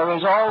 there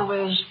is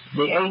always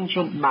the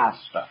ancient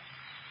master.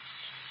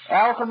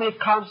 Alchemy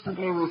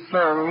constantly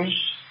refers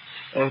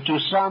to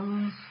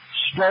some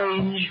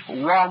strange,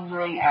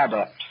 wandering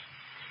adept,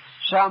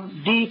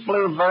 some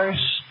deeply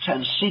versed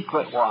and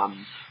secret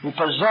one who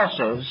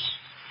possesses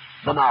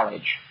the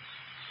knowledge.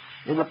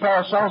 In the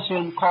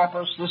Paracelsian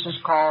corpus, this is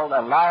called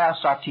Elias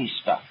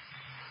Artista,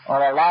 or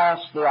Elias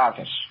the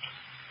artist,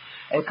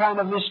 a kind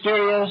of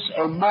mysterious,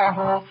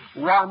 immortal,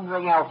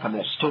 wandering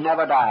alchemist who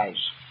never dies,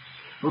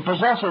 who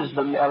possesses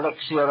the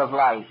elixir of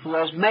life, who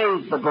has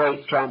made the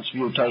great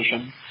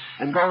transmutation,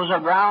 and goes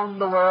around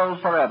the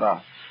world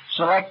forever,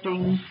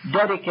 selecting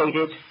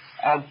dedicated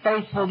and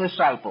faithful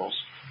disciples,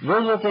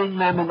 visiting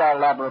them in their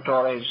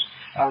laboratories,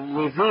 and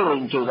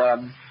revealing to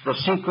them the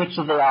secrets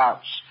of the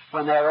arts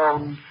when their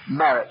own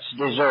merits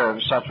deserve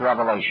such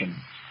revelation.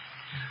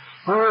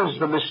 Who is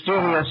the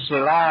mysterious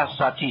Elias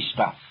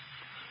Artista?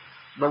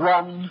 The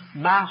one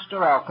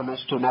master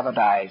alchemist who never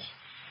dies,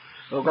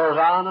 who goes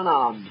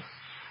on,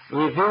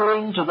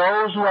 revealing to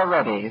those who are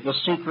ready the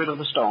secret of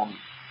the stone.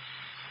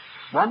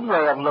 One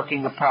way of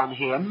looking upon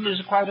him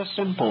is quite a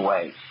simple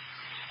way,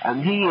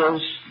 and he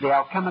is the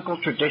alchemical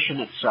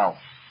tradition itself.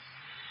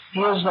 He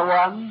is the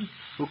one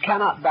who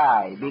cannot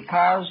die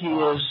because he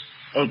is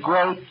a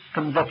great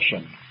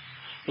conviction.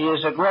 He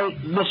is a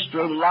great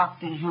mystery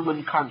locked in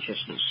human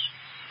consciousness.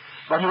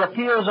 But he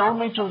appears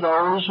only to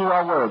those who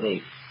are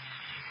worthy.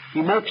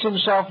 He makes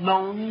himself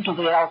known to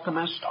the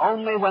alchemist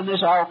only when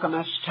this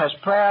alchemist has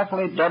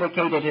prayerfully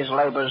dedicated his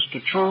labors to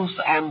truth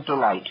and to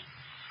light.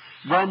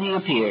 Then he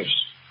appears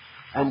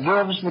and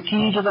gives the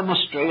key to the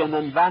mystery and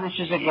then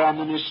vanishes again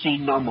and is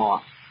seen no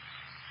more.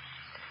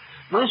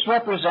 This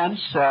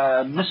represents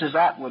Mrs.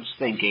 Atwood's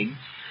thinking,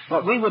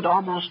 what we would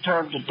almost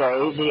term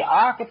today the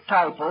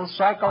archetypal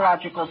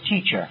psychological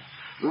teacher,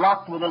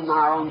 locked within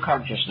our own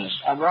consciousness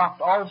and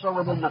locked also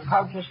within the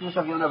consciousness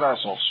of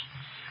universals.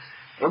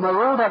 In the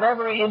root of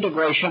every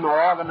integration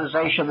or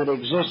organization that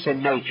exists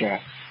in nature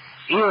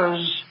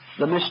is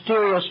the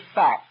mysterious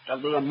fact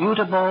of the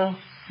immutable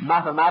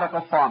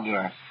mathematical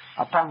formula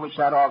upon which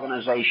that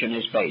organization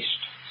is based.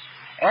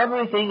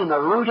 Everything in the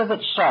root of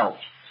itself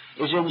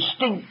is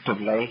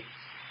instinctively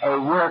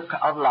a work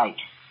of light.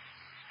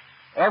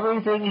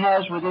 Everything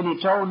has within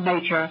its own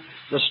nature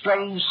the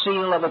strange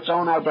seal of its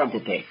own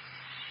identity.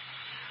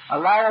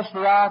 Elias the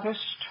artist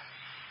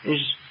is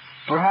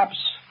perhaps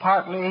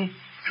partly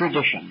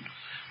tradition,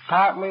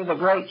 partly the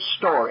great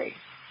story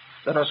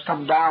that has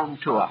come down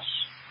to us.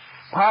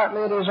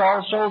 Partly it is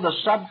also the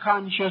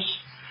subconscious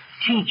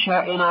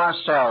teacher in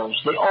ourselves,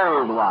 the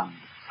old one,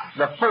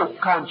 the folk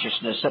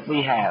consciousness that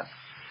we have.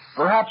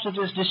 Perhaps it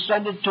is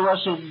descended to us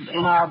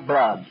in our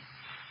blood,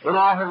 in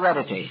our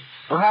heredity.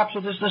 Perhaps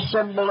it is the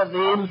symbol of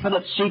the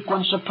infinite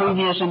sequence of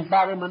previous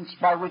embodiments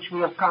by which we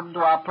have come to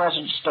our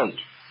present state.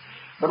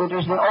 But it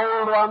is the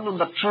old one and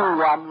the true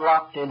one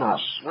locked in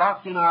us,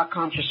 locked in our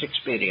conscious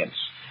experience,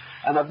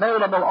 and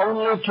available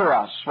only to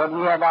us when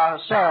we have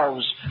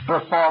ourselves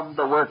performed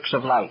the works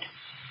of light.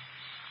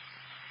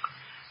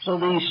 So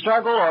the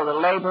struggle or the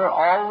labor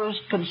always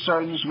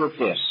concerns with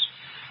this.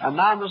 And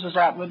now Mrs.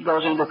 Atwood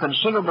goes into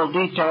considerable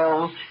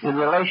detail in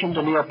relation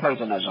to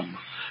Neoplatonism,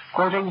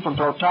 quoting from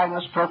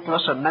Plotinus,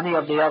 Proclus, and many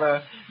of the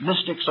other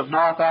mystics of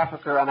North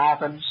Africa and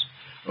Athens,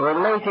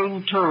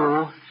 relating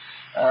to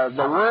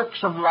the works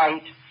of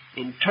light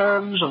in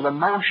terms of the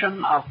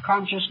motion of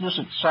consciousness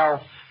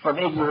itself from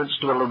ignorance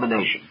to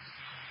illumination.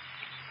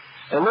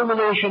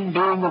 Illumination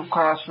being, of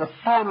course, the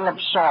final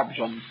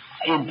absorption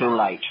into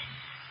light.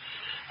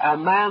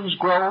 And man's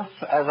growth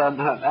as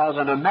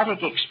an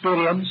emetic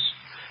experience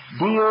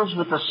deals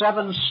with the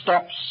 7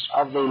 steps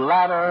of the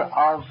ladder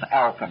of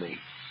alchemy.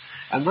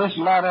 And this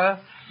ladder,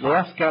 the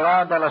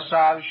Escalade de la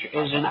Sage,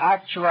 is in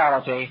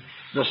actuality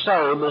the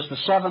same as the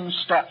 7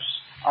 steps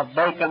of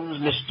Bacon's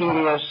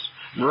mysterious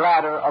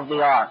ladder of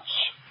the arts,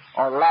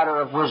 or ladder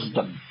of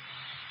wisdom.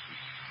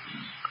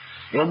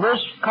 In this,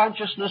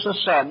 consciousness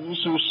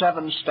ascends through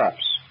 7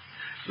 steps,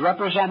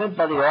 represented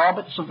by the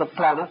orbits of the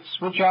planets,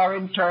 which are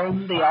in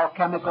turn the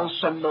alchemical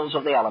symbols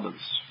of the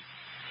elements.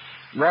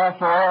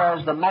 Therefore,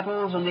 as the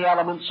metals and the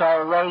elements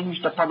are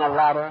arranged upon a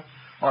ladder,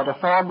 or to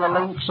form the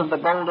links of the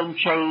golden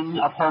chain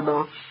of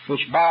Homer,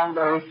 which bound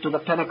earth to the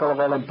pinnacle of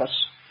Olympus,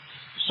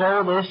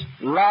 so this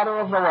ladder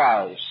of the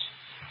wise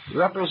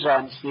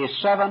represents the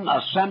 7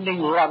 ascending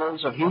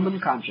levels of human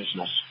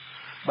consciousness,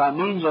 by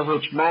means of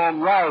which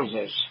man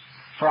rises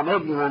from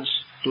ignorance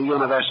to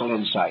universal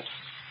insight.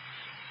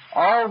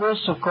 All this,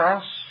 of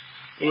course,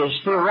 is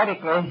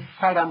theoretically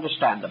quite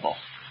understandable,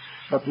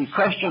 but the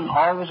question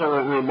always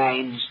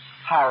remains,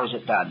 how is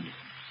it done?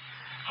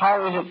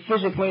 How is it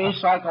physically,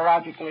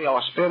 psychologically,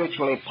 or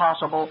spiritually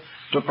possible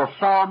to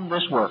perform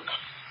this work?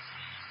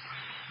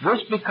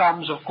 This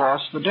becomes, of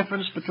course, the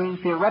difference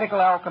between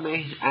theoretical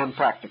alchemy and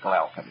practical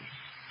alchemy.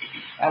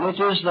 And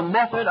it is the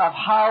method of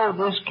how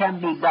this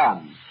can be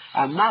done,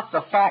 and not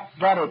the fact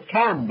that it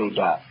can be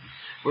done,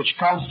 which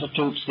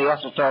constitutes the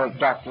esoteric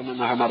doctrine in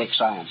the Hermetic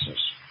sciences.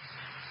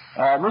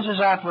 Mrs.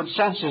 Atwood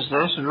senses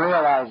this and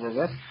realizes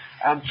it,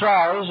 and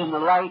tries, in the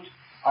light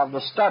of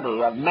the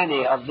study of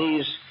many of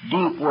these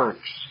deep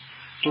works,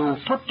 to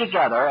put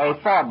together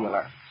a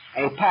formula,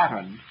 a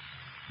pattern,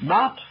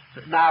 not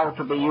now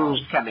to be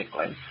used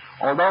chemically,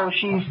 although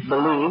she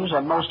believes,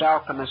 and most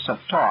alchemists have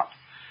taught,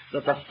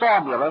 that the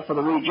formula for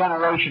the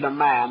regeneration of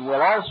man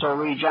will also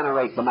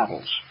regenerate the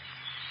metals.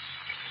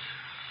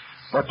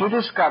 But to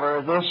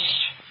discover this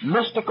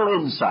mystical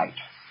insight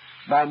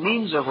by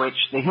means of which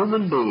the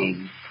human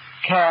being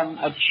can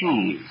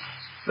achieve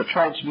the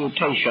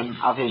transmutation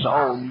of his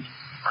own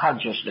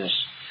consciousness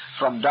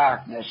from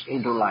darkness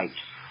into light,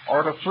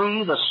 or to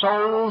free the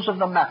souls of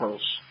the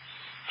metals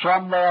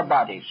from their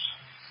bodies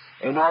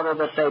in order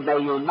that they may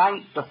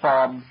unite to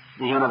form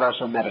the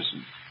universal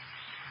medicine.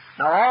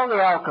 Now, all the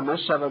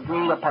alchemists have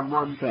agreed upon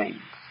one thing,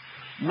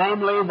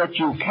 namely that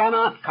you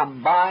cannot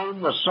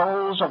combine the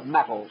souls of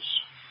metals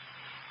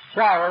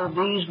while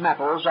these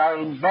metals are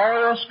in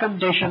various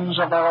conditions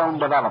of their own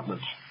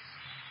development.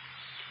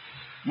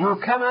 You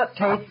cannot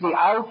take the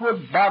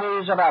outward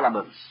bodies of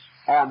elements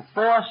and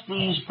force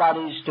these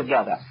bodies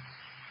together.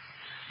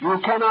 You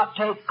cannot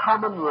take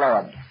common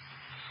lead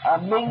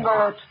and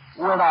mingle it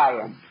with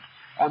iron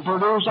and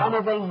produce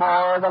anything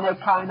more than a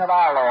kind of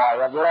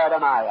alloy of lead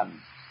and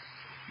iron.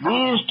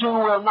 These two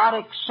will not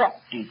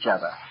accept each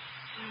other.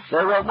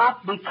 They will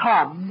not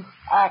become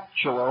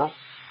actual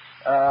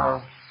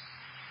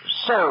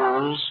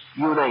souls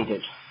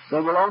united. They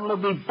will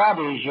only be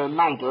bodies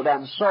united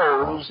and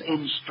souls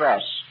in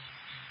stress.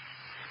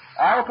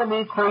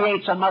 Alchemy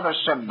creates another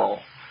symbol,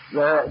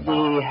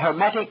 the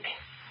Hermetic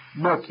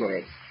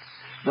Mercury,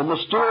 the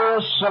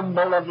mysterious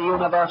symbol of the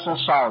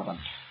universal solvent.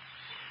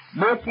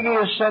 Mercury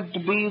is said to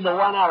be the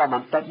one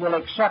element that will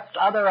accept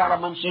other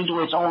elements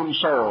into its own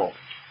soul.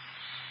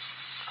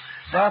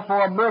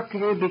 Therefore,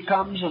 Mercury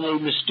becomes, in a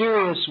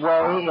mysterious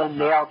way, in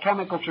the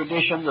alchemical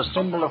tradition, the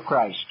symbol of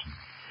Christ,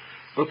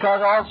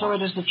 because also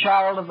it is the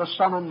child of the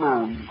sun and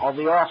moon, or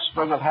the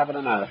offspring of heaven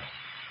and earth.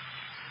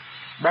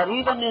 But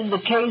even in the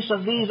case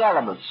of these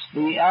elements,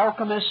 the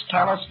alchemists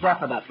tell us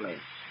definitely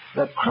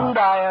that crude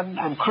iron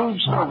and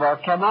crude silver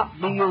cannot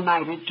be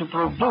united to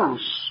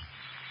produce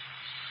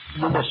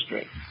the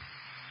mystery.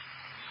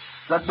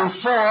 That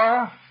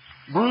before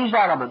these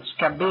elements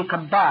can be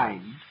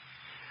combined,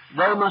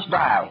 they must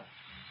die.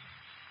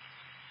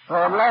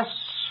 For unless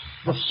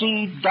the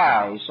seed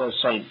dies, says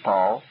St.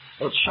 Paul,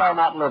 it shall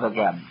not live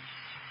again.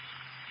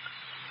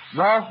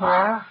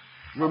 Therefore,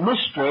 the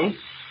mystery,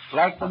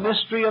 like the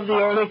mystery of the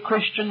early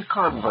Christian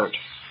convert,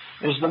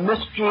 is the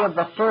mystery of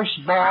the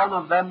firstborn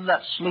of them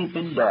that sleep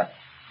in death.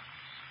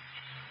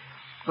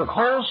 The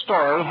whole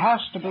story has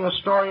to be a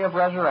story of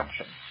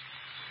resurrection.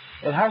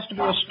 It has to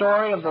be a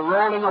story of the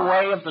rolling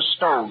away of the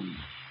stone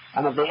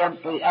and of the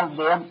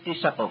empty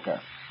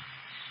sepulchre.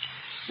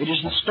 It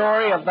is the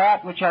story of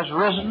that which has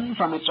risen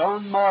from its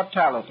own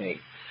mortality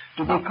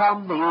to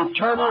become the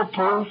eternal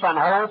proof and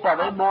hope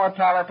of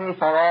immortality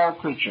for all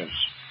creatures.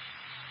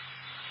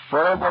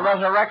 For in the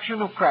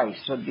resurrection of Christ,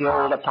 said the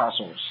old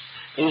apostles,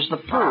 is the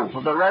proof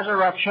of the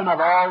resurrection of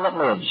all that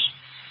lives.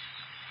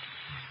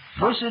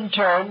 This, in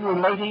turn,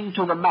 relating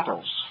to the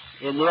metals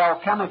in the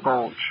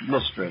alchemical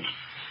mystery,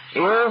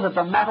 is that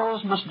the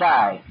metals must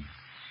die.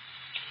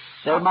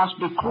 They must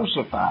be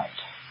crucified.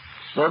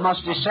 They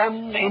must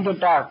descend into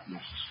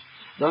darkness.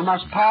 They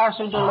must pass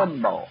into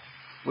limbo,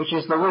 which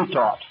is the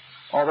retort,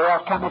 or the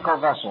alchemical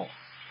vessel.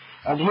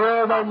 And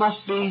here they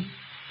must be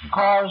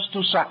caused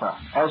to suffer,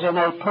 as in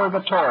a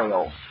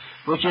purgatorio,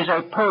 which is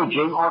a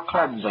purging or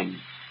cleansing.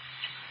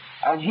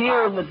 And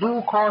here, in the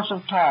due course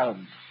of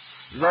time,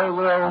 they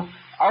will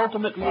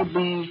ultimately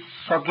be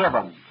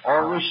forgiven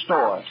or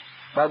restored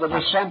by the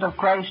descent of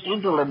Christ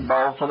into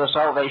limbo for the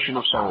salvation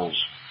of souls.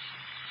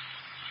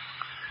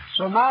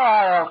 So now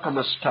our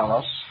alchemists tell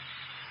us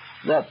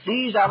that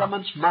these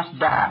elements must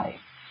die.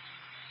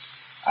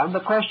 And the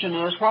question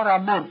is, what are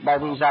meant by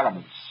these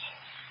elements?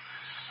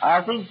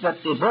 I think that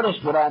the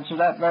Buddhist would answer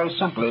that very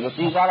simply, that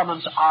these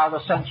elements are the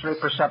sensory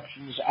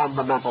perceptions and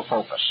the mental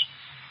focus.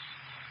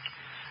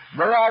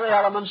 They are the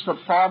elements that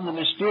form the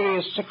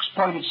mysterious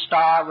six-pointed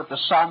star with the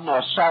sun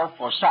or self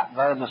or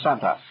sattva in the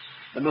center,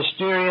 the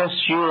mysterious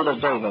shield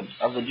of David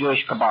of the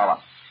Jewish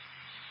Kabbalah.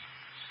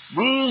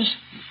 These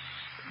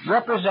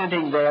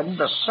representing then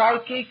the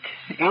psychic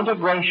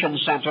integration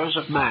centers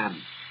of man,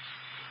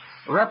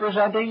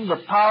 representing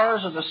the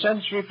powers of the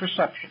sensory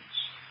perceptions.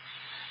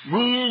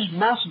 These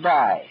must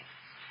die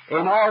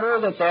in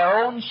order that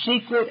their own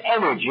secret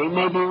energy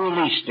may be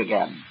released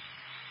again,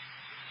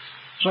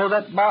 so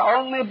that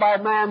only by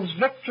man's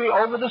victory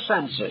over the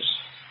senses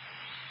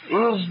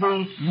is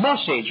the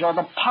message or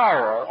the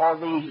power or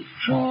the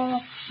true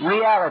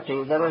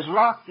reality that is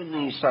locked in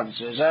these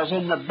senses, as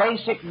in the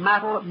basic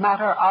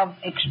matter of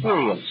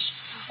experience.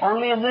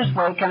 Only in this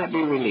way can it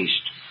be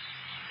released.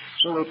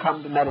 So we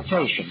come to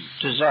meditation,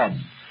 to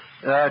Zen,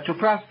 to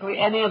practically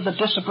any of the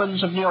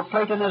disciplines of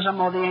Neoplatonism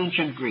or the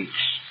ancient Greeks.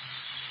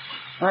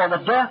 For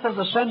the death of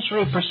the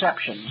sensory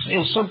perceptions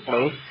is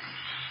simply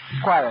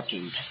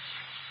quietude,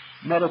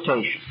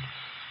 meditation,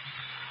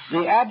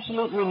 the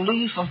absolute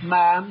relief of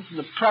man from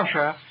the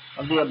pressure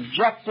of the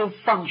objective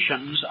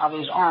functions of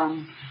his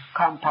own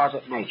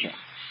composite nature.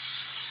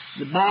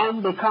 The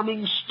man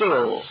becoming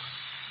still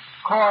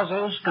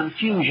causes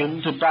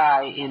confusion to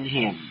die in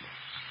him,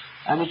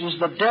 and it is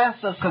the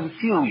death of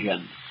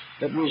confusion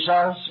that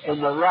results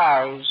in the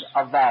rise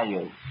of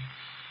value.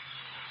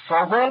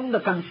 For when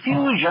the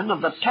confusion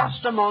of the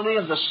testimony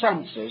of the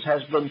senses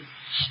has been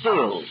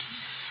stilled,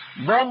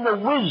 then the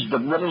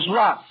wisdom that is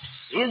locked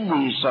in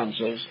these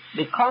senses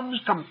becomes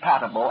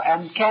compatible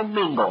and can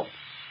mingle.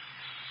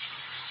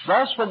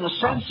 Thus, when the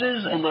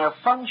senses and their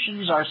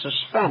functions are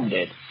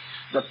suspended,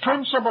 the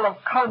principle of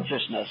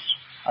consciousness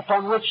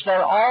upon which they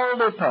all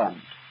depend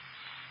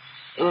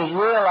is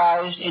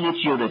realized in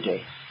its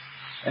unity.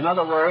 In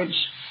other words,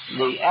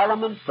 the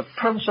elements, the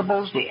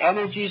principles, the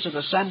energies of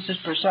the senses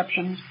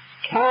perceptions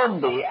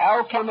can be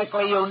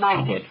alchemically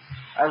united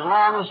as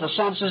long as the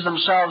senses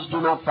themselves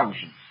do not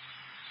function.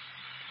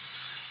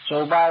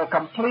 So by a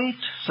complete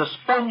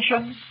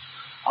suspension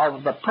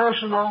of the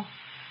personal,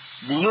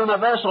 the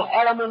universal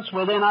elements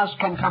within us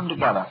can come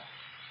together.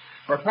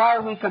 But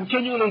while we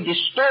continually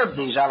disturb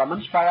these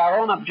elements by our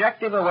own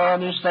objective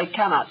awareness, they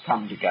cannot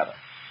come together.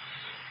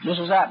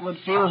 Mrs. Atwood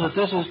feels that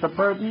this is the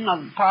burden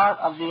of part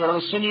of the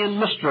Eleusinian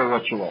mystery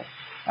ritual,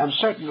 and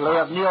certainly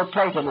of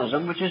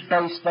Neoplatonism, which is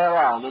based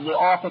thereon, in the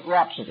Orphic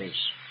Rhapsodies.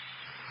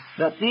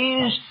 That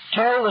these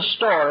tell the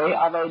story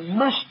of a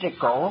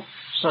mystical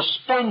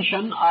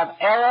suspension of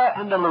error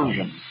and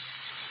illusion,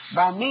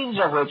 by means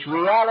of which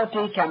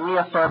reality can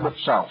reaffirm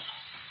itself,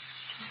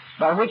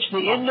 by which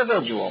the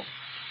individual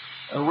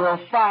will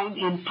find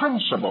in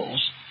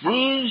principles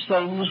these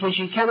things which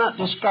he cannot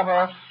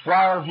discover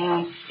while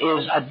he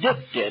is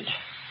addicted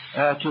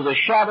to the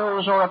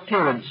shadows or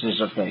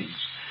appearances of things.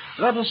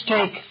 Let us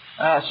take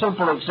a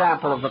simple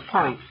example of the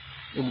point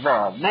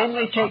involved,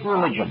 namely take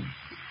religion.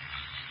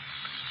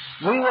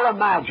 We will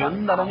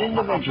imagine that an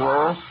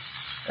individual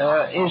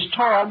is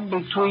torn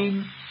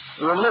between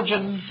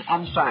religion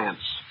and science.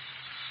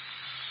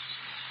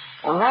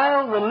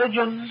 While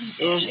religion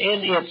is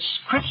in its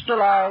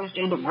crystallized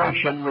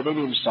integration within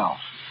himself,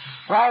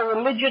 while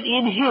religion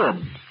in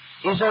him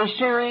is a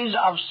series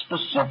of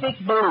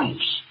specific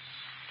beliefs,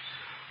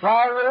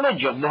 while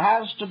religion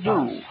has to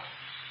do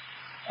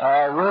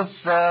with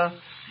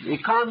the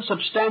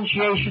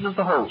consubstantiation of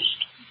the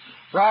host,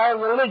 while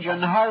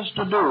religion has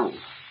to do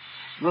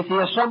with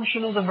the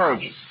Assumption of the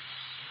Virgin,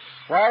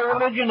 while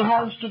religion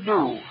has to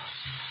do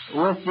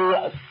with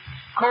the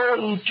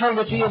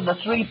co-eternity of the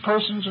three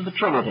persons of the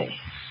Trinity,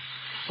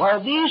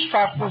 while these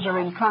factors are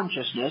in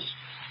consciousness,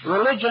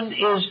 religion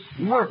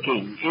is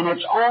working in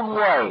its own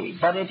way,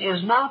 but it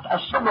is not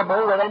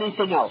assimilable with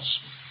anything else.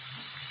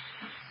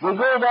 We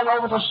go then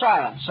over to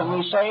science, and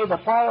we say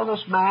that while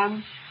this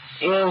man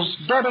is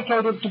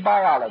dedicated to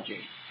biology,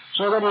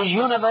 so that his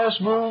universe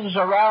moves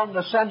around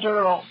the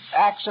central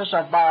axis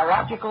of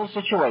biological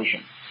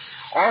situation,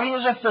 or he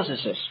is a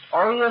physicist,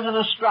 or he is an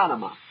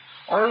astronomer,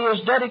 or he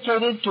is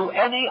dedicated to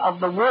any of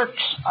the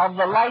works of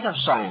the light of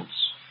science,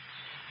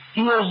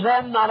 he is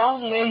then not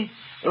only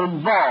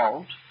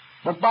involved,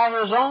 but by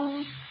his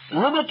own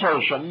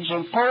limitations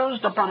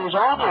imposed upon his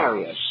own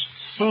areas,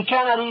 he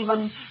cannot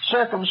even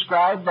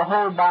circumscribe the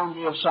whole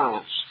boundary of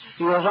science.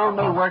 He is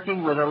only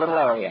working with a little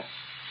area.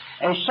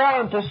 A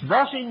scientist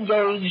thus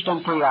engaged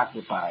and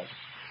preoccupied,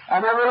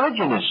 and a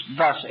religionist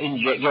thus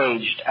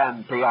engaged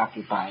and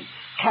preoccupied,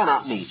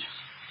 cannot meet.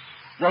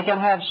 They can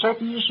have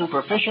certain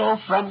superficial,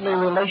 friendly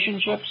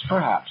relationships,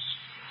 perhaps,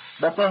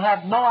 but they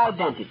have no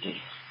identity,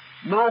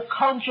 no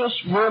conscious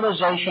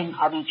realization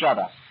of each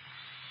other.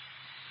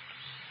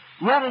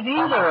 Yet if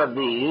either of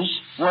these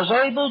was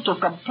able to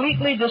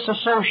completely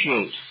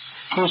disassociate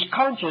his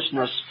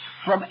consciousness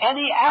from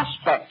any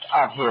aspect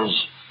of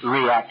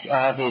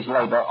his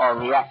labor or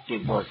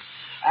reactive work,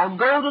 and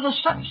go to the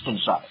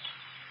substance of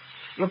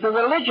it, if the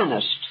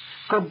religionist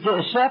could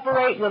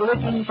separate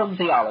religion from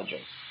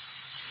theology,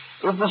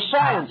 If the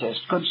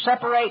scientist could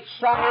separate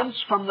science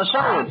from the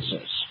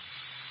sciences,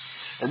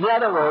 in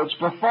other words,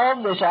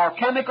 perform this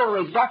alchemical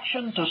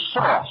reduction to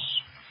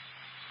source,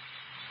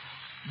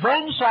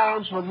 then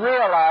science would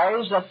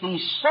realize that the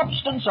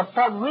substance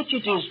upon which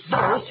it is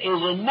built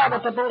is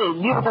inevitable,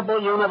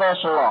 immutable,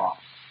 universal law.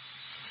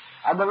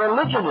 And the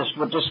religionist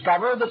would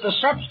discover that the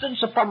substance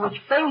upon which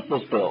faith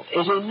is built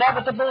is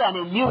inevitable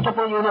and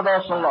immutable,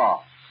 universal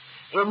law.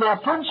 In their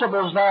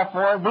principles,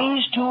 therefore,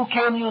 these two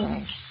can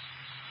unite.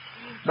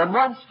 But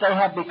once they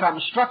have become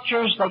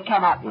structures, they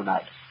cannot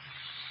unite.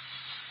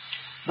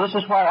 This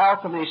is why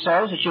alchemy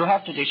says that you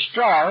have to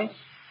destroy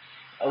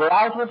the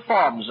outward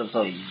forms of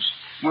things.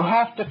 You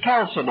have to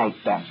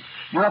calcinate them.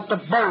 You have to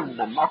burn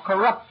them or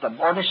corrupt them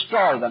or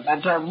destroy them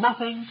until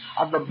nothing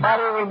of the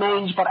body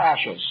remains but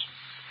ashes.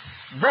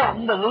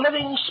 Then the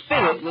living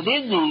spirit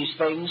within these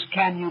things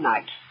can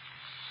unite.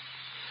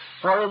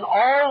 For in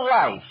all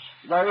life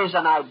there is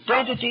an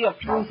identity of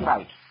truth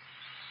light.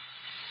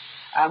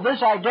 And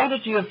this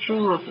identity of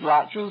truth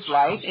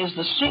light is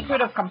the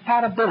secret of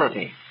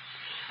compatibility.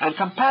 And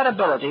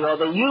compatibility, or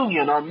the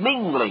union or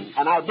mingling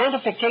and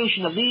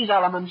identification of these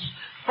elements,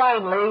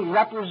 finally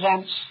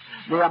represents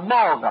the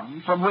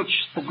amalgam from which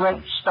the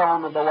great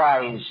stone of the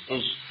wise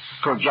is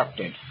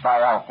projected by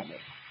alchemy.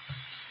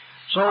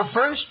 So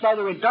first, by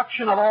the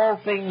reduction of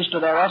all things to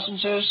their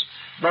essences,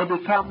 they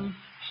become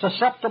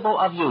susceptible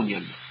of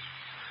union.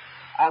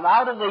 And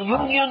out of the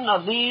union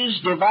of these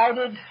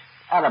divided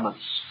elements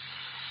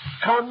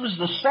comes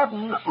the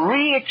sudden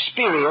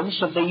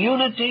re-experience of the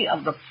unity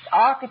of the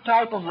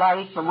archetype of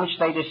life from which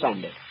they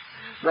descended.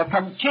 The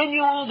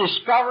continual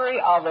discovery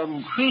of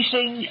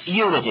increasing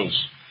unities.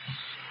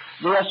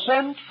 The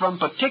ascent from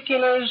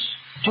particulars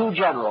to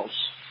generals.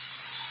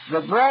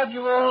 The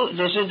gradual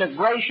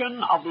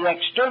disintegration of the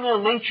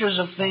external natures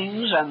of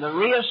things and the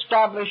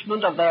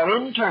re-establishment of their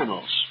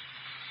internals.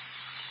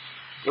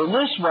 In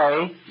this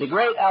way, the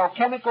great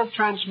alchemical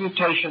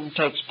transmutation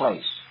takes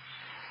place.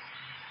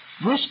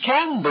 This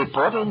can be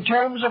put in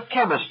terms of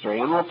chemistry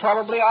and will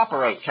probably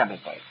operate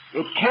chemically.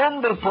 It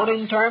can be put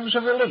in terms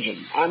of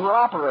religion and will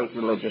operate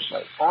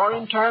religiously, or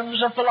in terms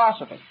of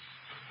philosophy.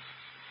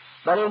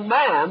 But in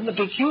man, the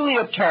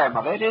peculiar term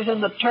of it is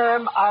in the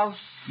term of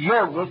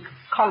yogic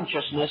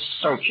consciousness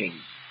searching.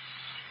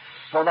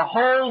 For the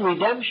whole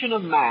redemption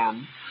of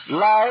man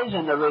lies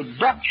in the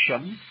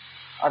reduction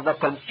of the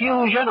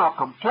confusion or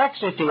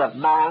complexity of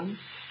man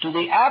to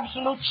the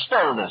absolute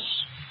stillness,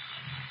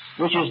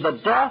 which is the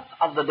death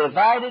of the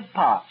divided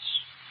parts.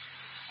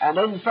 And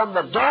then from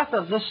the death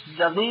of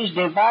these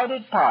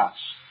divided parts,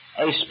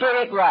 a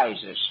spirit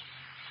rises.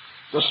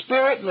 The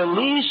spirit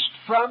released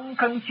from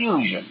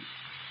confusion,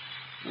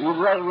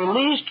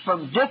 released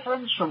from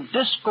difference, from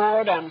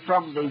discord, and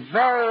from the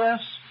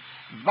various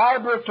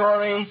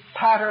vibratory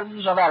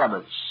patterns of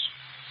elements,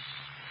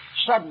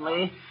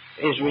 suddenly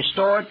is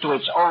restored to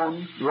its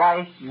own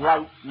light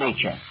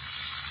nature.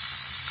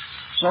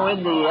 So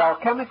in the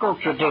alchemical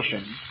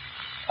tradition,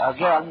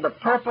 again, the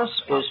purpose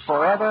is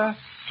forever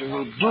to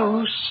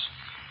reduce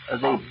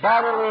the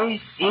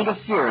bodily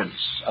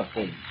interference of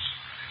things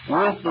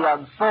with the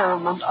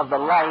unfoldment of the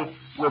life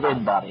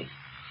within body.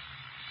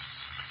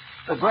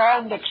 The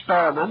grand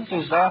experiment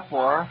is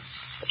therefore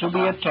to be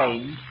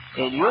attained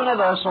in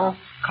universal,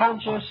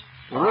 conscious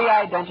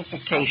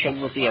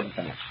re-identification with the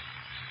infinite.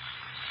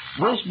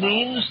 This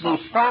means the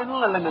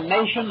final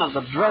elimination of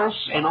the dross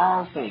in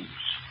all things,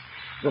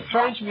 the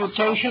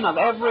transmutation of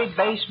every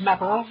base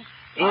metal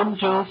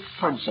into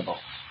principle,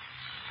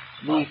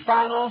 the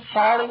final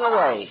falling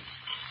away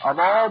of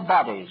all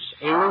bodies,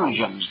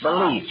 illusions,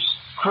 beliefs,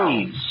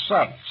 creeds,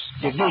 sects,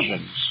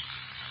 divisions,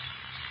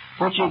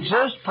 which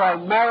exist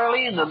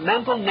primarily in the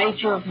mental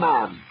nature of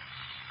man.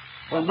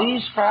 When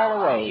these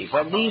fall away,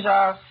 when these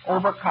are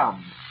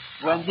overcome,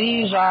 when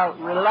these are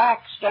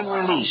relaxed and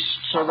released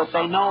so that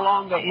they no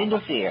longer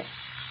interfere,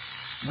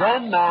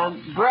 then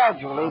man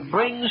gradually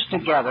brings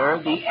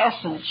together the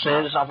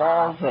essences of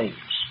all things.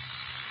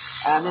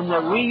 And in the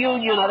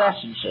reunion of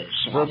essences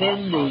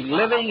within the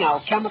living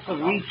alchemical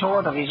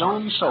retort of his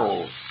own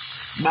soul,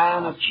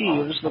 man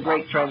achieves the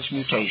great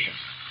transmutation.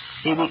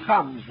 He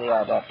becomes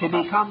the adept. He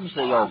becomes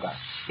the yoga.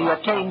 He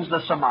attains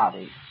the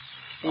samadhi.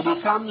 He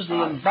becomes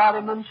the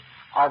embodiment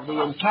of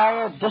the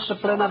entire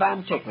discipline of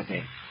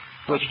antiquity,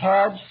 which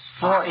had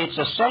for its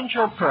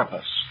essential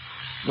purpose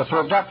the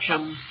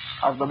production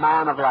of the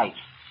man of light,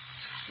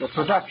 the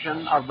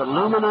production of the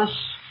luminous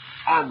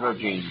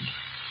androgyne,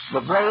 the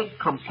great,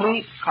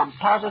 complete,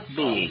 composite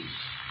being,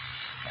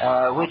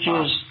 which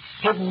is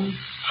hidden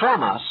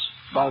from us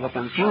by the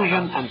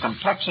confusion and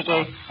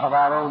complexity of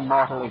our own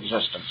mortal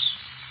existence.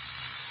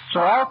 So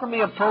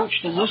alchemy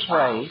approached in this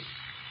way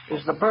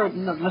is the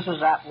burden of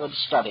Mrs. Atwood's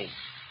study.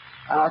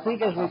 And I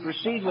think as we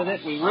proceed with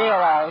it, we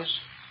realize,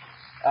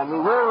 and we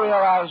will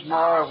realize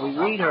more if we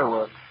read her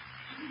work,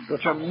 the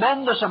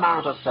tremendous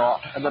amount of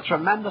thought and the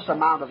tremendous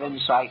amount of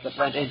insight that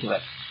went into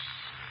it.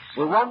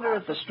 We wonder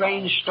at the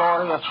strange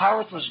story of how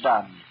it was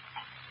done.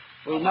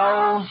 We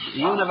know the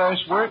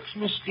universe works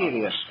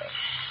mysteriously.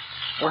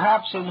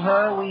 Perhaps in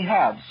her we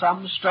had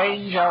some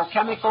strange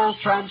alchemical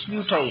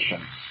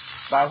transmutation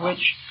by which,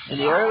 in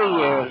the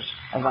early years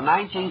of the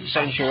 19th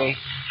century,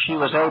 she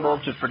was able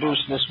to produce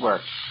this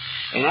work.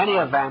 In any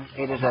event,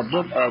 it is a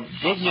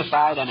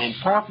dignified and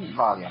important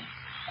volume,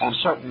 and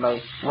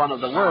certainly one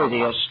of the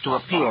worthiest to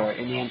appear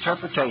in the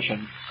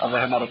interpretation of the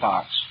Hermetic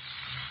arts.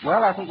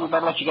 Well, I think we'd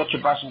better let you get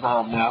your bus and go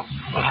home now.